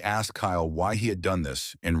indignantly asked Kyle why he had done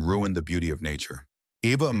this and ruined the beauty of nature.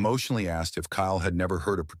 Eva emotionally asked if Kyle had never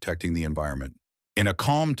heard of protecting the environment. In a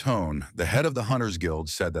calm tone, the head of the Hunters Guild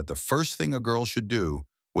said that the first thing a girl should do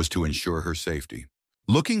was to ensure her safety.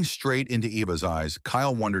 Looking straight into Eva's eyes,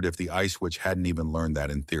 Kyle wondered if the ice witch hadn't even learned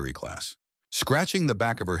that in theory class. Scratching the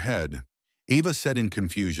back of her head, Eva said in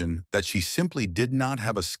confusion that she simply did not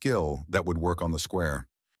have a skill that would work on the square.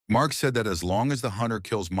 Mark said that as long as the hunter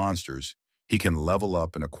kills monsters, he can level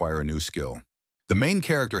up and acquire a new skill. The main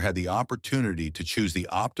character had the opportunity to choose the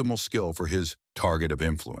optimal skill for his target of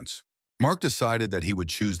influence. Mark decided that he would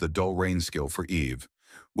choose the dull rain skill for Eve,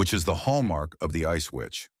 which is the hallmark of the Ice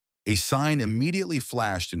Witch. A sign immediately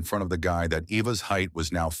flashed in front of the guy that Eva's height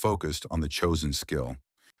was now focused on the chosen skill.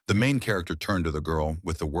 The main character turned to the girl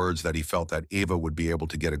with the words that he felt that Eva would be able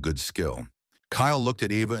to get a good skill. Kyle looked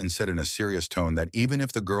at Eva and said in a serious tone that even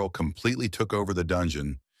if the girl completely took over the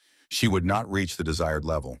dungeon, she would not reach the desired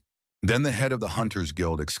level. Then the head of the Hunters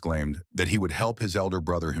Guild exclaimed that he would help his elder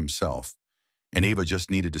brother himself, and Eva just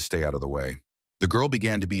needed to stay out of the way. The girl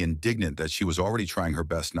began to be indignant that she was already trying her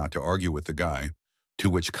best not to argue with the guy, to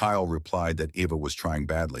which Kyle replied that Eva was trying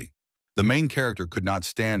badly. The main character could not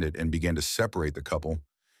stand it and began to separate the couple,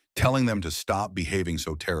 telling them to stop behaving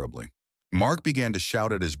so terribly. Mark began to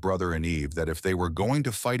shout at his brother and Eve that if they were going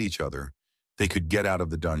to fight each other, they could get out of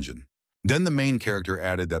the dungeon. Then the main character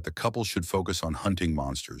added that the couple should focus on hunting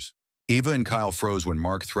monsters. Eva and Kyle froze when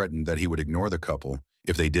Mark threatened that he would ignore the couple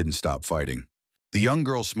if they didn't stop fighting. The young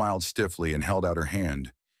girl smiled stiffly and held out her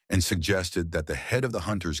hand and suggested that the head of the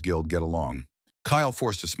Hunters Guild get along. Kyle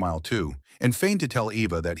forced a smile too and feigned to tell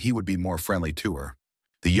Eva that he would be more friendly to her.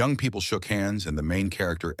 The young people shook hands and the main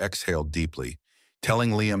character exhaled deeply,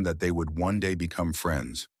 telling Liam that they would one day become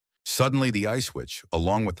friends. Suddenly, the Ice Witch,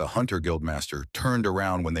 along with the Hunter Guild Master, turned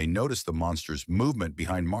around when they noticed the monster's movement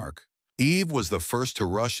behind Mark. Eve was the first to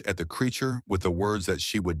rush at the creature with the words that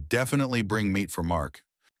she would definitely bring meat for Mark.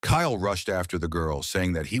 Kyle rushed after the girl,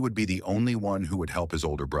 saying that he would be the only one who would help his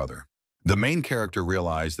older brother. The main character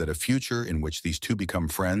realized that a future in which these two become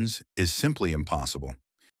friends is simply impossible.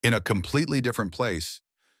 In a completely different place,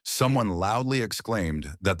 someone loudly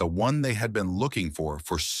exclaimed that the one they had been looking for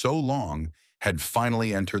so long had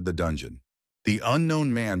finally entered the dungeon. The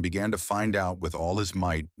unknown man began to find out with all his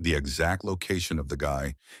might the exact location of the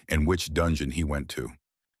guy and which dungeon he went to.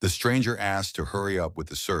 The stranger asked to hurry up with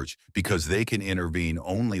the search because they can intervene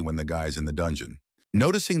only when the guy's in the dungeon.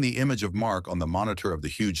 Noticing the image of Mark on the monitor of the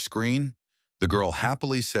huge screen, the girl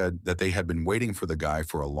happily said that they had been waiting for the guy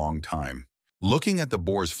for a long time. Looking at the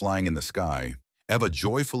boars flying in the sky, Eva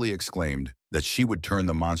joyfully exclaimed that she would turn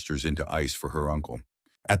the monsters into ice for her uncle.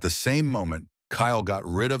 At the same moment, Kyle got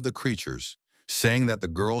rid of the creatures, saying that the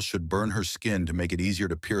girl should burn her skin to make it easier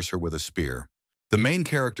to pierce her with a spear. The main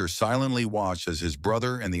character silently watched as his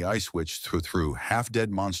brother and the Ice Witch threw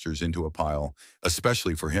half-dead monsters into a pile,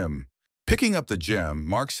 especially for him. Picking up the gem,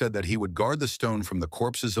 Mark said that he would guard the stone from the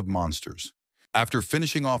corpses of monsters. After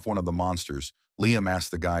finishing off one of the monsters, Liam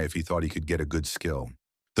asked the guy if he thought he could get a good skill.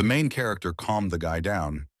 The main character calmed the guy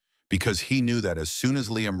down because he knew that as soon as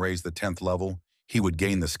Liam raised the 10th level, he would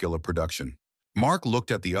gain the skill of production. Mark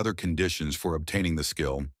looked at the other conditions for obtaining the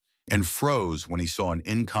skill and froze when he saw an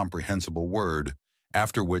incomprehensible word,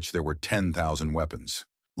 after which there were 10,000 weapons.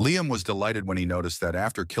 Liam was delighted when he noticed that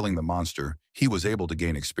after killing the monster, he was able to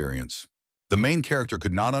gain experience. The main character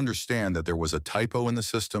could not understand that there was a typo in the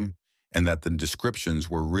system and that the descriptions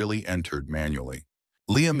were really entered manually.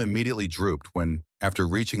 Liam immediately drooped when, after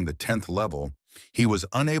reaching the 10th level, he was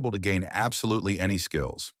unable to gain absolutely any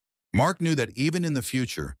skills. Mark knew that even in the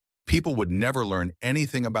future, people would never learn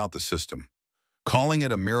anything about the system, calling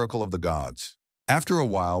it a miracle of the gods. After a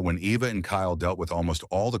while, when Eva and Kyle dealt with almost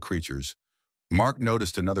all the creatures, Mark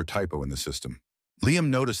noticed another typo in the system. Liam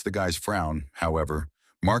noticed the guy's frown, however.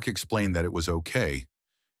 Mark explained that it was okay,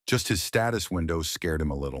 just his status window scared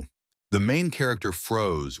him a little. The main character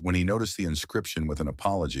froze when he noticed the inscription with an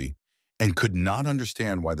apology and could not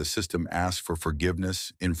understand why the system asked for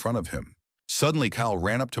forgiveness in front of him. Suddenly, Kyle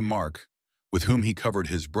ran up to Mark, with whom he covered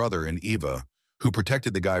his brother and Eva, who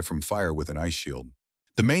protected the guy from fire with an ice shield.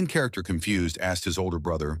 The main character, confused, asked his older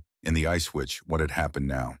brother and the Ice Witch what had happened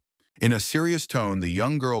now. In a serious tone, the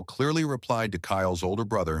young girl clearly replied to Kyle's older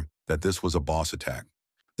brother that this was a boss attack.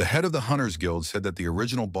 The head of the Hunters Guild said that the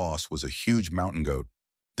original boss was a huge mountain goat.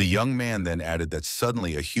 The young man then added that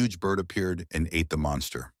suddenly a huge bird appeared and ate the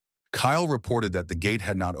monster. Kyle reported that the gate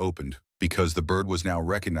had not opened because the bird was now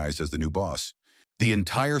recognized as the new boss. The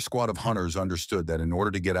entire squad of hunters understood that in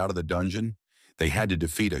order to get out of the dungeon, they had to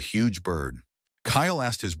defeat a huge bird. Kyle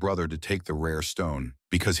asked his brother to take the rare stone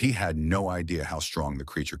because he had no idea how strong the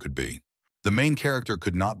creature could be. The main character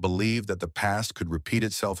could not believe that the past could repeat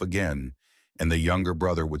itself again and the younger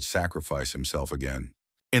brother would sacrifice himself again.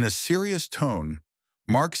 In a serious tone,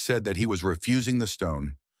 Mark said that he was refusing the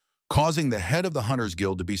stone, causing the head of the Hunters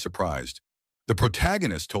Guild to be surprised. The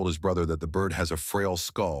protagonist told his brother that the bird has a frail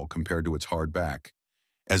skull compared to its hard back,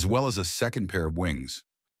 as well as a second pair of wings.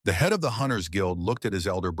 The head of the Hunters Guild looked at his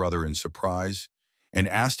elder brother in surprise and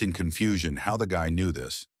asked in confusion how the guy knew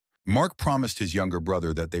this. Mark promised his younger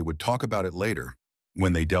brother that they would talk about it later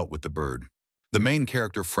when they dealt with the bird. The main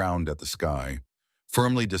character frowned at the sky,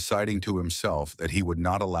 firmly deciding to himself that he would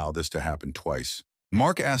not allow this to happen twice.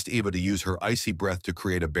 Mark asked Eva to use her icy breath to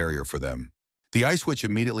create a barrier for them. The Ice Witch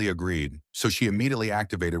immediately agreed, so she immediately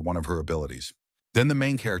activated one of her abilities. Then the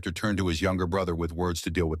main character turned to his younger brother with words to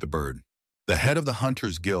deal with the bird. The head of the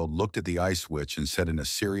Hunters Guild looked at the Ice Witch and said in a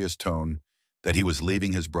serious tone that he was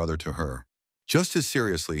leaving his brother to her. Just as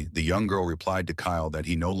seriously, the young girl replied to Kyle that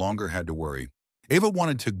he no longer had to worry. Ava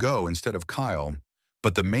wanted to go instead of Kyle,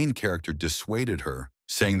 but the main character dissuaded her,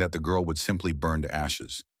 saying that the girl would simply burn to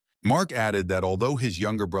ashes. Mark added that although his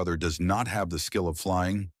younger brother does not have the skill of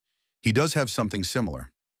flying, he does have something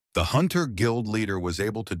similar. The Hunter Guild leader was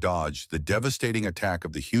able to dodge the devastating attack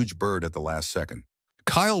of the huge bird at the last second.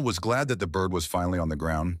 Kyle was glad that the bird was finally on the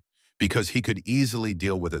ground because he could easily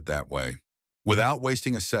deal with it that way. Without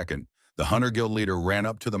wasting a second, the Hunter Guild leader ran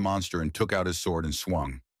up to the monster and took out his sword and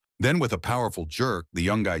swung. Then with a powerful jerk, the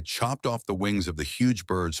young guy chopped off the wings of the huge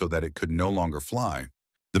bird so that it could no longer fly.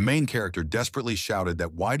 The main character desperately shouted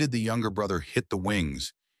that why did the younger brother hit the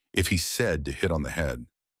wings if he said to hit on the head?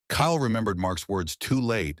 Kyle remembered Mark's words too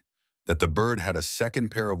late that the bird had a second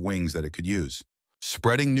pair of wings that it could use.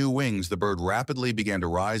 Spreading new wings, the bird rapidly began to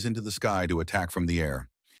rise into the sky to attack from the air.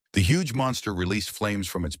 The huge monster released flames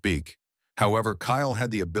from its beak. However, Kyle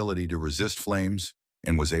had the ability to resist flames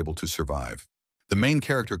and was able to survive. The main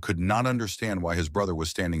character could not understand why his brother was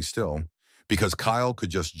standing still because Kyle could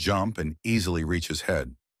just jump and easily reach his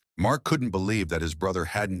head. Mark couldn't believe that his brother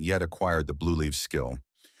hadn't yet acquired the Blue Leaf skill,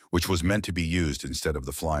 which was meant to be used instead of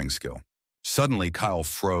the flying skill. Suddenly, Kyle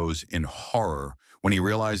froze in horror when he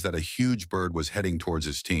realized that a huge bird was heading towards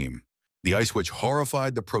his team. The Ice Witch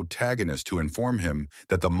horrified the protagonist to inform him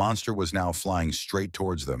that the monster was now flying straight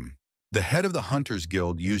towards them. The head of the Hunters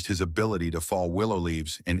Guild used his ability to fall willow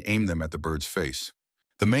leaves and aim them at the bird's face.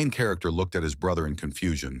 The main character looked at his brother in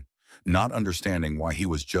confusion, not understanding why he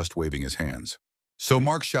was just waving his hands. So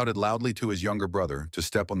Mark shouted loudly to his younger brother to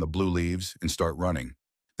step on the blue leaves and start running.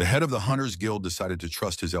 The head of the Hunters Guild decided to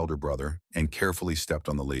trust his elder brother and carefully stepped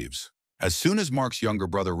on the leaves. As soon as Mark's younger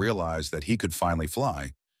brother realized that he could finally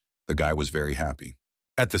fly, the guy was very happy.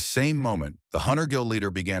 At the same moment, the Hunter Guild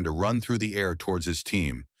leader began to run through the air towards his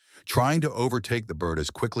team, trying to overtake the bird as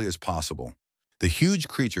quickly as possible. The huge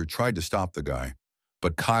creature tried to stop the guy,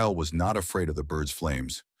 but Kyle was not afraid of the bird's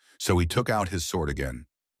flames, so he took out his sword again.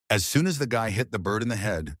 As soon as the guy hit the bird in the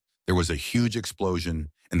head, there was a huge explosion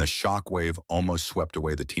and the shockwave almost swept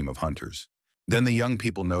away the team of hunters. Then the young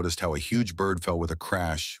people noticed how a huge bird fell with a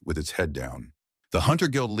crash with its head down. The Hunter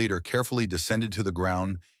Guild leader carefully descended to the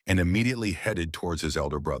ground and immediately headed towards his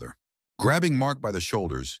elder brother. Grabbing Mark by the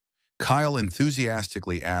shoulders, Kyle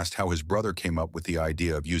enthusiastically asked how his brother came up with the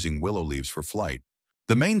idea of using willow leaves for flight.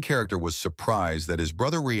 The main character was surprised that his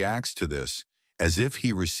brother reacts to this as if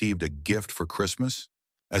he received a gift for Christmas.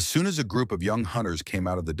 As soon as a group of young hunters came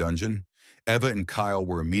out of the dungeon, Eva and Kyle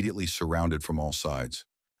were immediately surrounded from all sides.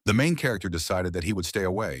 The main character decided that he would stay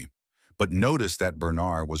away, but noticed that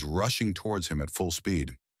Bernard was rushing towards him at full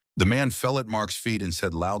speed. The man fell at Mark's feet and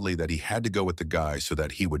said loudly that he had to go with the guy so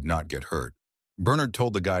that he would not get hurt. Bernard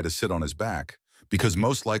told the guy to sit on his back, because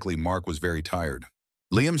most likely Mark was very tired.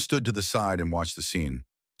 Liam stood to the side and watched the scene,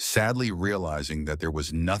 sadly realizing that there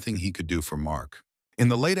was nothing he could do for Mark. In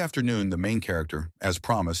the late afternoon, the main character, as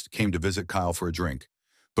promised, came to visit Kyle for a drink,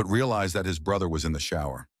 but realized that his brother was in the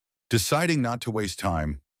shower. Deciding not to waste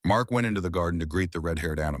time, Mark went into the garden to greet the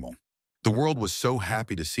red-haired animal. The world was so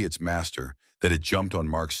happy to see its master that it jumped on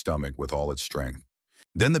Mark's stomach with all its strength.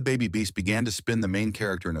 Then the baby beast began to spin the main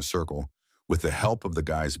character in a circle with the help of the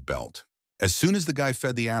guy's belt. As soon as the guy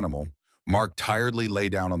fed the animal, Mark tiredly lay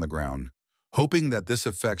down on the ground, hoping that this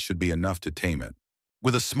effect should be enough to tame it.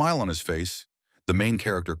 With a smile on his face, the main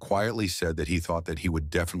character quietly said that he thought that he would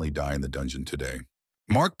definitely die in the dungeon today.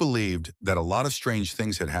 Mark believed that a lot of strange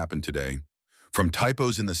things had happened today, from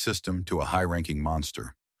typos in the system to a high-ranking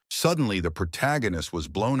monster. Suddenly, the protagonist was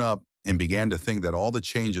blown up and began to think that all the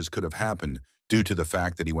changes could have happened due to the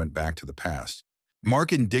fact that he went back to the past.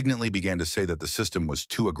 Mark indignantly began to say that the system was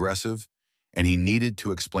too aggressive and he needed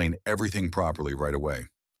to explain everything properly right away.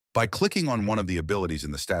 By clicking on one of the abilities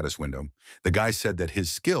in the status window, the guy said that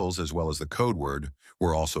his skills, as well as the code word,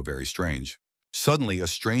 were also very strange. Suddenly, a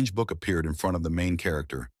strange book appeared in front of the main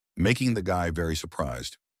character, making the guy very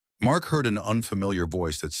surprised. Mark heard an unfamiliar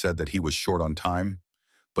voice that said that he was short on time,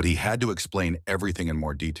 but he had to explain everything in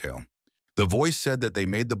more detail. The voice said that they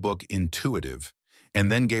made the book intuitive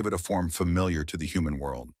and then gave it a form familiar to the human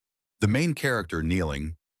world. The main character,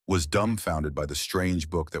 kneeling, was dumbfounded by the strange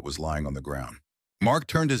book that was lying on the ground. Mark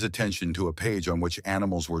turned his attention to a page on which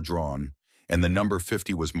animals were drawn, and the number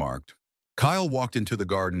 50 was marked. Kyle walked into the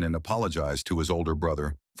garden and apologized to his older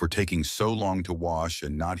brother for taking so long to wash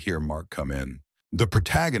and not hear Mark come in. The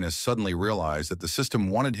protagonist suddenly realized that the system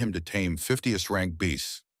wanted him to tame 50th ranked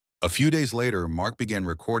beasts. A few days later, Mark began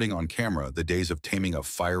recording on camera the days of taming a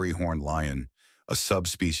fiery horned lion, a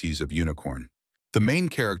subspecies of unicorn. The main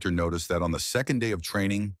character noticed that on the second day of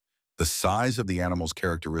training, the size of the animal's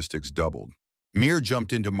characteristics doubled. Mir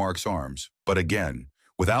jumped into Mark's arms, but again,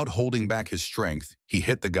 without holding back his strength, he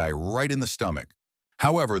hit the guy right in the stomach.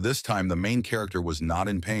 However, this time the main character was not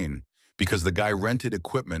in pain because the guy rented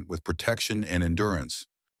equipment with protection and endurance.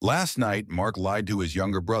 Last night, Mark lied to his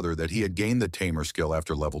younger brother that he had gained the tamer skill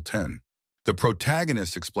after level 10. The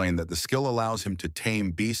protagonist explained that the skill allows him to tame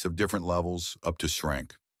beasts of different levels up to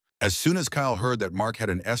S-rank. As soon as Kyle heard that Mark had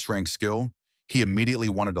an S-rank skill, he immediately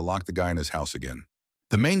wanted to lock the guy in his house again.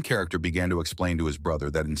 The main character began to explain to his brother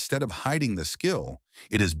that instead of hiding the skill,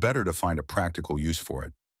 it is better to find a practical use for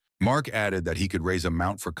it. Mark added that he could raise a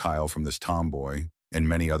mount for Kyle from this tomboy and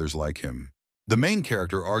many others like him. The main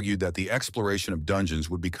character argued that the exploration of dungeons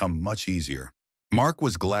would become much easier. Mark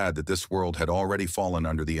was glad that this world had already fallen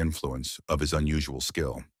under the influence of his unusual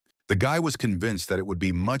skill. The guy was convinced that it would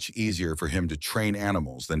be much easier for him to train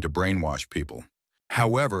animals than to brainwash people.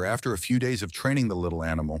 However, after a few days of training the little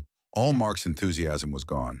animal, all Mark's enthusiasm was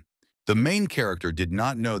gone. The main character did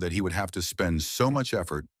not know that he would have to spend so much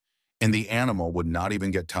effort, and the animal would not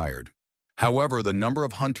even get tired. However, the number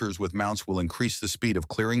of hunters with mounts will increase the speed of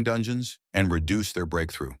clearing dungeons and reduce their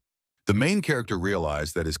breakthrough. The main character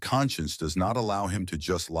realized that his conscience does not allow him to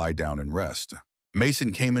just lie down and rest.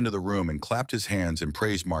 Mason came into the room and clapped his hands and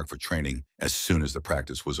praised Mark for training as soon as the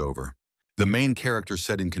practice was over. The main character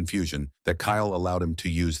said in confusion that Kyle allowed him to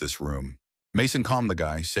use this room. Mason calmed the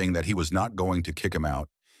guy, saying that he was not going to kick him out,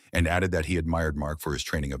 and added that he admired Mark for his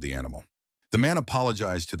training of the animal. The man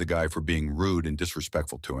apologized to the guy for being rude and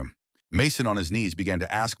disrespectful to him. Mason, on his knees, began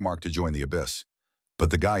to ask Mark to join the abyss,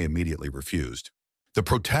 but the guy immediately refused. The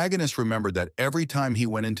protagonist remembered that every time he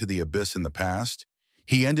went into the abyss in the past,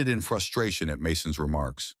 he ended in frustration at Mason's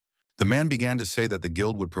remarks. The man began to say that the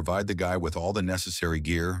guild would provide the guy with all the necessary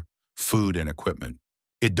gear, food, and equipment.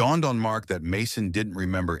 It dawned on Mark that Mason didn't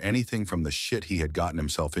remember anything from the shit he had gotten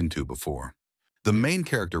himself into before. The main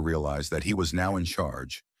character realized that he was now in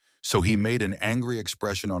charge, so he made an angry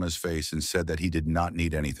expression on his face and said that he did not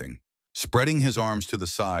need anything. Spreading his arms to the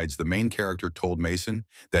sides, the main character told Mason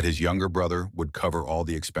that his younger brother would cover all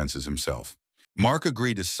the expenses himself. Mark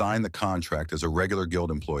agreed to sign the contract as a regular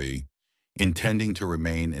guild employee, intending to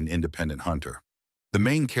remain an independent hunter. The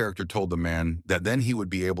main character told the man that then he would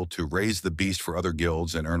be able to raise the beast for other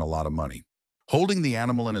guilds and earn a lot of money. Holding the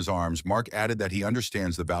animal in his arms, Mark added that he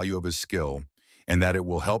understands the value of his skill and that it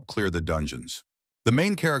will help clear the dungeons. The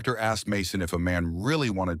main character asked Mason if a man really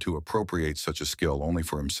wanted to appropriate such a skill only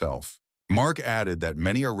for himself. Mark added that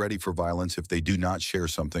many are ready for violence if they do not share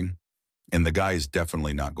something, and the guy is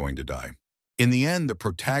definitely not going to die. In the end, the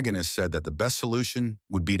protagonist said that the best solution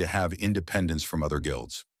would be to have independence from other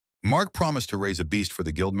guilds. Mark promised to raise a beast for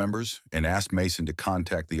the guild members and asked Mason to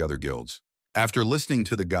contact the other guilds. After listening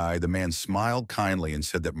to the guy, the man smiled kindly and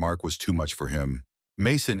said that Mark was too much for him.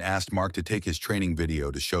 Mason asked Mark to take his training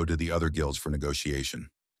video to show to the other guilds for negotiation.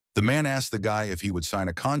 The man asked the guy if he would sign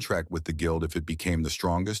a contract with the guild if it became the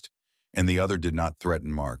strongest, and the other did not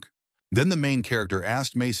threaten Mark. Then the main character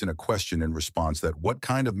asked Mason a question in response that what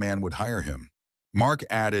kind of man would hire him. Mark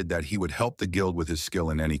added that he would help the guild with his skill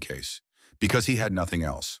in any case, because he had nothing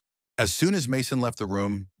else. As soon as Mason left the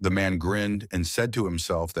room, the man grinned and said to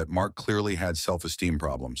himself that Mark clearly had self-esteem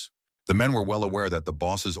problems. The men were well aware that the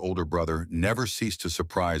boss's older brother never ceased to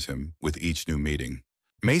surprise him with each new meeting.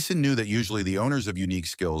 Mason knew that usually the owners of unique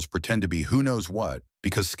skills pretend to be who knows what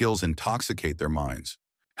because skills intoxicate their minds.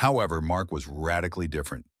 However, Mark was radically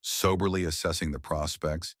different, soberly assessing the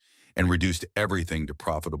prospects, and reduced everything to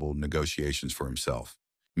profitable negotiations for himself.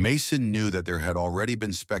 Mason knew that there had already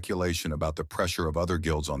been speculation about the pressure of other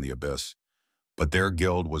guilds on the abyss, but their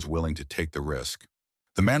guild was willing to take the risk.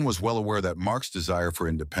 The man was well aware that Mark's desire for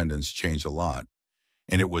independence changed a lot,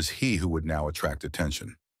 and it was he who would now attract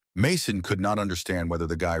attention. Mason could not understand whether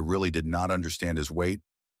the guy really did not understand his weight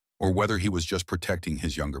or whether he was just protecting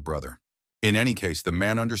his younger brother. In any case, the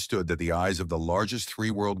man understood that the eyes of the largest three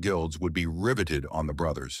world guilds would be riveted on the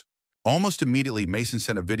brothers. Almost immediately, Mason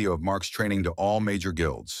sent a video of Mark's training to all major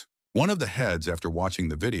guilds. One of the heads, after watching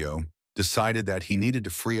the video, decided that he needed to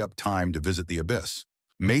free up time to visit the abyss.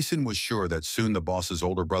 Mason was sure that soon the boss's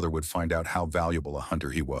older brother would find out how valuable a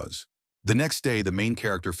hunter he was. The next day, the main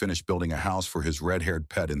character finished building a house for his red-haired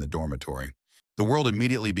pet in the dormitory. The world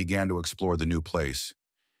immediately began to explore the new place,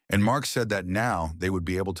 and Mark said that now they would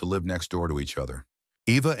be able to live next door to each other.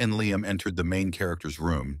 Eva and Liam entered the main character's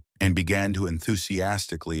room and began to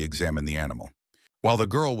enthusiastically examine the animal. While the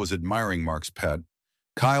girl was admiring Mark's pet,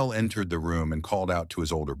 Kyle entered the room and called out to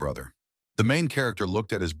his older brother. The main character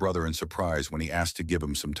looked at his brother in surprise when he asked to give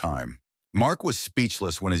him some time. Mark was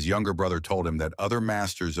speechless when his younger brother told him that other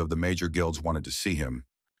masters of the major guilds wanted to see him.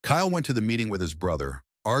 Kyle went to the meeting with his brother,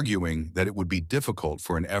 arguing that it would be difficult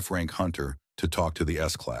for an F-rank hunter to talk to the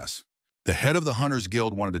S-class. The head of the Hunters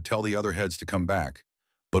Guild wanted to tell the other heads to come back,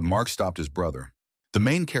 but Mark stopped his brother. The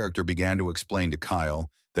main character began to explain to Kyle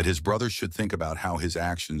that his brother should think about how his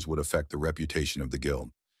actions would affect the reputation of the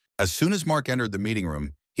guild. As soon as Mark entered the meeting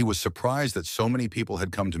room, he was surprised that so many people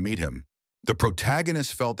had come to meet him. The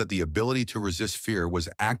protagonist felt that the ability to resist fear was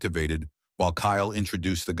activated while Kyle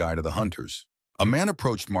introduced the guy to the hunters. A man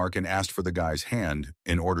approached Mark and asked for the guy's hand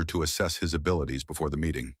in order to assess his abilities before the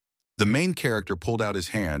meeting. The main character pulled out his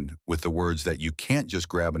hand with the words that you can't just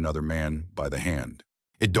grab another man by the hand.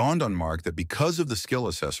 It dawned on Mark that because of the skill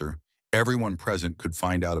assessor, everyone present could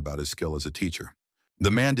find out about his skill as a teacher. The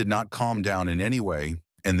man did not calm down in any way,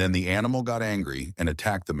 and then the animal got angry and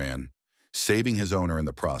attacked the man, saving his owner in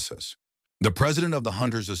the process. The president of the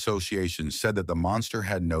Hunters Association said that the monster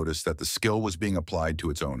had noticed that the skill was being applied to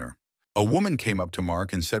its owner. A woman came up to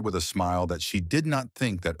Mark and said with a smile that she did not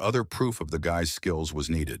think that other proof of the guy's skills was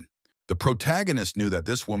needed. The protagonist knew that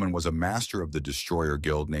this woman was a master of the Destroyer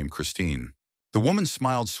Guild named Christine. The woman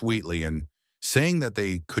smiled sweetly and, saying that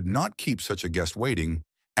they could not keep such a guest waiting,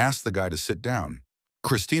 asked the guy to sit down.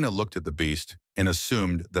 Christina looked at the beast and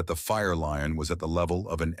assumed that the fire lion was at the level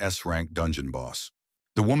of an S-rank dungeon boss.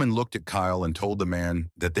 The woman looked at Kyle and told the man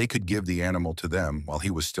that they could give the animal to them while he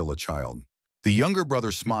was still a child. The younger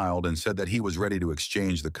brother smiled and said that he was ready to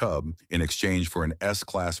exchange the cub in exchange for an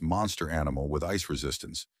S-class monster animal with ice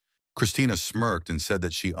resistance. Christina smirked and said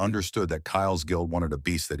that she understood that Kyle's guild wanted a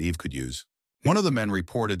beast that Eve could use. One of the men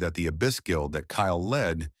reported that the Abyss Guild that Kyle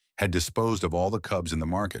led had disposed of all the cubs in the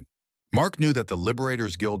market. Mark knew that the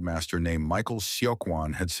Liberators Guild master named Michael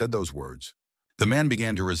Seokwan had said those words. The man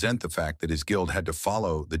began to resent the fact that his guild had to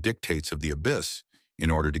follow the dictates of the Abyss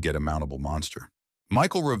in order to get a mountable monster.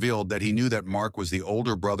 Michael revealed that he knew that Mark was the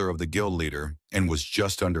older brother of the guild leader and was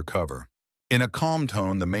just undercover. In a calm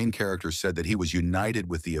tone, the main character said that he was united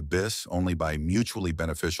with the Abyss only by mutually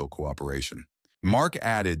beneficial cooperation. Mark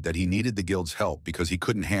added that he needed the guild's help because he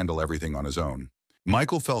couldn't handle everything on his own.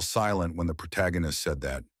 Michael fell silent when the protagonist said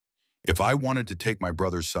that. If I wanted to take my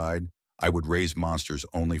brother's side, I would raise monsters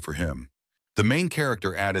only for him. The main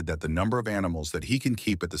character added that the number of animals that he can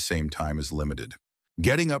keep at the same time is limited.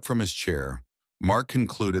 Getting up from his chair, Mark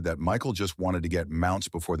concluded that Michael just wanted to get mounts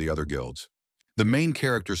before the other guilds. The main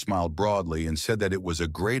character smiled broadly and said that it was a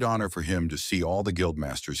great honor for him to see all the guild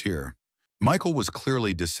masters here. Michael was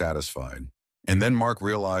clearly dissatisfied, and then Mark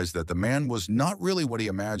realized that the man was not really what he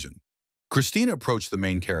imagined. Christina approached the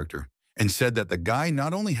main character and said that the guy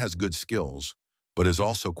not only has good skills, but is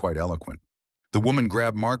also quite eloquent. The woman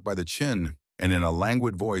grabbed Mark by the chin and in a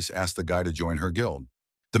languid voice asked the guy to join her guild.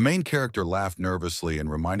 The main character laughed nervously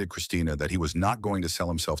and reminded Christina that he was not going to sell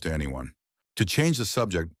himself to anyone. To change the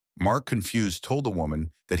subject, Mark, confused, told the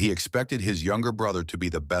woman that he expected his younger brother to be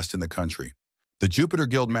the best in the country. The Jupiter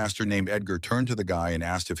Guild master named Edgar turned to the guy and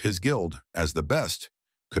asked if his guild, as the best,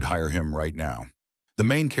 could hire him right now. The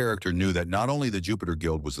main character knew that not only the Jupiter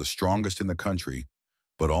Guild was the strongest in the country,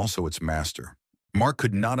 but also its master. Mark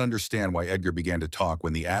could not understand why Edgar began to talk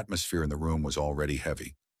when the atmosphere in the room was already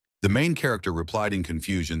heavy. The main character replied in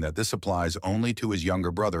confusion that this applies only to his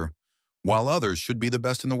younger brother, while others should be the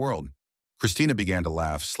best in the world. Christina began to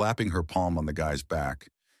laugh, slapping her palm on the guy's back,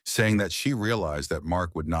 saying that she realized that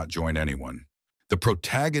Mark would not join anyone. The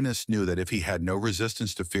protagonist knew that if he had no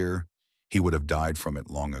resistance to fear, he would have died from it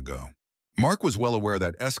long ago. Mark was well aware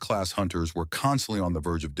that S-class hunters were constantly on the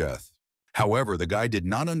verge of death. However, the guy did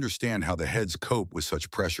not understand how the heads cope with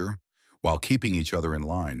such pressure while keeping each other in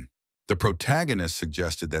line. The protagonist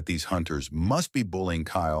suggested that these hunters must be bullying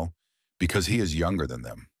Kyle because he is younger than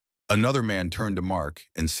them. Another man turned to Mark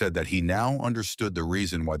and said that he now understood the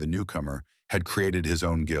reason why the newcomer had created his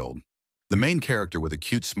own guild. The main character, with a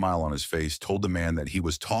cute smile on his face, told the man that he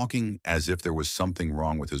was talking as if there was something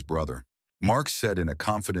wrong with his brother. Mark said in a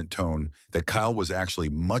confident tone that Kyle was actually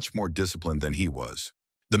much more disciplined than he was.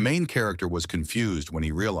 The main character was confused when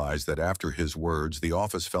he realized that after his words, the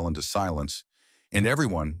office fell into silence and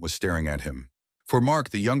everyone was staring at him. For Mark,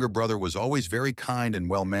 the younger brother was always very kind and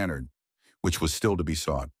well-mannered, which was still to be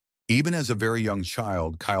sought. Even as a very young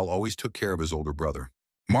child, Kyle always took care of his older brother.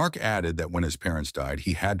 Mark added that when his parents died,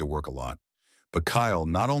 he had to work a lot. But Kyle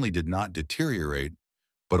not only did not deteriorate,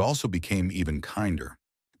 but also became even kinder.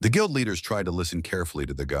 The guild leaders tried to listen carefully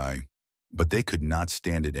to the guy, but they could not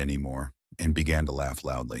stand it anymore and began to laugh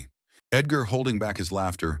loudly. Edgar, holding back his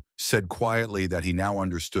laughter, said quietly that he now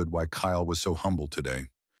understood why Kyle was so humble today.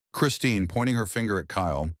 Christine, pointing her finger at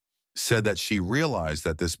Kyle, said that she realized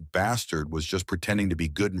that this bastard was just pretending to be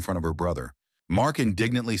good in front of her brother. Mark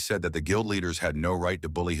indignantly said that the guild leaders had no right to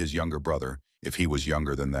bully his younger brother if he was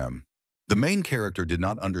younger than them. The main character did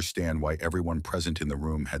not understand why everyone present in the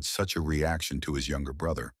room had such a reaction to his younger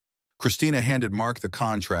brother. Christina handed Mark the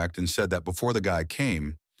contract and said that before the guy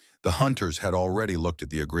came, the hunters had already looked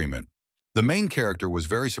at the agreement. The main character was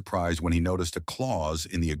very surprised when he noticed a clause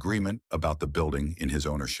in the agreement about the building in his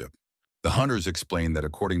ownership. The hunters explained that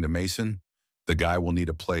according to Mason, the guy will need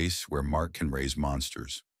a place where Mark can raise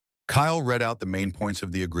monsters. Kyle read out the main points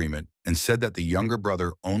of the agreement and said that the younger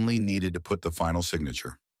brother only needed to put the final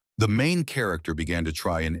signature. The main character began to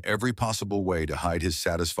try in every possible way to hide his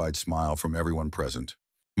satisfied smile from everyone present.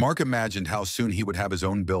 Mark imagined how soon he would have his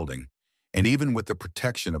own building, and even with the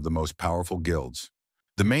protection of the most powerful guilds.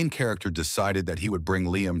 The main character decided that he would bring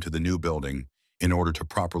Liam to the new building in order to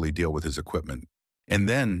properly deal with his equipment. And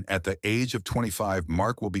then, at the age of 25,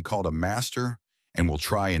 Mark will be called a master and will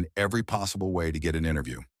try in every possible way to get an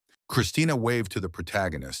interview. Christina waved to the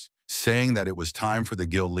protagonist, saying that it was time for the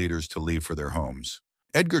guild leaders to leave for their homes.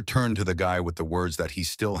 Edgar turned to the guy with the words that he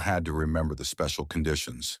still had to remember the special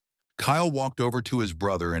conditions. Kyle walked over to his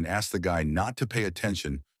brother and asked the guy not to pay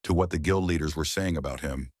attention to what the guild leaders were saying about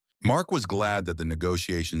him. Mark was glad that the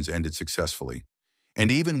negotiations ended successfully,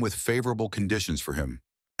 and even with favorable conditions for him.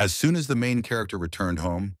 As soon as the main character returned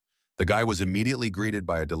home, the guy was immediately greeted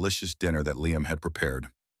by a delicious dinner that Liam had prepared.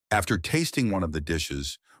 After tasting one of the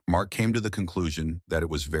dishes, Mark came to the conclusion that it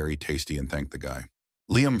was very tasty and thanked the guy.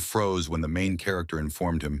 Liam froze when the main character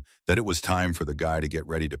informed him that it was time for the guy to get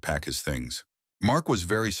ready to pack his things. Mark was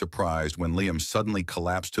very surprised when Liam suddenly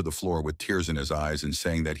collapsed to the floor with tears in his eyes and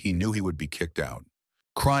saying that he knew he would be kicked out.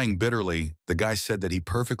 Crying bitterly, the guy said that he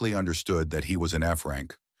perfectly understood that he was an F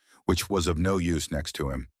rank, which was of no use next to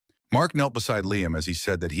him. Mark knelt beside Liam as he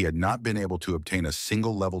said that he had not been able to obtain a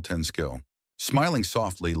single level 10 skill. Smiling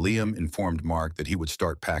softly, Liam informed Mark that he would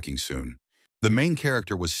start packing soon. The main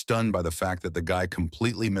character was stunned by the fact that the guy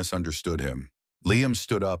completely misunderstood him. Liam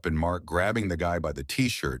stood up and Mark, grabbing the guy by the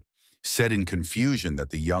t-shirt, said in confusion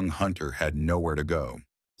that the young hunter had nowhere to go.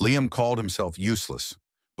 Liam called himself useless,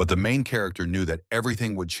 but the main character knew that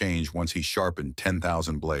everything would change once he sharpened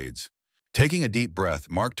 10,000 blades. Taking a deep breath,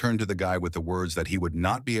 Mark turned to the guy with the words that he would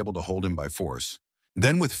not be able to hold him by force.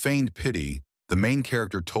 Then, with feigned pity, the main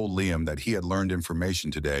character told Liam that he had learned information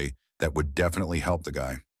today that would definitely help the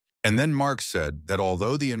guy. And then Mark said that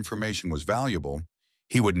although the information was valuable,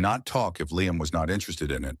 he would not talk if Liam was not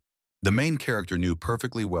interested in it. The main character knew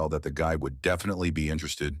perfectly well that the guy would definitely be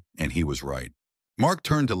interested, and he was right. Mark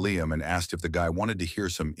turned to Liam and asked if the guy wanted to hear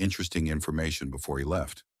some interesting information before he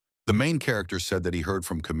left. The main character said that he heard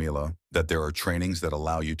from Camila that there are trainings that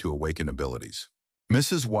allow you to awaken abilities.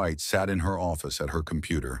 Mrs. White sat in her office at her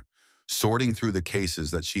computer, sorting through the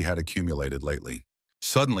cases that she had accumulated lately.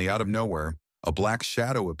 Suddenly, out of nowhere, a black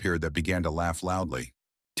shadow appeared that began to laugh loudly.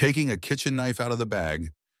 Taking a kitchen knife out of the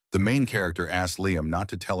bag, the main character asked Liam not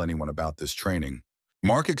to tell anyone about this training.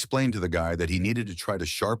 Mark explained to the guy that he needed to try to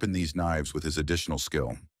sharpen these knives with his additional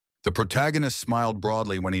skill. The protagonist smiled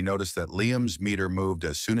broadly when he noticed that Liam's meter moved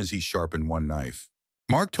as soon as he sharpened one knife.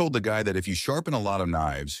 Mark told the guy that if you sharpen a lot of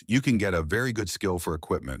knives, you can get a very good skill for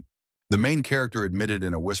equipment. The main character admitted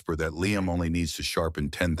in a whisper that Liam only needs to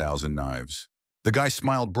sharpen 10,000 knives. The guy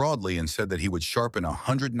smiled broadly and said that he would sharpen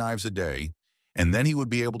 100 knives a day, and then he would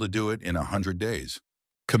be able to do it in 100 days.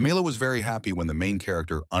 Camila was very happy when the main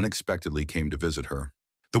character unexpectedly came to visit her.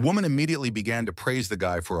 The woman immediately began to praise the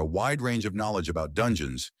guy for a wide range of knowledge about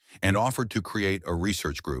dungeons and offered to create a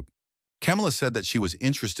research group. Camila said that she was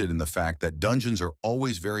interested in the fact that dungeons are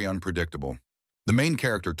always very unpredictable. The main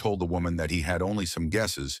character told the woman that he had only some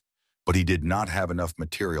guesses, but he did not have enough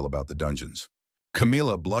material about the dungeons.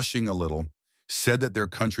 Camila, blushing a little, said that their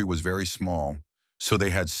country was very small, so they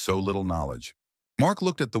had so little knowledge. Mark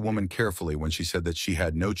looked at the woman carefully when she said that she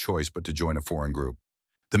had no choice but to join a foreign group.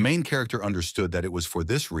 The main character understood that it was for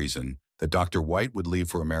this reason that Dr. White would leave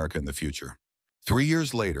for America in the future. 3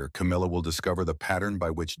 years later, Camilla will discover the pattern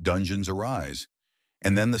by which dungeons arise,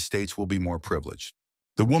 and then the states will be more privileged.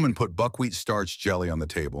 The woman put buckwheat starch jelly on the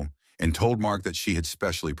table and told Mark that she had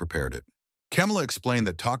specially prepared it. Camilla explained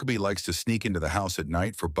that Takabe likes to sneak into the house at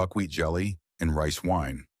night for buckwheat jelly and rice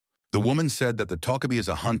wine. The woman said that the Tokabi is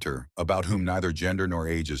a hunter about whom neither gender nor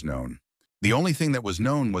age is known. The only thing that was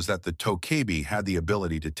known was that the Tokabi had the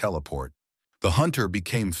ability to teleport. The hunter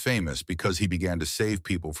became famous because he began to save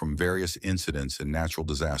people from various incidents and natural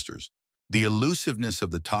disasters. The elusiveness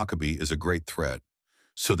of the Tokabi is a great threat,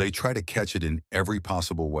 so they try to catch it in every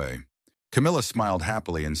possible way. Camilla smiled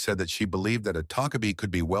happily and said that she believed that a Tokabi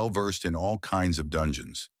could be well-versed in all kinds of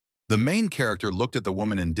dungeons. The main character looked at the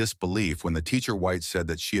woman in disbelief when the teacher White said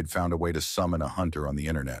that she had found a way to summon a hunter on the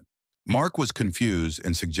internet. Mark was confused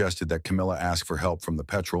and suggested that Camilla ask for help from the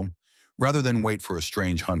petrol, rather than wait for a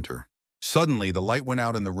strange hunter. Suddenly, the light went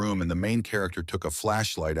out in the room and the main character took a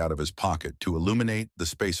flashlight out of his pocket to illuminate the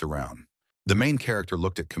space around. The main character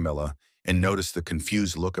looked at Camilla and noticed the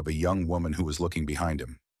confused look of a young woman who was looking behind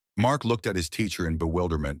him. Mark looked at his teacher in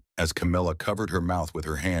bewilderment as Camilla covered her mouth with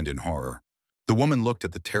her hand in horror. The woman looked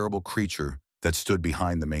at the terrible creature that stood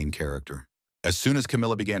behind the main character. As soon as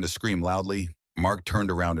Camilla began to scream loudly, Mark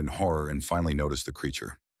turned around in horror and finally noticed the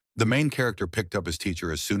creature. The main character picked up his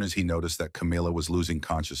teacher as soon as he noticed that Camilla was losing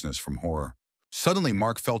consciousness from horror. Suddenly,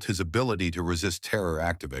 Mark felt his ability to resist terror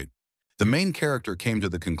activate. The main character came to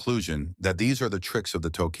the conclusion that these are the tricks of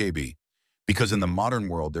the Tokabi, because in the modern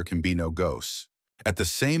world there can be no ghosts. At the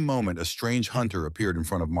same moment, a strange hunter appeared in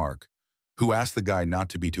front of Mark, who asked the guy not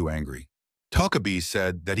to be too angry. Tokabi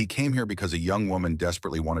said that he came here because a young woman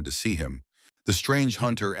desperately wanted to see him. The strange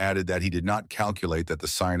hunter added that he did not calculate that the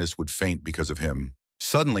scientist would faint because of him.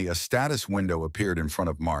 Suddenly, a status window appeared in front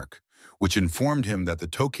of Mark, which informed him that the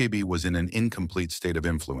Tokabi was in an incomplete state of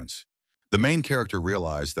influence. The main character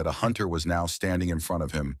realized that a hunter was now standing in front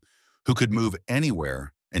of him, who could move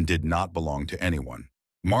anywhere and did not belong to anyone.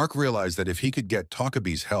 Mark realized that if he could get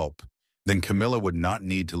Tokabi's help, then Camilla would not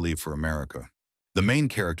need to leave for America. The main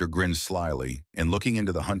character grinned slyly and, looking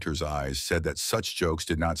into the hunter's eyes, said that such jokes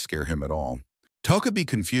did not scare him at all. Tokabi,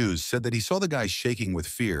 confused, said that he saw the guy shaking with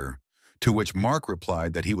fear, to which Mark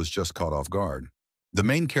replied that he was just caught off guard. The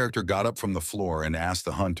main character got up from the floor and asked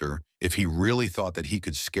the hunter if he really thought that he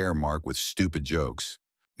could scare Mark with stupid jokes.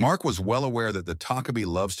 Mark was well aware that the Tokabi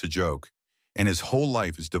loves to joke, and his whole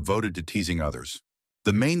life is devoted to teasing others.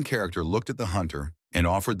 The main character looked at the hunter and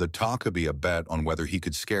offered the Tokabi a bet on whether he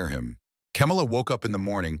could scare him. Camilla woke up in the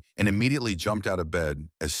morning and immediately jumped out of bed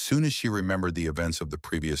as soon as she remembered the events of the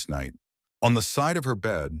previous night. On the side of her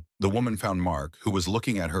bed, the woman found Mark, who was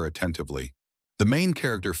looking at her attentively. The main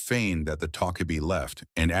character feigned that the Tokabi left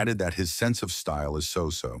and added that his sense of style is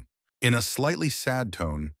so-so. In a slightly sad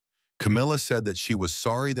tone, Camilla said that she was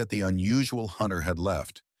sorry that the unusual hunter had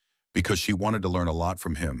left because she wanted to learn a lot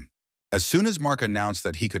from him. As soon as Mark announced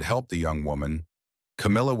that he could help the young woman,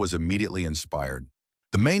 Camilla was immediately inspired.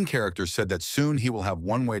 The main character said that soon he will have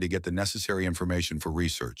one way to get the necessary information for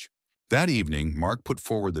research. That evening, Mark put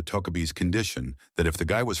forward the Tokabi's condition that if the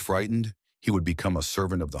guy was frightened, he would become a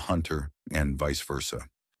servant of the hunter, and vice versa.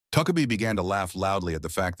 Tokabi began to laugh loudly at the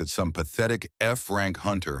fact that some pathetic F-rank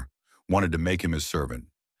hunter wanted to make him his servant.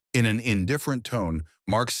 In an indifferent tone,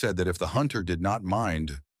 Mark said that if the hunter did not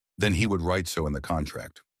mind, then he would write so in the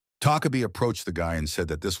contract. Tokabi approached the guy and said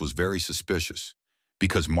that this was very suspicious,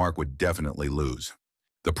 because Mark would definitely lose.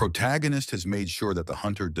 The protagonist has made sure that the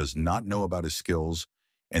hunter does not know about his skills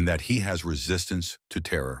and that he has resistance to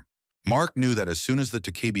terror. Mark knew that as soon as the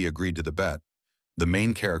Tokabi agreed to the bet, the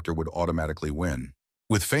main character would automatically win.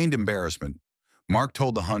 With feigned embarrassment, Mark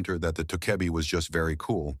told the hunter that the Tokabi was just very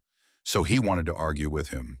cool, so he wanted to argue with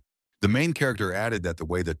him. The main character added that the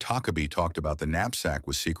way the Tokabi talked about the knapsack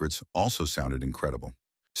with secrets also sounded incredible.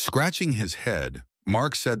 Scratching his head,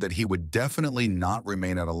 Mark said that he would definitely not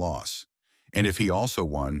remain at a loss, and if he also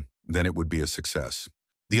won, then it would be a success.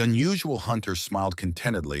 The unusual hunter smiled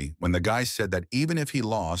contentedly when the guy said that even if he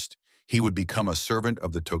lost, he would become a servant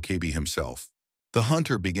of the Tokabi himself. The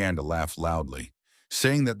hunter began to laugh loudly,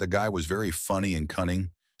 saying that the guy was very funny and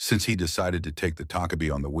cunning since he decided to take the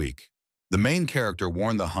Tokabi on the weak. The main character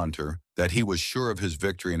warned the hunter that he was sure of his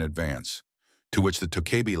victory in advance, to which the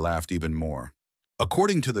Tokabi laughed even more.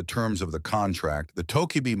 According to the terms of the contract, the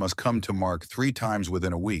Tokabi must come to Mark 3 times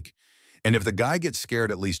within a week, and if the guy gets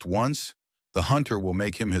scared at least once, the hunter will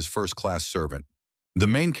make him his first-class servant. The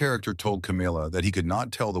main character told Camilla that he could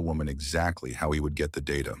not tell the woman exactly how he would get the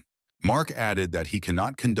data. Mark added that he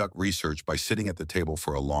cannot conduct research by sitting at the table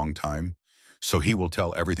for a long time, so he will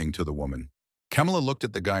tell everything to the woman. Camilla looked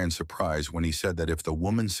at the guy in surprise when he said that if the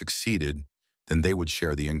woman succeeded, then they would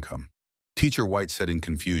share the income. Teacher White said in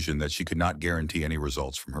confusion that she could not guarantee any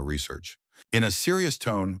results from her research. In a serious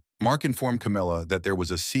tone, Mark informed Camilla that there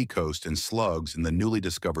was a sea coast and slugs in the newly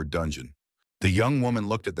discovered dungeon. The young woman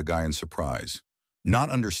looked at the guy in surprise, not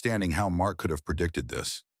understanding how Mark could have predicted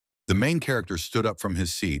this. The main character stood up from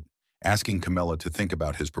his seat asking Camilla to think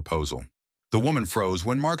about his proposal. The woman froze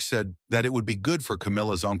when Mark said that it would be good for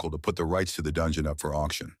Camilla's uncle to put the rights to the dungeon up for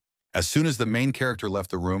auction. As soon as the main character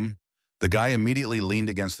left the room, the guy immediately leaned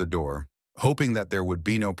against the door, hoping that there would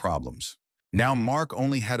be no problems. Now Mark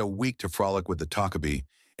only had a week to frolic with the Takabe,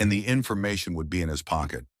 and the information would be in his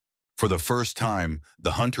pocket. For the first time,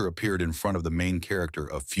 the hunter appeared in front of the main character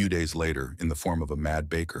a few days later in the form of a mad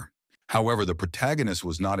baker. However, the protagonist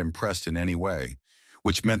was not impressed in any way,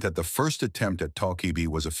 which meant that the first attempt at Takabe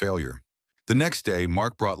was a failure. The next day,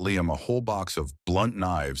 Mark brought Liam a whole box of blunt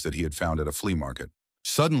knives that he had found at a flea market.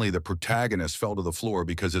 Suddenly, the protagonist fell to the floor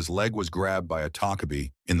because his leg was grabbed by a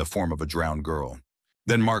Takabe in the form of a drowned girl.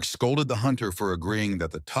 Then Mark scolded the hunter for agreeing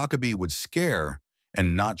that the Takabe would scare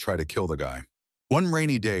and not try to kill the guy. One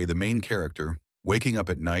rainy day, the main character, waking up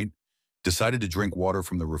at night, decided to drink water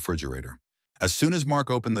from the refrigerator. As soon as Mark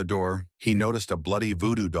opened the door, he noticed a bloody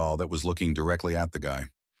voodoo doll that was looking directly at the guy.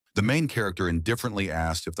 The main character indifferently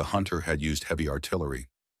asked if the hunter had used heavy artillery.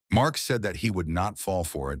 Mark said that he would not fall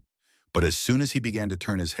for it, but as soon as he began to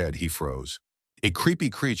turn his head, he froze. A creepy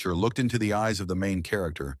creature looked into the eyes of the main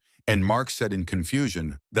character, and Mark said in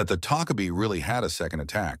confusion that the Takabe really had a second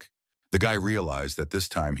attack. The guy realized that this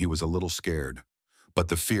time he was a little scared, but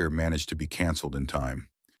the fear managed to be canceled in time.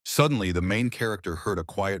 Suddenly, the main character heard a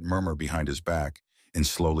quiet murmur behind his back and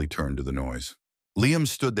slowly turned to the noise. Liam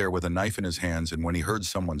stood there with a knife in his hands, and when he heard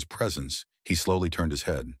someone's presence, he slowly turned his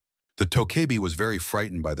head. The Takabe was very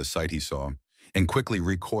frightened by the sight he saw and quickly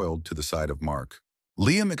recoiled to the side of Mark.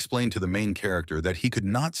 Liam explained to the main character that he could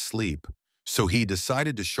not sleep, so he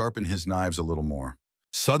decided to sharpen his knives a little more.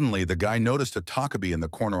 Suddenly, the guy noticed a Takabe in the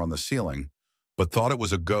corner on the ceiling, but thought it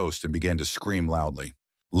was a ghost and began to scream loudly.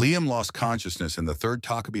 Liam lost consciousness and the third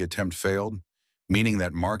Takabe attempt failed, meaning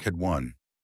that Mark had won.